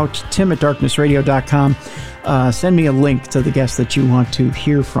shout, tim@darknessradio.com. Send me a link to the guest that you want to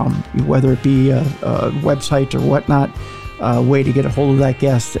hear from, whether it be a website or whatnot, way to get a hold of that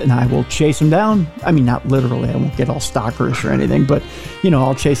guest, and I will chase him down. I mean, not literally, I won't get all stalkerish or anything, but,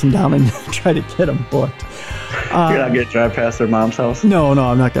 I'll chase him down and try to get him booked. You're not going to drive past their mom's house? No,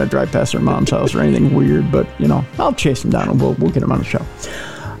 I'm not going to drive past their mom's house or anything weird, but, I'll chase him down and we'll get him on the show.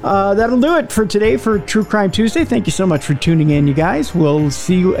 That'll do it for today for True Crime Tuesday. Thank you so much for tuning in, you guys. We'll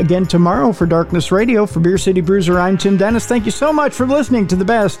see you again tomorrow for Darkness Radio. For Beer City Bruiser, I'm Tim Dennis. Thank you so much for listening to the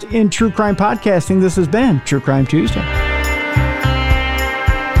best in true crime podcasting. This has been True Crime Tuesday.